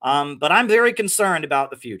 But I'm very concerned about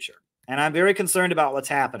the future, and I'm very concerned about what's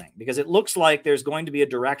happening because it looks like there's going to be a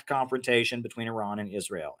direct confrontation between Iran and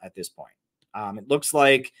Israel at this point. It looks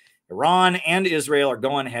like Iran and Israel are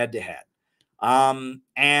going head to head.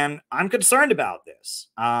 And I'm concerned about this.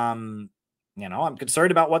 I'm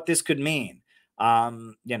concerned about what this could mean,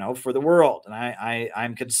 for the world. And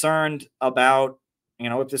I'm concerned about,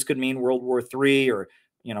 if this could mean World War III or,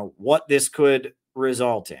 what this could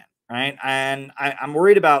result in. Right. And I'm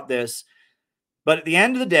worried about this But at the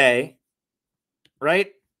end of the day,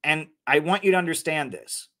 right? And I want you to understand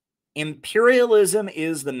this. Imperialism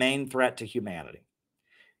is the main threat to humanity.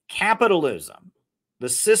 Capitalism, the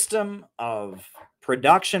system of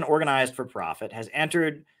production organized for profit, has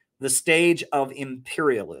entered the stage of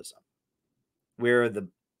imperialism, where the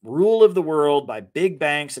rule of the world by big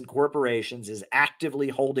banks and corporations is actively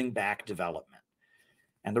holding back development.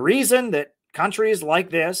 And the reason that countries like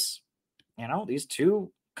this, these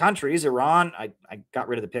two countries, Iran, I got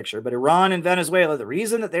rid of the picture, but Iran and Venezuela, the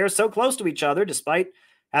reason that they're so close to each other, despite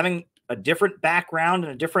having a different background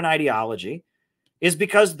and a different ideology, is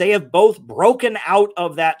because they have both broken out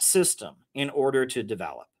of that system in order to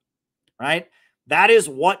develop, right? That is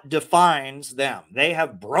what defines them. They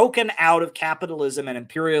have broken out of capitalism and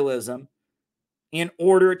imperialism in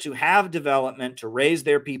order to have development, to raise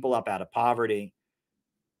their people up out of poverty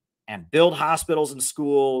and build hospitals and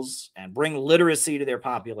schools and bring literacy to their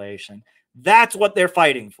population. That's what they're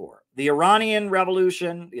fighting for. The Iranian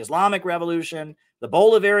Revolution, the Islamic Revolution, the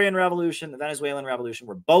Bolivarian Revolution, the Venezuelan Revolution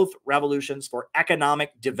were both revolutions for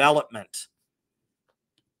economic development.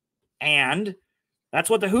 And that's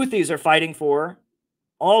what the Houthis are fighting for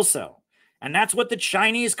also. And that's what the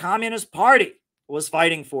Chinese Communist Party was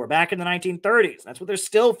fighting for back in the 1930s. That's what they're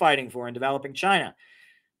still fighting for in developing China.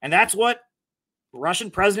 And that's what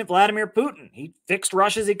Russian President Vladimir Putin, he fixed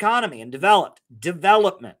Russia's economy and developed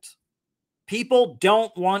development. People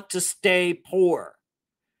don't want to stay poor.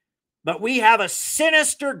 But we have a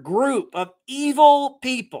sinister group of evil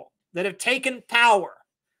people that have taken power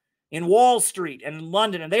in Wall Street and in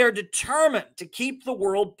London, and they are determined to keep the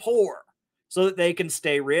world poor so that they can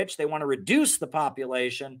stay rich. They want to reduce the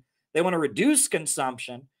population. They want to reduce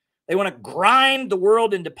consumption. They want to grind the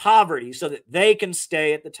world into poverty so that they can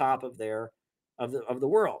stay at the top of the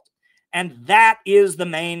world. And that is the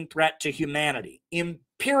main threat to humanity.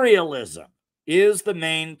 Imperialism is the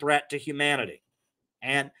main threat to humanity.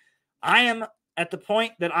 And I am at the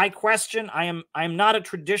point that I question. I am not a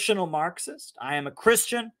traditional Marxist. I am a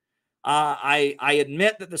Christian. I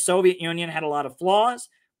admit that the Soviet Union had a lot of flaws,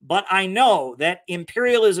 but I know that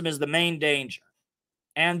imperialism is the main danger,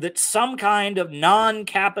 and that some kind of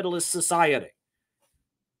non-capitalist society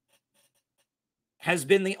has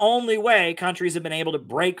been the only way countries have been able to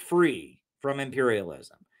break free from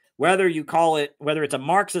imperialism. Whether it's a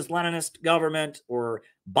Marxist-Leninist government or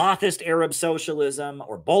Ba'athist Arab socialism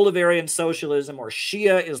or Bolivarian socialism or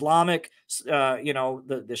Shia Islamic,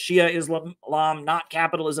 the Shia Islam, not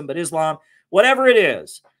capitalism, but Islam, whatever it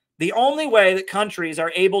is, the only way that countries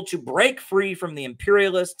are able to break free from the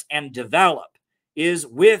imperialists and develop is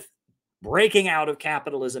with breaking out of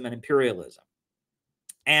capitalism and imperialism.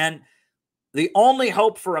 And the only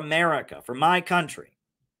hope for America, for my country,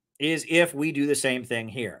 is if we do the same thing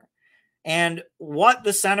here. And what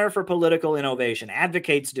the Center for Political Innovation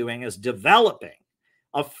advocates doing is developing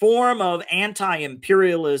a form of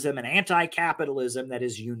anti-imperialism and anti-capitalism that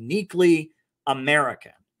is uniquely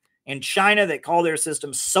American. In China, they call their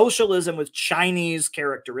system socialism with Chinese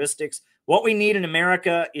characteristics. What we need in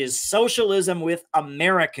America is socialism with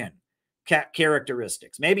American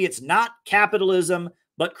characteristics. Maybe it's not capitalism,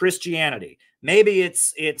 but Christianity. Maybe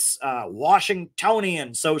it's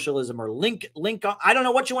Washingtonian socialism or Lincoln. I don't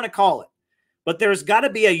know what you want to call it, but there's got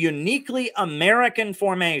to be a uniquely American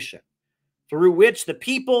formation through which the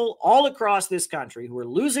people all across this country who are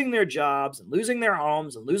losing their jobs and losing their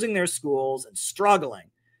homes and losing their schools and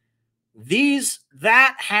struggling,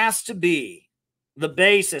 that has to be the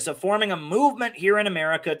basis of forming a movement here in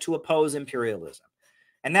America to oppose imperialism.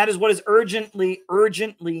 And that is what is urgently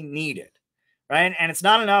needed. Right? And it's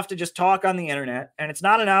not enough to just talk on the internet, and it's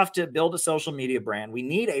not enough to build a social media brand. We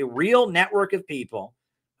need a real network of people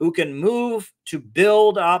who can move to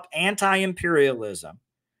build up anti-imperialism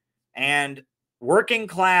and working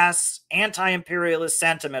class anti-imperialist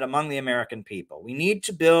sentiment among the American people. We need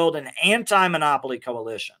to build an anti-monopoly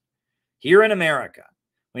coalition here in America.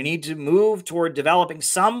 We need to move toward developing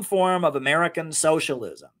some form of American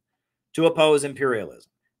socialism to oppose imperialism.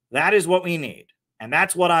 That is what we need. And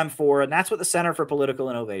that's what I'm for. And that's what the Center for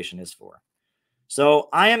Political Innovation is for. So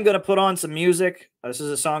I am going to put on some music. This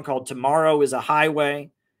is a song called Tomorrow is a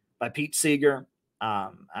Highway by Pete Seeger.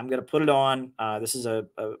 I'm going to put it on. This is a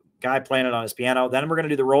guy playing it on his piano. Then we're going to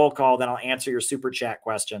do the roll call. Then I'll answer your super chat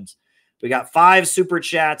questions. We got 5 super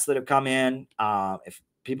chats that have come in. If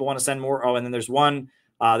people want to send more. Oh, and then there's one.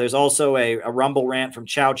 There's also a Rumble rant from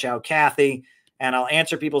Chow Chow Kathy. And I'll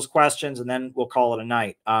answer people's questions, and then we'll call it a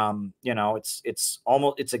night.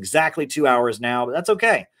 It's exactly 2 hours now, but that's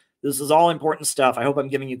okay. This is all important stuff. I hope I'm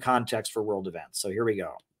giving you context for world events. So here we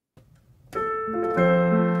go.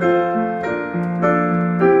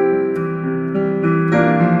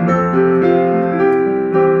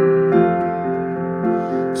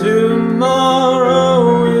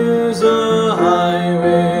 Tomorrow is a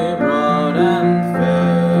highway broad and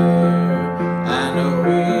fair, and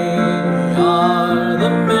we are the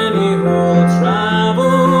many who'll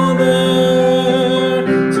travel there.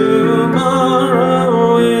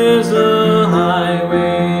 Tomorrow is a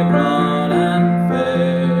highway broad and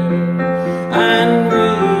fair, and we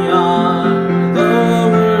are the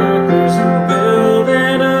workers who build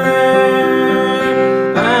it there,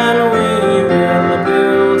 and we will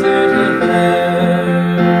build it there.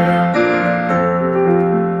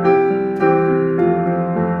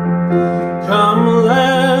 Come,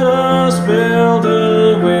 let us build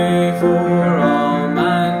a way for all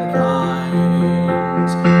mankind,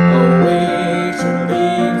 a way to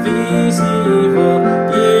leave these evil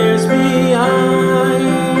years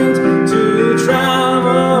behind, to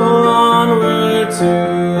travel onward to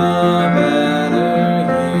a better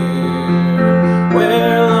year,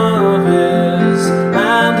 where love is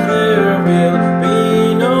and there will be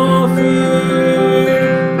no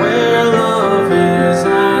fear, where love is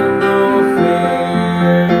and no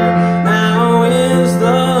fear. Now is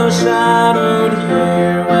the shadowed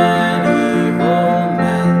year when evil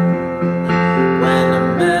men, when the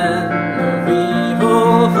men of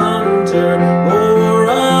evil thunder war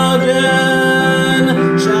again,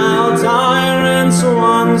 shall tyrants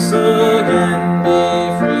once again be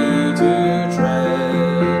free to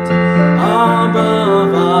tread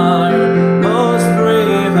above our most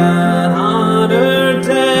brave and honored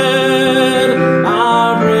dead,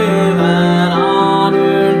 our brave and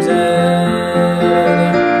honored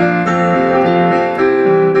dead.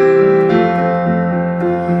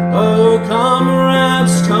 Oh,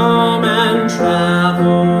 comrades, come and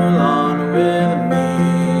travel on with me.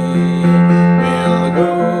 We'll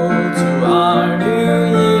go to our new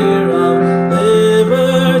year of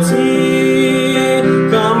liberty.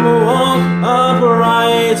 Come walk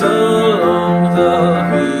upright along the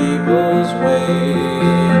people's way,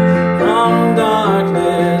 from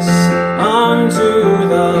darkness unto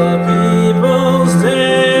the people's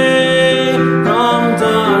day, from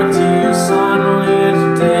dark to sunlit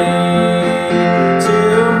day.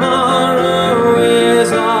 Tomorrow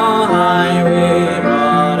is a highway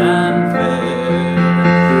broad and fair,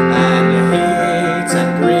 and hate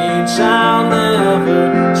and greed shall never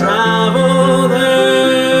travel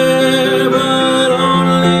there, but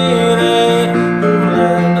only they who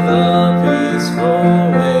learned the peaceful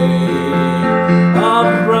way of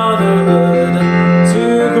brotherhood to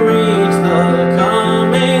greet the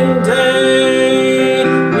coming day.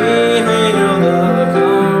 We hail the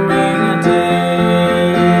coming day.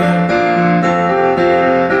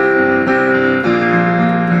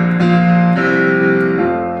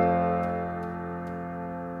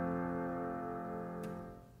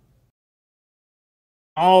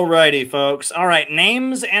 All righty, folks. All right,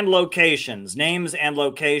 names and locations. Names and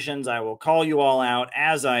locations. I will call you all out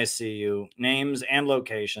as I see you. Names and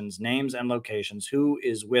locations. Names and locations. Who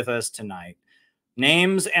is with us tonight?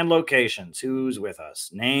 Names and locations. Who's with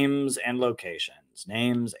us? Names and locations.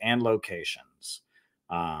 Names and locations.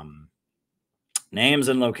 Names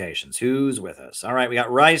and locations. Who's with us? All right, we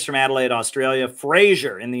got Rice from Adelaide, Australia.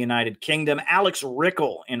 Fraser in the United Kingdom. Alex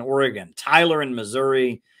Rickle in Oregon. Tyler in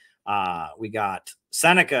Missouri. We got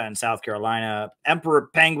Seneca in South Carolina, Emperor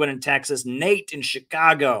Penguin in Texas, Nate in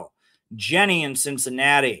Chicago, Jenny in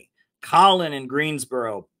Cincinnati, Colin in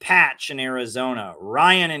Greensboro, Patch in Arizona,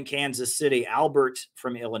 Ryan in Kansas City, Albert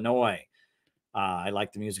from Illinois. I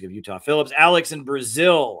like the music of Utah Phillips, Alex in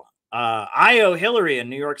Brazil, Io Hillary in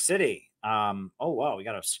New York City. Oh, wow, we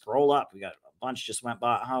got to scroll up. We got a bunch just went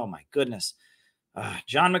by. Oh, my goodness.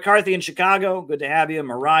 John McCarthy in Chicago. Good to have you.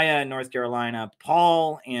 Mariah in North Carolina.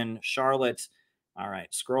 Paul in Charlotte. All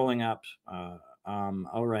right. Scrolling up.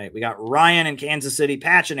 All right. We got Ryan in Kansas City,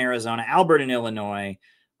 Patch in Arizona, Albert in Illinois,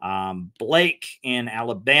 Blake in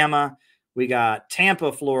Alabama. We got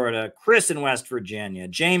Tampa, Florida, Chris in West Virginia,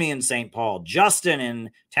 Jamie in St. Paul, Justin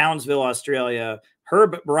in Townsville, Australia,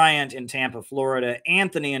 Herb Bryant in Tampa, Florida,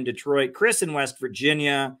 Anthony in Detroit, Chris in West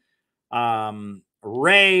Virginia,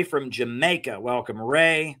 Ray from Jamaica. Welcome,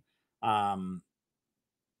 Ray.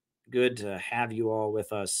 Good to have you all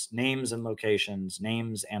with us. Names and locations.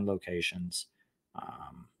 Names and locations.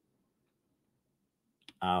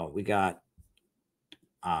 We got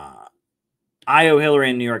Io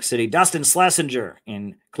Hillary in New York City, Dustin Schlesinger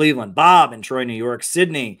in Cleveland, Bob in Troy, New York,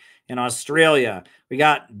 Sydney in Australia. We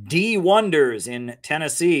got D Wonders in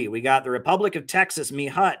Tennessee. We got the Republic of Texas, Me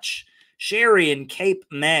Hutch, Sherry in Cape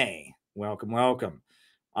May. Welcome, welcome.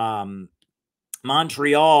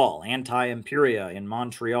 Montreal, Anti-Imperia in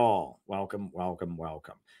Montreal. Welcome, welcome,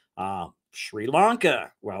 welcome. Sri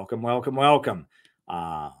Lanka. Welcome, welcome, welcome.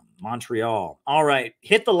 Montreal. All right.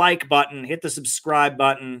 Hit the like button, hit the subscribe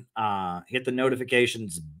button, hit the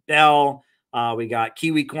notifications bell. We got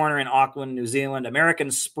Kiwi Corner in Auckland, New Zealand,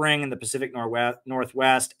 American Spring in the Pacific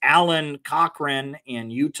Northwest, Alan Cochran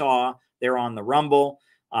in Utah. They're on the Rumble.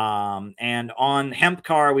 And on Hemp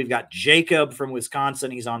Car, we've got Jacob from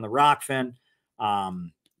Wisconsin. He's on the Rockfin.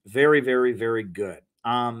 Very, very, very good.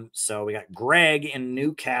 So we got Greg in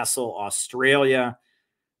Newcastle, Australia.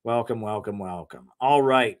 Welcome, welcome, welcome. All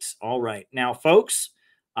right, all right. Now, folks,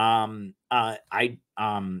 I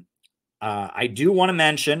do want to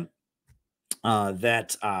mention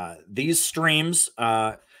that these streams,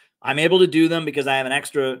 I'm able to do them because I have an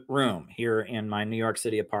extra room here in my New York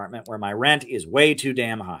City apartment where my rent is way too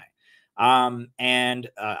damn high. And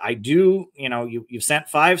I do, you know, you've sent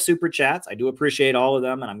 5 super chats. I do appreciate all of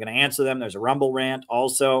them, and I'm going to answer them. There's a Rumble rant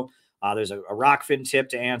also. There's a Rockfin tip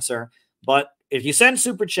to answer. But if you send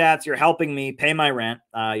super chats, you're helping me pay my rent.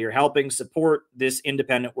 You're helping support this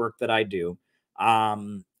independent work that I do.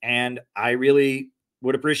 And I really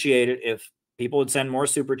would appreciate it if people would send more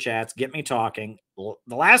super chats, get me talking.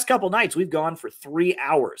 The last couple nights, we've gone for 3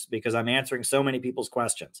 hours because I'm answering so many people's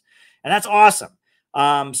questions. And that's awesome.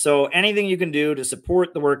 So anything you can do to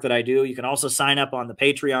support the work that I do, you can also sign up on the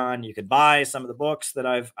Patreon. You can buy some of the books that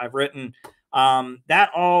I've written. That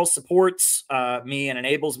all supports me and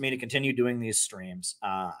enables me to continue doing these streams.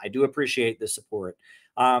 I do appreciate the support.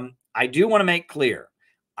 I do want to make clear,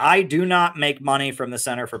 I do not make money from the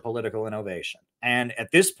Center for Political Innovation. And at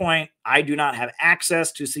this point, I do not have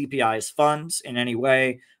access to CPI's funds in any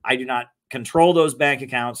way. I do not control those bank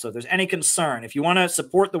accounts. So if there's any concern, if you want to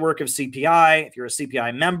support the work of CPI, if you're a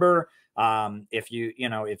CPI member, if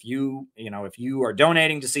you are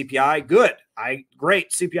donating to CPI, good. Great.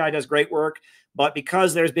 CPI does great work. But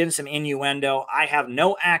because there's been some innuendo, I have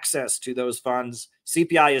no access to those funds.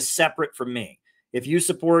 CPI is separate from me. If you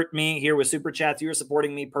support me here with Super Chats, you're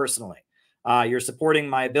supporting me personally. You're supporting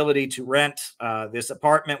my ability to rent this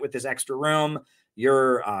apartment with this extra room.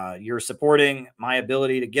 You're supporting my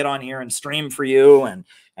ability to get on here and stream for you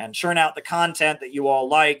and churn out the content that you all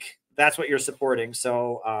like. That's what you're supporting.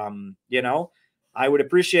 So, you know, I would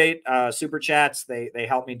appreciate Super Chats. They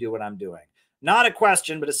help me do what I'm doing. Not a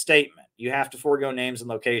question, but a statement. You have to forego names and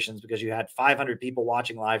locations because you had 500 people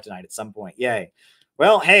watching live tonight at some point. Yay.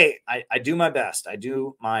 Well, hey, I do my best. I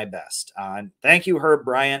do my best. Thank you, Herb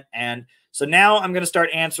Bryant. And so now I'm going to start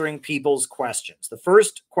answering people's questions. The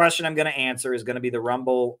first question I'm going to answer is going to be the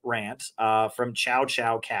Rumble rant from Chow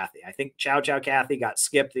Chow Kathy. I think Chow Chow Kathy got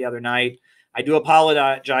skipped the other night. I do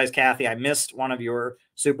apologize, Kathy. I missed one of your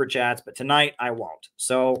super chats, but tonight I won't.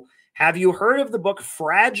 So have you heard of the book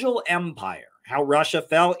Fragile Empire? How Russia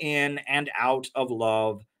Fell In and Out of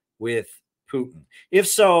Love with Putin? If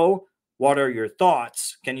so, what are your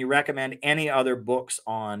thoughts? Can you recommend any other books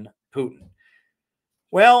on Putin?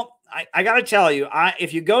 Well, I got to tell you,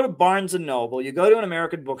 if you go to Barnes & Noble, you go to an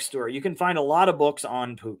American bookstore, you can find a lot of books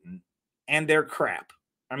on Putin, and they're crap.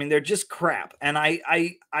 I mean, they're just crap. And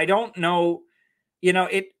I don't know, you know,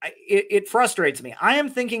 it frustrates me. I am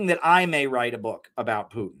thinking that I may write a book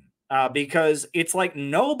about Putin because it's like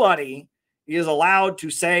nobody is allowed to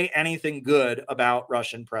say anything good about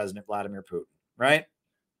Russian President Vladimir Putin, right?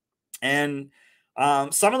 And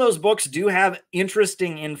some of those books do have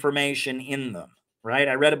interesting information in them, right?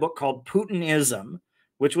 I read a book called Putinism,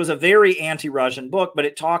 which was a very anti-Russian book, but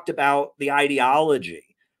it talked about the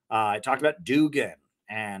ideology. It talked about Dugin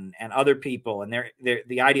and other people and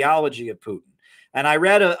the ideology of Putin. And I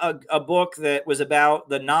read a book that was about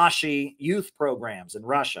the Nashi youth programs in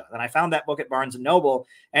Russia. And I found that book at Barnes & Noble.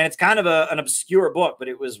 And it's kind of an obscure book, but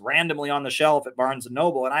it was randomly on the shelf at Barnes &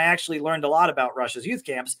 Noble. And I actually learned a lot about Russia's youth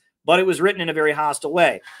camps, but it was written in a very hostile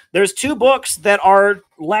way. There's 2 books that are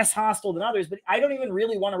less hostile than others, but I don't even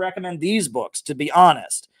really want to recommend these books, to be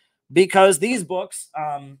honest, because these books,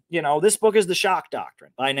 you know, this book is The Shock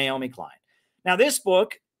Doctrine by Naomi Klein. Now, this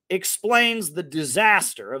book explains the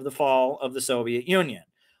disaster of the fall of the Soviet Union.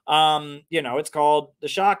 You know, it's called The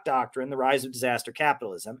Shock Doctrine, The Rise of Disaster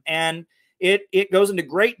Capitalism. And it goes into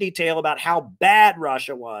great detail about how bad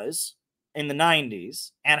Russia was in the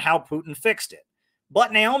 90s and how Putin fixed it.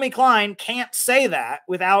 But Naomi Klein can't say that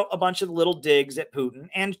without a bunch of little digs at Putin.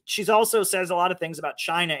 And she also says a lot of things about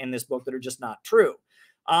China in this book that are just not true.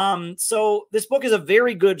 So this book is a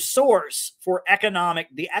very good source for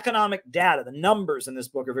the economic data. The numbers in this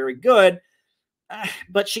book are very good,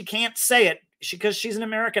 but she can't say it because she's an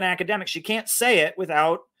American academic. She can't say it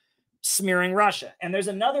without smearing Russia. And there's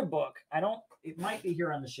another book. It might be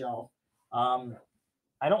here on the shelf.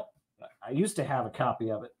 I used to have a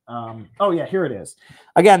copy of it. Oh, yeah, here it is.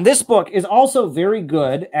 Again, this book is also very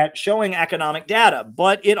good at showing economic data,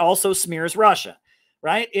 but it also smears Russia,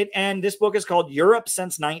 right? And this book is called Europe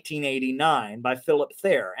Since 1989 by Philip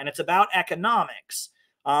Thayer, and it's about economics.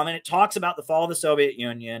 And it talks about the fall of the Soviet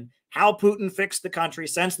Union, how Putin fixed the country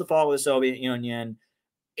since the fall of the Soviet Union,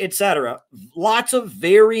 etc. Lots of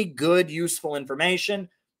very good, useful information,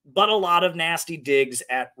 but a lot of nasty digs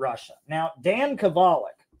at Russia. Now, Dan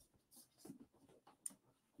Kovalik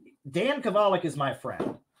is my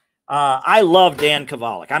friend. I love Dan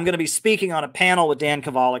Kovalik. I'm going to be speaking on a panel with Dan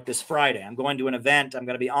Kovalik this Friday. I'm going to an event. I'm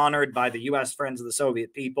going to be honored by the U.S. Friends of the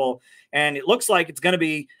Soviet People, and it looks like it's going to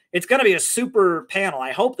be a super panel.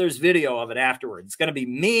 I hope there's video of it afterwards. It's going to be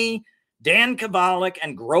me, Dan Kovalik,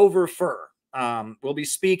 and Grover Furr. We'll be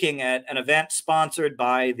speaking at an event sponsored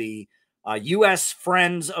by the U.S.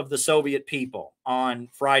 Friends of the Soviet People on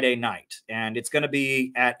Friday night, and it's going to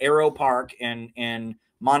be at Aero Park in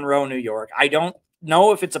Monroe, New York. I don't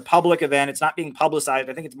know if it's a public event. It's not being publicized.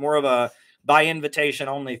 I think it's more of a by invitation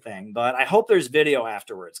only thing, but I hope there's video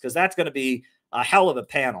afterwards because that's going to be a hell of a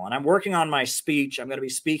panel. And I'm working on my speech. I'm going to be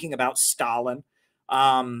speaking about Stalin,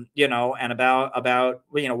 you know, and about,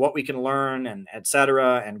 you know, what we can learn and et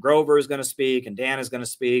cetera. And Grover is going to speak and Dan is going to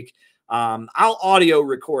speak. I'll audio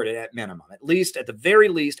record it at minimum, at the very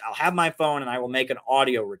least, I'll have my phone and I will make an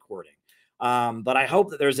audio recording. But I hope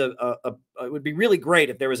that there's it would be really great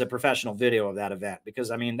if there was a professional video of that event, because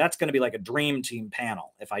I mean, that's going to be like a dream team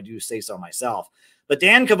panel, if I do say so myself. But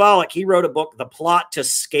Dan Kovalik, he wrote a book, The Plot to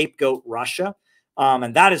Scapegoat Russia.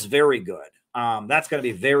 And that is very good. That's going to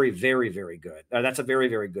be very, very, very good. That's a very,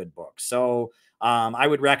 very good book. So, I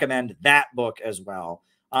would recommend that book as well.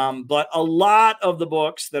 But a lot of the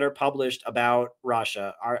books that are published about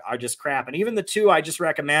Russia are just crap. And even the two I just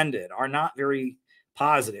recommended are not very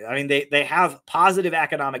positive. I mean, they have positive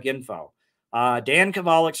economic info. Dan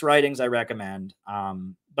Kovalik's writings I recommend.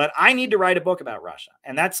 But I need to write a book about Russia.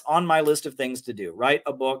 And that's on my list of things to do. Write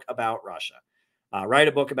a book about Russia. Write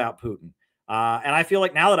a book about Putin. And I feel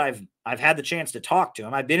like now that I've had the chance to talk to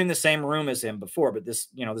him, I've been in the same room as him before, but this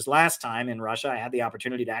last time in Russia, I had the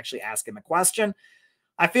opportunity to actually ask him a question.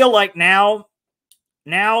 I feel like now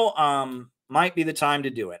might be the time to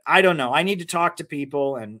do it. I don't know. I need to talk to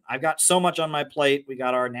people, and I've got so much on my plate. We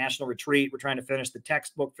got our national retreat. We're trying to finish the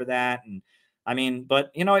textbook for that. And I mean,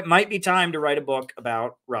 but it might be time to write a book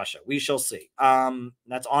about Russia. We shall see.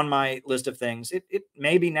 That's on my list of things. It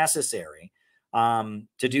may be necessary to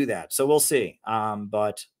do that. So we'll see.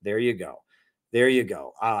 But there you go. There you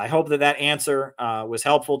go. I hope that answer was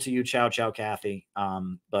helpful to you, Chow Kathy.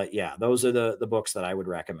 But yeah, those are the books that I would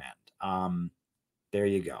recommend. There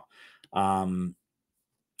you go.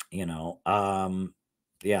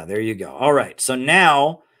 Yeah, there you go. All right. So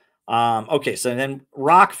now, okay. So then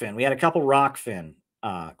Rockfin, we had a couple Rockfin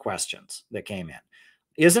questions that came in.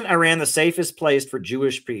 Isn't Iran the safest place for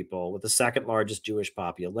Jewish people with the second largest Jewish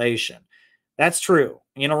population? That's true.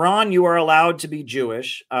 In Iran, you are allowed to be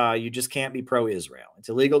Jewish. You just can't be pro-Israel. It's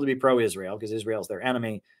illegal to be pro-Israel because Israel's their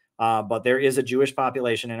enemy. But there is a Jewish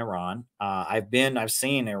population in Iran. I've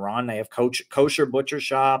seen Iran. They have kosher butcher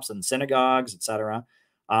shops and synagogues, etc.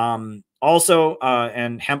 Also,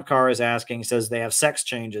 and Hempcar is asking, says they have sex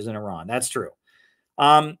changes in Iran. That's true.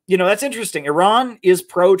 That's interesting. Iran is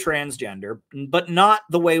pro-transgender, but not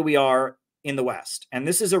the way we are in the West. And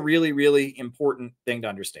this is a really, really important thing to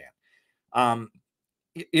understand.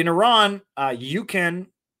 In Iran, you can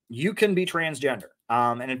be transgender.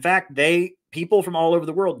 And in fact, people from all over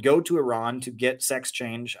the world go to Iran to get sex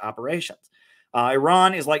change operations.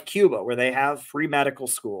 Iran is like Cuba, where they have free medical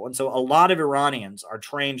school. And so a lot of Iranians are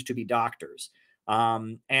trained to be doctors.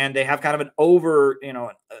 And they have kind of an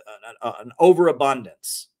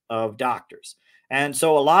overabundance of doctors. And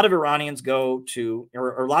so a lot of Iranians or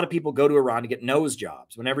a lot of people go to Iran to get nose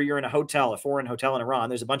jobs. Whenever you're in a foreign hotel in Iran,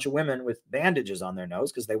 there's a bunch of women with bandages on their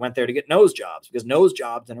nose because they went there to get nose jobs, because nose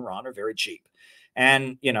jobs in Iran are very cheap.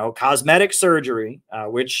 And, cosmetic surgery,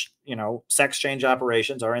 which, sex change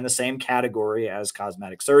operations are in the same category as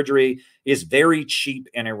cosmetic surgery, is very cheap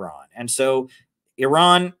in Iran. And so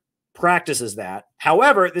Iran practices that.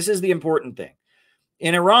 However, this is the important thing.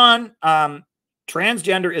 In Iran,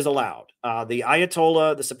 transgender is allowed. The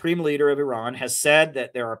Ayatollah, the supreme leader of Iran, has said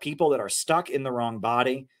that there are people that are stuck in the wrong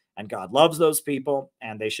body, and God loves those people,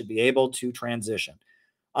 and they should be able to transition.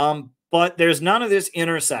 But there's none of this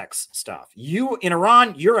intersex stuff. In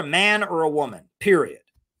Iran, you're a man or a woman, period.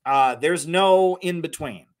 There's no in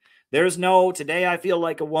between. There's no, today I feel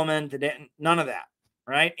like a woman, today, none of that,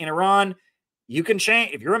 right? In Iran, you can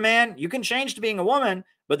change. If you're a man, you can change to being a woman,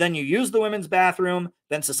 but then you use the women's bathroom,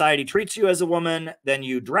 then society treats you as a woman, then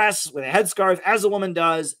you dress with a headscarf as a woman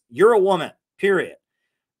does. You're a woman, period.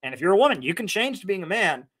 And if you're a woman, you can change to being a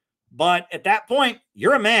man, but at that point,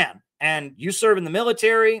 you're a man and you serve in the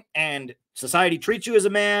military and society treats you as a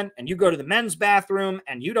man, and you go to the men's bathroom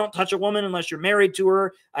and you don't touch a woman unless you're married to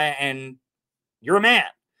her, and you're a man,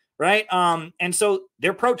 right? And so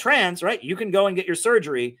they're pro-trans, right? You can go and get your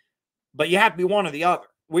surgery, but you have to be one or the other,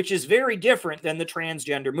 which is very different than the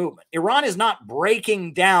transgender movement. Iran is not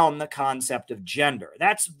breaking down the concept of gender.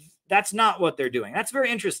 That's not what they're doing. That's very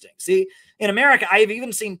interesting. See, in America, I've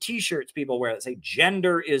even seen T-shirts people wear that say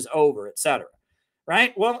 "gender is over," etc.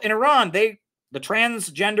 Right? Well, in Iran, the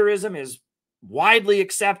transgenderism is widely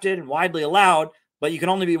accepted and widely allowed, but you can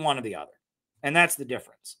only be one or the other, and that's the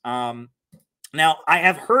difference. Now, I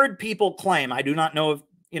have heard people claim, I do not know if,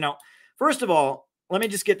 first of all, let me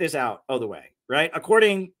just get this out of the way, right?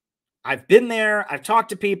 I've been there, I've talked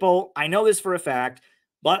to people, I know this for a fact,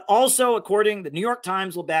 but also the New York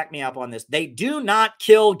Times will back me up on this. They do not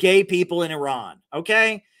kill gay people in Iran,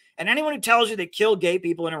 okay? And anyone who tells you they kill gay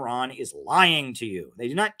people in Iran is lying to you. They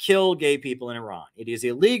do not kill gay people in Iran. It is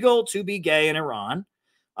illegal to be gay in Iran,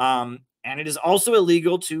 and it is also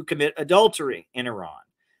illegal to commit adultery in Iran.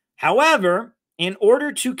 However, in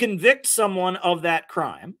order to convict someone of that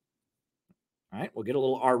crime, all right, we'll get a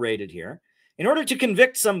little R-rated here. In order to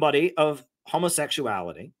convict somebody of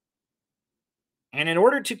homosexuality, and in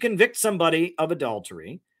order to convict somebody of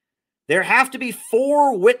adultery, there have to be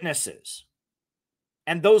 4 witnesses.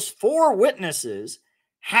 And those 4 witnesses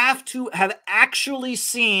have to have actually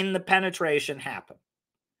seen the penetration happen,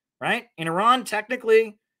 right? In Iran,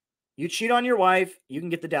 technically, you cheat on your wife, you can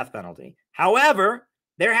get the death penalty. However,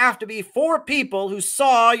 there have to be 4 people who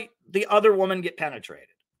saw the other woman get penetrated.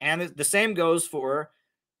 And the same goes for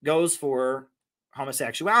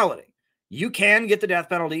homosexuality. You can get the death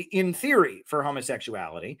penalty in theory for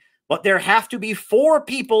homosexuality, but there have to be 4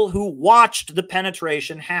 people who watched the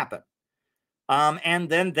penetration happen. And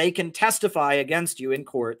then they can testify against you in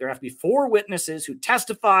court. There have to be 4 witnesses who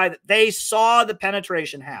testify that they saw the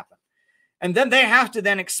penetration happen. And then they have to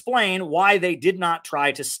then explain why they did not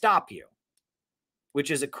try to stop you, which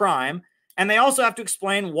is a crime. And they also have to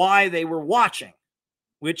explain why they were watching,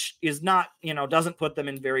 which is not, doesn't put them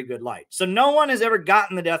in very good light. So no one has ever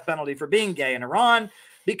gotten the death penalty for being gay in Iran,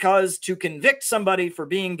 because to convict somebody for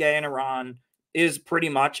being gay in Iran is pretty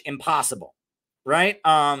much impossible, right?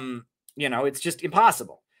 It's just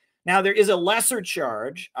impossible. Now, there is a lesser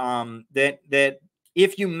charge that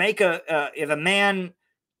if you make if a man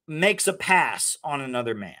makes a pass on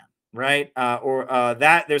another man, right?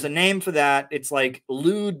 That there's a name for that. It's like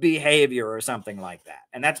lewd behavior or something like that.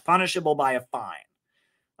 And that's punishable by a fine,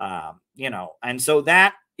 and so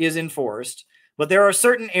that is enforced. But there are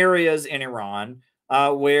certain areas in Iran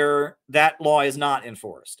where that law is not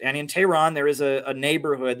enforced. And in Tehran, there is a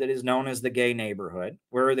neighborhood that is known as the gay neighborhood,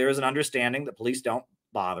 where there is an understanding that police don't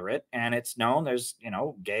bother it. And it's known there's,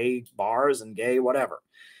 gay bars and gay whatever.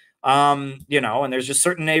 And there's just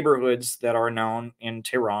certain neighborhoods that are known in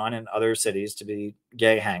Tehran and other cities to be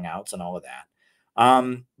gay hangouts and all of that.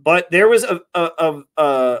 But there was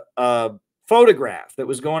a photograph that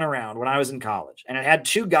was going around when I was in college, and it had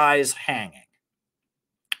 2 guys hanging.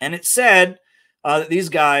 And it said that these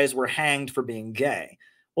guys were hanged for being gay.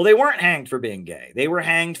 Well, they weren't hanged for being gay. They were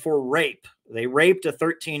hanged for rape. They raped a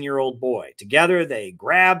 13-year-old boy. Together, they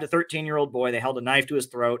grabbed a 13-year-old boy, they held a knife to his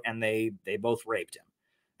throat, and they both raped him.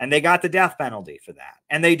 And they got the death penalty for that.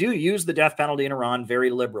 And they do use the death penalty in Iran very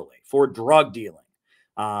liberally for drug dealing.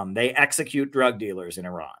 They execute drug dealers in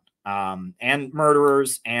Iran, and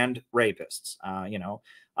murderers and rapists.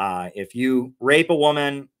 If you rape a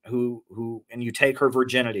woman and you take her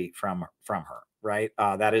virginity from her, right?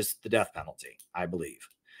 That is the death penalty, I believe.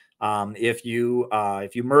 If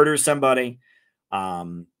you murder somebody,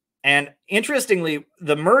 and interestingly,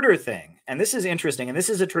 the murder thing, and this is interesting, and this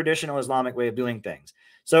is a traditional Islamic way of doing things.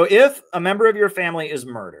 So if a member of your family is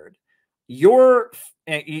murdered, you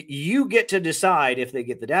get to decide if they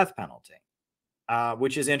get the death penalty,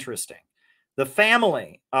 which is interesting. The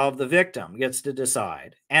family of the victim gets to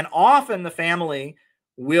decide, and often the family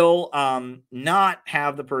will not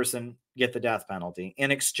have the person get the death penalty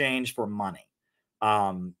in exchange for money,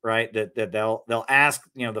 right? That they'll ask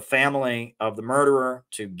the family of the murderer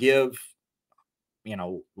to give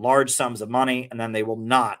large sums of money, and then they will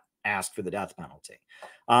not ask for the death penalty.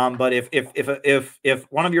 But if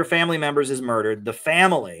one of your family members is murdered, the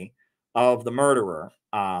family of the murderer,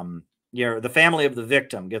 the family of the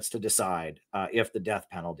victim gets to decide if the death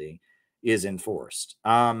penalty is enforced.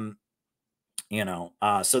 So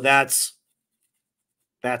that's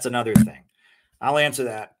that's another thing. I'll answer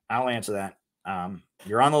that.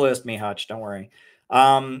 You're on the list, me Hutch. Don't worry.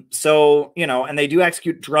 So, you know, and they do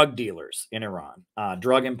execute drug dealers in Iran,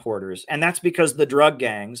 drug importers. And that's because the drug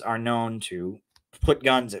gangs are known to put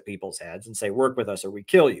guns at people's heads and say, work with us or we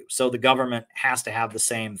kill you. So the government has to have the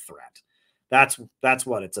same threat. That's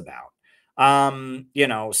what it's about. You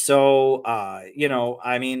know, so, you know,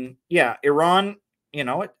 I mean, yeah, Iran, you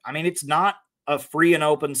know, it's not a free and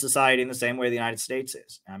open society in the same way the United States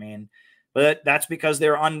is. I mean, but that's because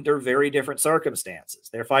they're under very different circumstances.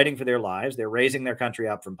 They're fighting for their lives. They're raising their country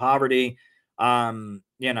up from poverty.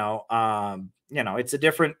 You know, it's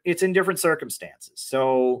in different circumstances.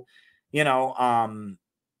 So, you know, I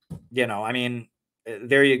mean,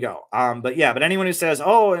 there you go. But yeah, but anyone who says,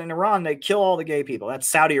 oh, in Iran, they kill all the gay people, that's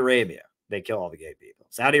Saudi Arabia. They kill all the gay people.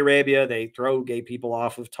 Saudi Arabia, they throw gay people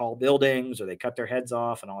off of tall buildings or they cut their heads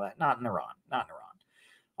off and all that. Not in Iran. Not in Iran.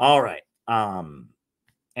 All right.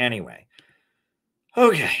 Anyway.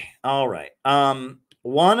 Okay. All right.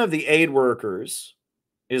 One of the aid workers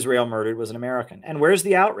Israel murdered was an American. And where's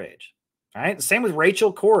the outrage? All right. The same with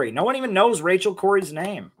Rachel Corrie. No one even knows Rachel Corrie's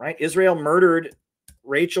name, right? Israel murdered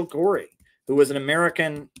Rachel Corrie, who was an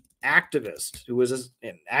American activist who was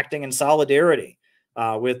acting in solidarity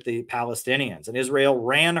with the Palestinians, and Israel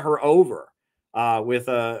ran her over with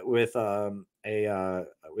a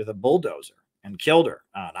bulldozer and killed her.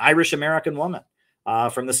 An Irish American woman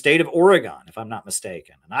from the state of Oregon, if I'm not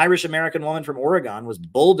mistaken. An Irish American woman from Oregon was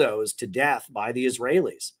bulldozed to death by the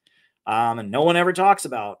Israelis, and no one ever talks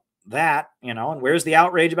about that, you know. And where's the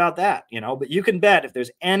outrage about that, you know? But you can bet if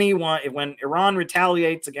there's anyone, when Iran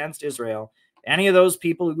retaliates against Israel, any of those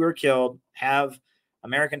people who were killed have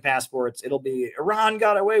American passports, it'll be Iran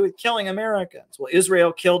got away with killing Americans. Well,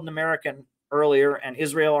 Israel killed an American earlier, and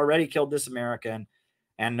Israel already killed this American,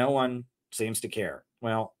 and no one seems to care.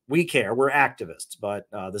 Well, we care. We're activists, but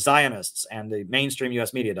the Zionists and the mainstream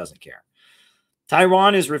U.S. media doesn't care.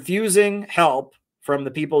 Taiwan is refusing help from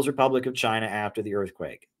the People's Republic of China after the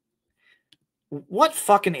earthquake. What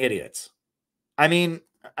fucking idiots. I mean,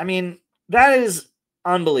 that is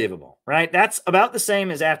unbelievable, right? That's about the same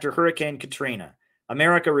as after Hurricane Katrina.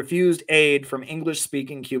 America refused aid from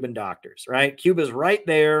English-speaking Cuban doctors, right? Cuba's right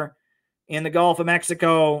there in the Gulf of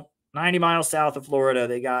Mexico, 90 miles south of Florida.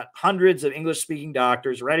 They got hundreds of English-speaking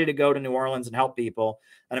doctors ready to go to New Orleans and help people.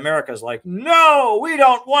 And America's like, no, we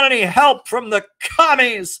don't want any help from the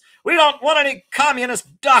commies. We don't want any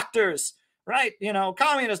communist doctors, right? You know,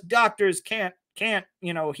 communist doctors can't,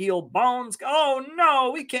 you know, heal bones. Oh,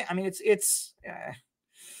 no, we can't. I mean, it's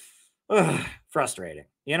frustrating.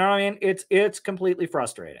 You know what I mean? It's completely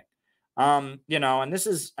frustrating. You know, and this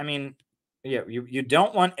is, I mean, yeah, you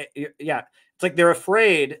don't want, yeah. It's like they're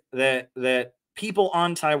afraid that people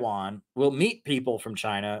on Taiwan will meet people from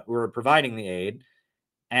China who are providing the aid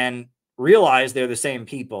and realize they're the same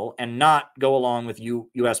people and not go along with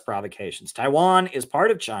U.S. provocations. Taiwan is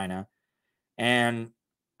part of China, and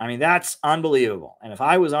I mean, that's unbelievable. And if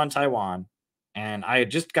I was on Taiwan and I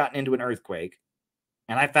had just gotten into an earthquake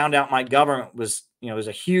and I found out my government was, you know, is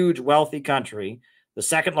a huge, wealthy country, the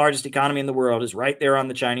second largest economy in the world is right there on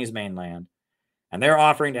the Chinese mainland, and they're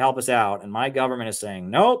offering to help us out, and my government is saying,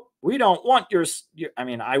 nope, we don't want your I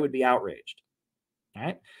mean, I would be outraged,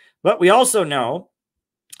 right? But we also know,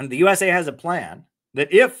 and the USA has a plan,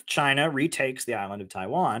 that if China retakes the island of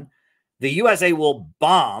Taiwan, the USA will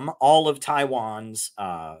bomb all of Taiwan's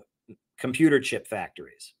computer chip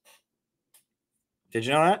factories. Did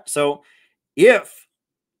you know that? So if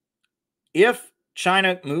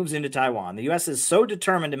China moves into Taiwan, the U.S. is so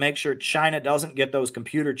determined to make sure China doesn't get those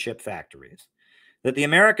computer chip factories that the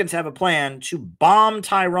Americans have a plan to bomb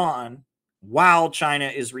Taiwan while China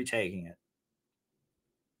is retaking it.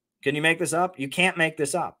 Can you make this up? You can't make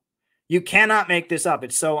this up. You cannot make this up.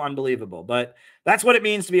 It's so unbelievable. But that's what it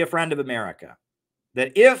means to be a friend of America.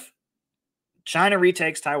 That if China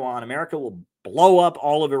retakes Taiwan, America will blow up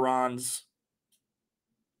all of Iran's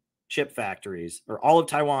chip factories, or all of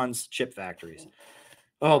Taiwan's chip factories.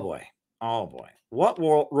 Oh boy. Oh boy. What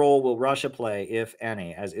role will Russia play, if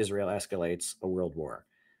any, as Israel escalates a world war?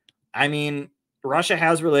 I mean, Russia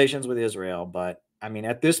has relations with Israel, but I mean,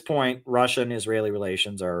 at this point, Russia and Israeli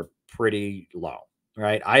relations are pretty low,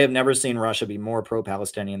 right? I have never seen Russia be more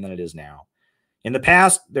pro-Palestinian than it is now. In the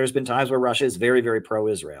past, there's been times where Russia is very, very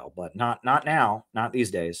pro-Israel, but not now, not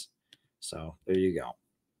these days. So there you go.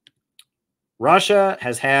 Russia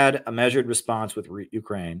has had a measured response with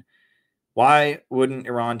Ukraine. Why wouldn't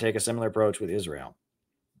Iran take a similar approach with Israel?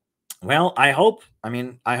 Well, I hope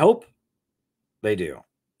they do.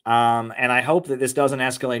 And I hope that this doesn't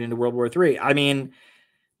escalate into World War III. I mean,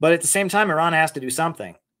 but at the same time, Iran has to do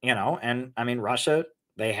something, you know, and I mean, Russia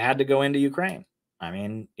they had to go into Ukraine. I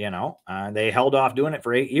mean, they held off doing it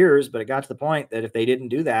for 8 years, but it got to the point that if they didn't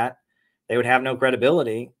do that, they would have no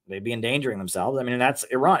credibility. They'd be endangering themselves. I mean, that's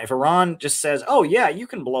Iran. If Iran just says, "Oh yeah, you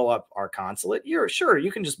can blow up our consulate," you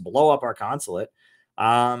can just blow up our consulate.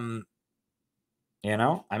 I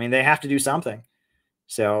mean, they have to do something.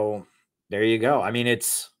 So there you go. I mean,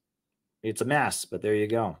 it's a mess, but there you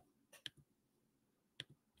go.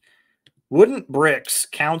 Wouldn't BRICS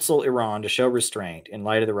counsel Iran to show restraint in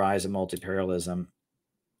light of the rise of multi-imperialism?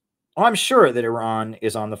 Oh, I'm sure that Iran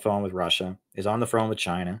is on the phone with Russia, is on the phone with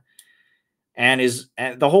China, and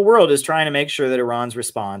the whole world is trying to make sure that Iran's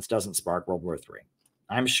response doesn't spark World War III.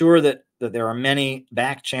 I'm sure that there are many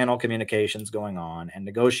back-channel communications going on and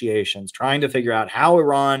negotiations trying to figure out how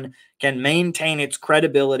Iran can maintain its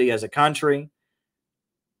credibility as a country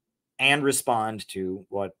and respond to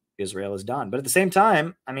what Israel has done. But at the same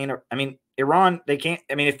time, I mean, Iran, they can't,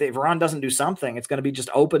 I mean, if Iran doesn't do something, it's going to be just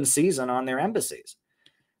open season on their embassies.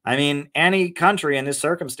 I mean, any country in this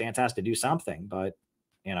circumstance has to do something, but,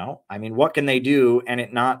 I mean, what can they do and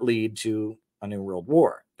it not lead to a new world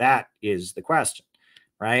war? That is the question,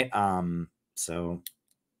 right? So,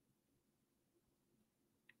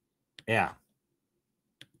 yeah.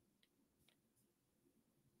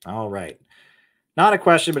 All right. Not a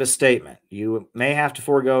question, but a statement. You may have to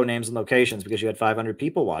forego names and locations because you had 500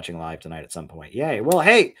 people watching live tonight at some point. Yay. Well,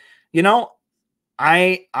 hey,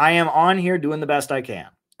 I am on here doing the best I can.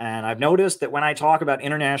 And I've noticed that when I talk about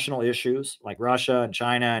international issues like Russia and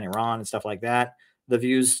China and Iran and stuff like that, the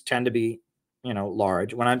views tend to be,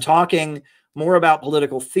 large. When I'm talking more about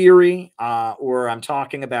political theory or I'm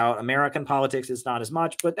talking about American politics, it's not as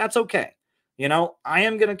much, but that's okay. I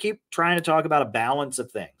am going to keep trying to talk about a balance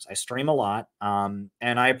of things. I stream a lot, and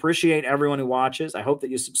I appreciate everyone who watches. I hope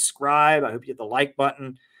that you subscribe. I hope you hit the like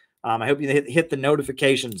button. I hope you hit the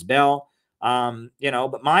notifications bell.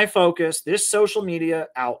 But my focus, this social media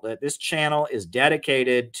outlet, this channel is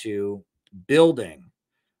dedicated to building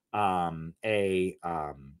an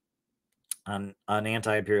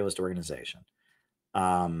anti-imperialist organization.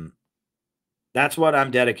 That's what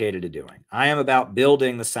I'm dedicated to doing. I am about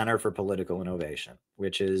building the Center for Political Innovation,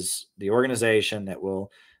 which is the organization that will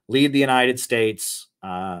lead the United States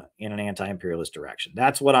in an anti-imperialist direction.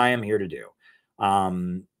 That's what I am here to do.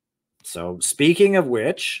 So speaking of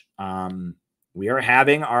which, we are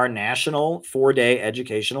having our national 4-day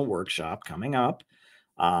educational workshop coming up.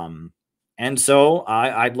 And so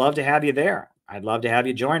I'd love to have you there. I'd love to have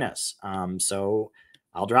you join us. So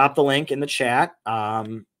I'll drop the link in the chat.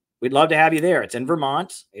 We'd love to have you there. It's in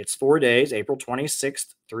Vermont. It's 4 days, April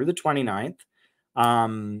 26th through the 29th.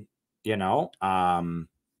 I'll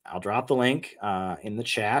drop the link in the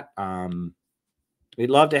chat.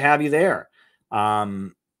 We'd love to have you there.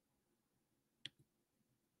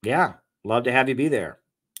 Yeah, love to have you be there.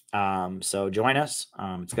 So join us.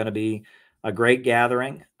 It's going to be a great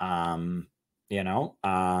gathering. It's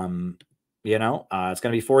going to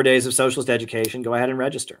be 4 days of socialist education. Go ahead and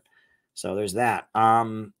register. So there's that.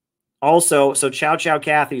 Also, so Chow Chow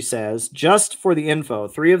Kathy says, just for the info,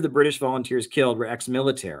 3 of the British volunteers killed were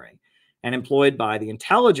ex-military and employed by the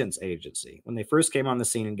intelligence agency. When they first came on the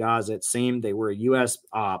scene in Gaza, it seemed they were a U.S.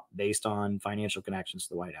 op based on financial connections to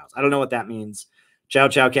the White House. I don't know what that means. Chow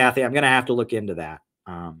Chow Kathy, I'm going to have to look into that.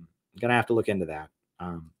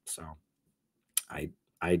 So I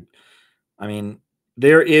mean,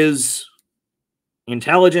 there is,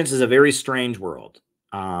 intelligence is a very strange world.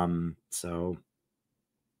 So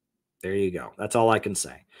there you go. That's all I can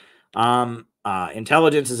say.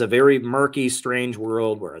 Intelligence is a very murky, strange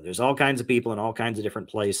world where there's all kinds of people in all kinds of different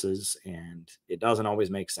places, and it doesn't always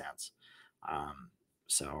make sense.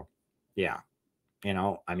 So yeah,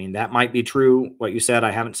 I mean, that might be true. What you said, I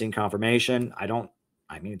haven't seen confirmation. I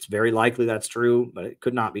mean, it's very likely that's true, but it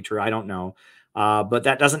could not be true. I don't know. But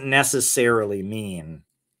that doesn't necessarily mean,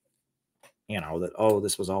 that, oh,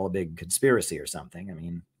 this was all a big conspiracy or something. I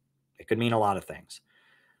mean, it could mean a lot of things.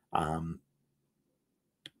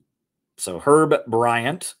 So Herb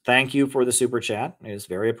Bryant, thank you for the super chat. It is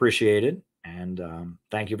very appreciated. And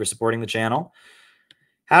thank you for supporting the channel.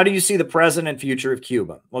 How do you see the present and future of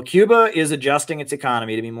Cuba? Well, Cuba is adjusting its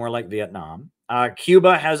economy to be more like Vietnam.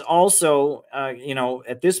 Cuba has also,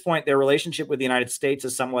 at this point, their relationship with the United States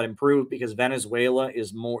is somewhat improved because Venezuela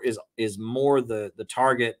is more the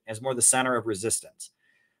target, is more the center of resistance.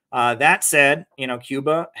 That said,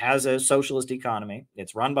 Cuba has a socialist economy.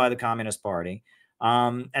 It's run by the Communist Party.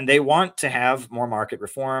 And they want to have more market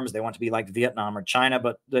reforms. They want to be like Vietnam or China,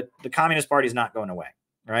 but the Communist Party is not going away,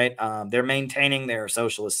 right? They're maintaining their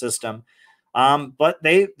socialist system. But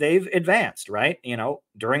they've advanced, right?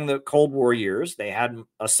 During the Cold War years, they had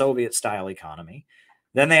a Soviet style economy.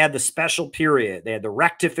 Then they had the special period. They had the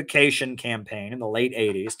rectification campaign in the late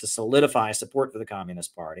 80s to solidify support for the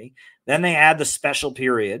Communist Party. Then they had the special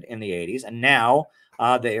period in the 80s, and now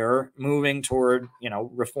they are moving toward,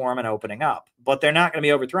 reform and opening up. But they're not going to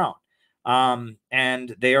be overthrown.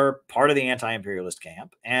 And they are part of the anti-imperialist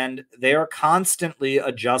camp, and they are constantly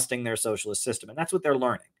adjusting their socialist system. And that's what they're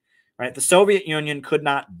learning, right? The Soviet Union could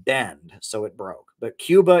not bend, so it broke. But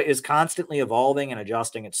Cuba is constantly evolving and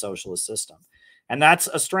adjusting its socialist system. And that's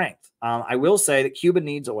a strength. I will say that Cuba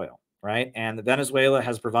needs oil, right? And Venezuela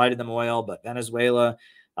has provided them oil, but Venezuela,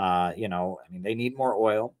 they need more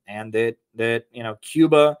oil. And that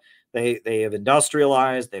Cuba, they have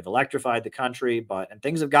industrialized, they've electrified the country, and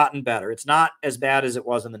things have gotten better. It's not as bad as it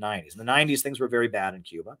was in the 90s. In the 90s, things were very bad in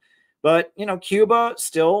Cuba. But, Cuba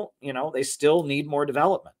still, they still need more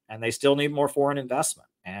development, and they still need more foreign investment.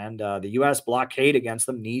 And the U.S. blockade against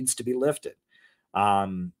them needs to be lifted.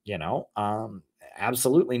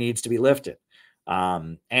 Absolutely needs to be lifted.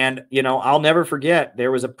 And, I'll never forget,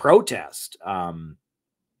 there was a protest, in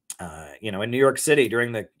New York City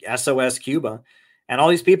during the SOS Cuba, and all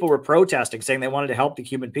these people were protesting, saying they wanted to help the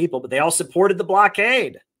Cuban people, but they all supported the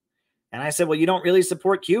blockade. And I said, well, you don't really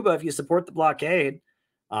support Cuba if you support the blockade.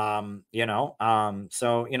 So, all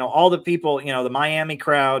the people, the Miami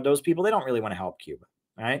crowd, those people, they don't really want to help Cuba.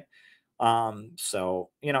 Right.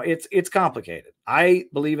 It's complicated. I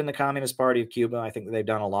believe in the Communist Party of Cuba. I think they've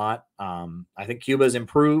done a lot. I think Cuba's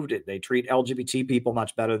improved. They treat LGBT people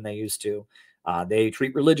much better than they used to. They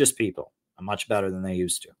treat religious people much better than they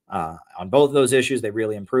used to. On both of those issues, they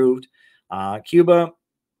really improved. Cuba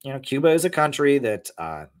is a country that,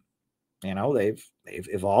 they've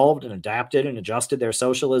evolved and adapted and adjusted their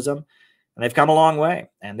socialism. And they've come a long way,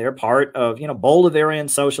 and they're part of, Bolivarian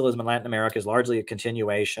socialism in Latin America is largely a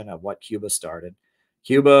continuation of what Cuba started.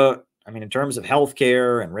 Cuba, in terms of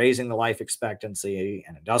healthcare and raising the life expectancy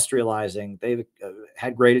and industrializing, they've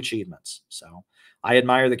had great achievements. So I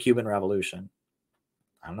admire the Cuban Revolution.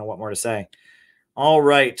 I don't know what more to say. All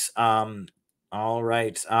right.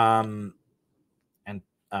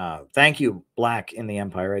 Thank you, Black in the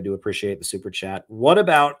Empire. I do appreciate the super chat. What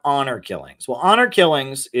about honor killings? Well, honor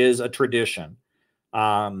killings is a tradition,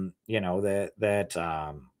 that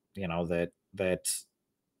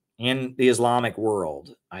in the Islamic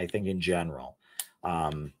world, I think in general,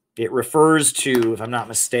 it refers to, if I'm not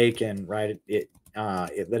mistaken, right,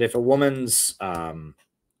 that if a woman's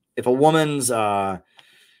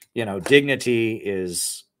dignity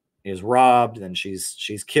is robbed, then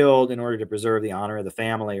she's killed in order to preserve the honor of the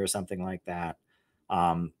family or something like that.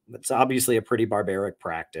 It's obviously a pretty barbaric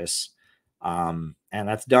practice. And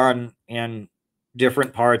that's done in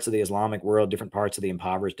different parts of the Islamic world, different parts of the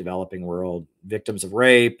impoverished developing world. Victims of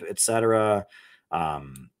rape, etc.,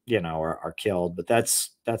 are killed. But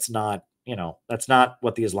that's not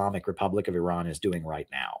what the Islamic Republic of Iran is doing right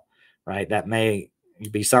now, right? That may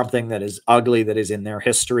be something that is ugly, that is in their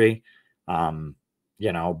history.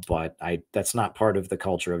 But that's not part of the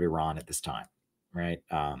culture of Iran at this time, right?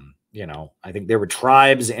 I think there were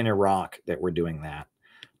tribes in Iraq that were doing that.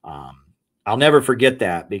 I'll never forget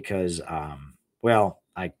that because, I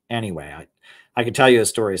could tell you a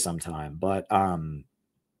story sometime, but, I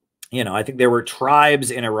think there were tribes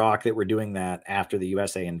in Iraq that were doing that after the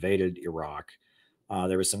USA invaded Iraq.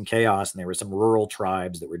 There was some chaos, and there were some rural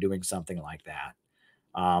tribes that were doing something like that.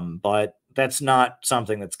 But that's not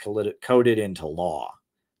something that's coded into law,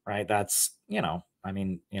 right? That's,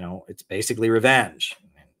 it's basically revenge.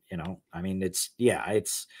 It's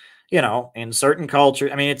in certain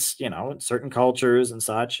cultures, in certain cultures and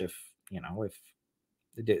such, if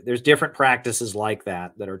there's different practices like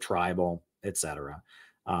that are tribal, etc.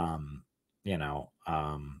 But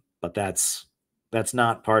that's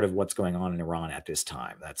not part of what's going on in Iran at this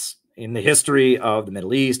time. That's in the history of the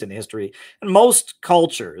Middle East, and most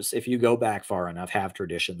cultures, if you go back far enough, have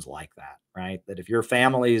traditions like that, right? That if your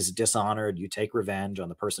family is dishonored, you take revenge on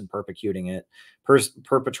the person perpetrating it or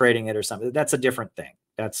something. That's a different thing.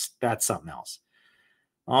 That's something else.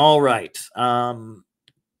 All right. Can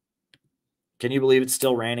you believe it's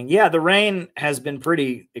still raining? Yeah, the rain has been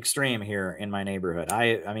pretty extreme here in my neighborhood.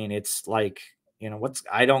 It's like,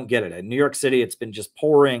 I don't get it. In New York City, it's been just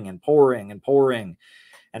pouring and pouring and pouring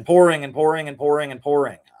and pouring and pouring and pouring and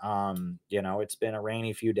pouring. It's been a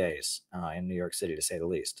rainy few days in New York City, to say the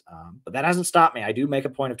least. But that hasn't stopped me. I do make a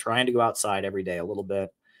point of trying to go outside every day a little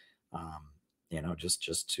bit, just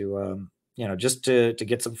to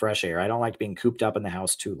get some fresh air. I don't like being cooped up in the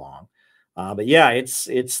house too long. But yeah,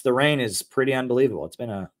 the rain is pretty unbelievable. It's been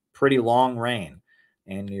a pretty long rain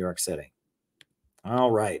in New York City.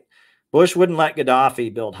 All right. Bush wouldn't let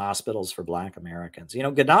Gaddafi build hospitals for Black Americans. You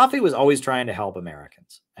know, Gaddafi was always trying to help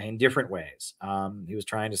Americans in different ways. He was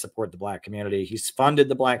trying to support the Black community. He's funded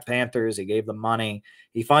the Black Panthers. He gave them money.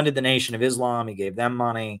 He funded the Nation of Islam. He gave them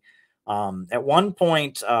money. At one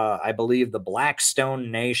point, I believe the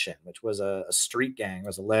Blackstone Nation, which was a street gang,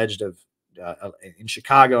 was alleged in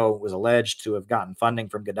Chicago, was alleged to have gotten funding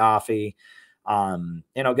from Gaddafi.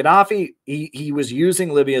 You know, Gaddafi, he was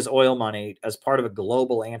using Libya's oil money as part of a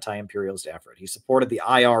global anti-imperialist effort. He supported the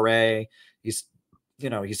IRA. He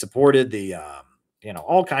supported the,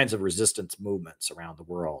 all kinds of resistance movements around the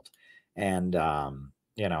world. And,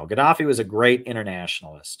 Gaddafi was a great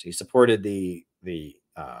internationalist. He supported the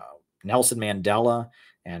Nelson Mandela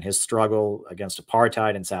and his struggle against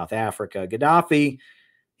apartheid in South Africa. Gaddafi,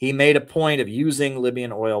 he made a point of using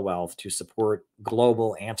Libyan oil wealth to support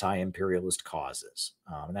global anti-imperialist causes.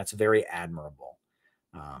 And that's very admirable.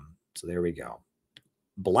 So there we go.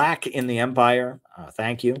 Black in the Empire,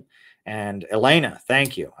 thank you. And Elena,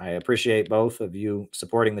 thank you. I appreciate both of you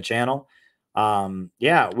supporting the channel.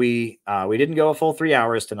 We didn't go a full 3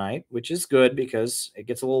 hours tonight, which is good because it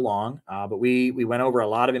gets a little long. But we went over a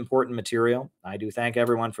lot of important material. I do thank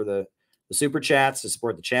everyone for the super chats to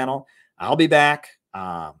support the channel. I'll be back.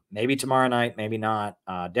 Maybe tomorrow night, maybe not.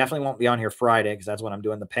 Definitely won't be on here Friday because that's when I'm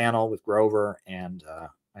doing the panel with Grover and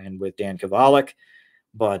with Dan Kovalik.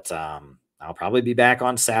 But I'll probably be back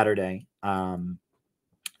on Saturday. I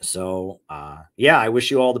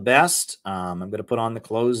wish you all the best. I'm going to put on the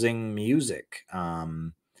closing music.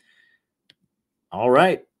 All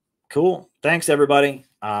right, cool. Thanks, everybody.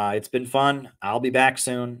 It's been fun. I'll be back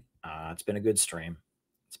soon. It's been a good stream.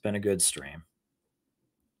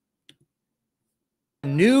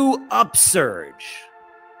 New upsurge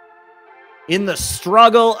in the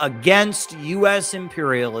struggle against U.S.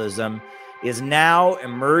 imperialism is now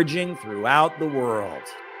emerging throughout the world.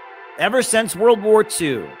 Ever since World War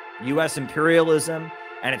II, U.S. imperialism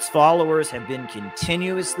and its followers have been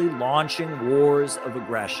continuously launching wars of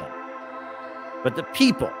aggression. But the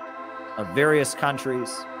people of various countries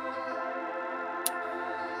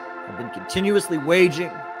have been continuously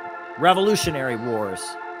waging revolutionary wars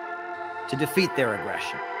to defeat their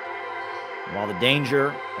aggression. And while the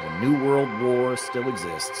danger of a new world war still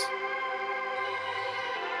exists,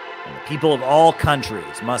 and the people of all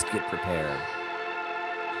countries must get prepared,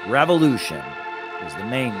 revolution is the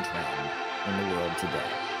main trend in the world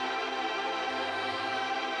today.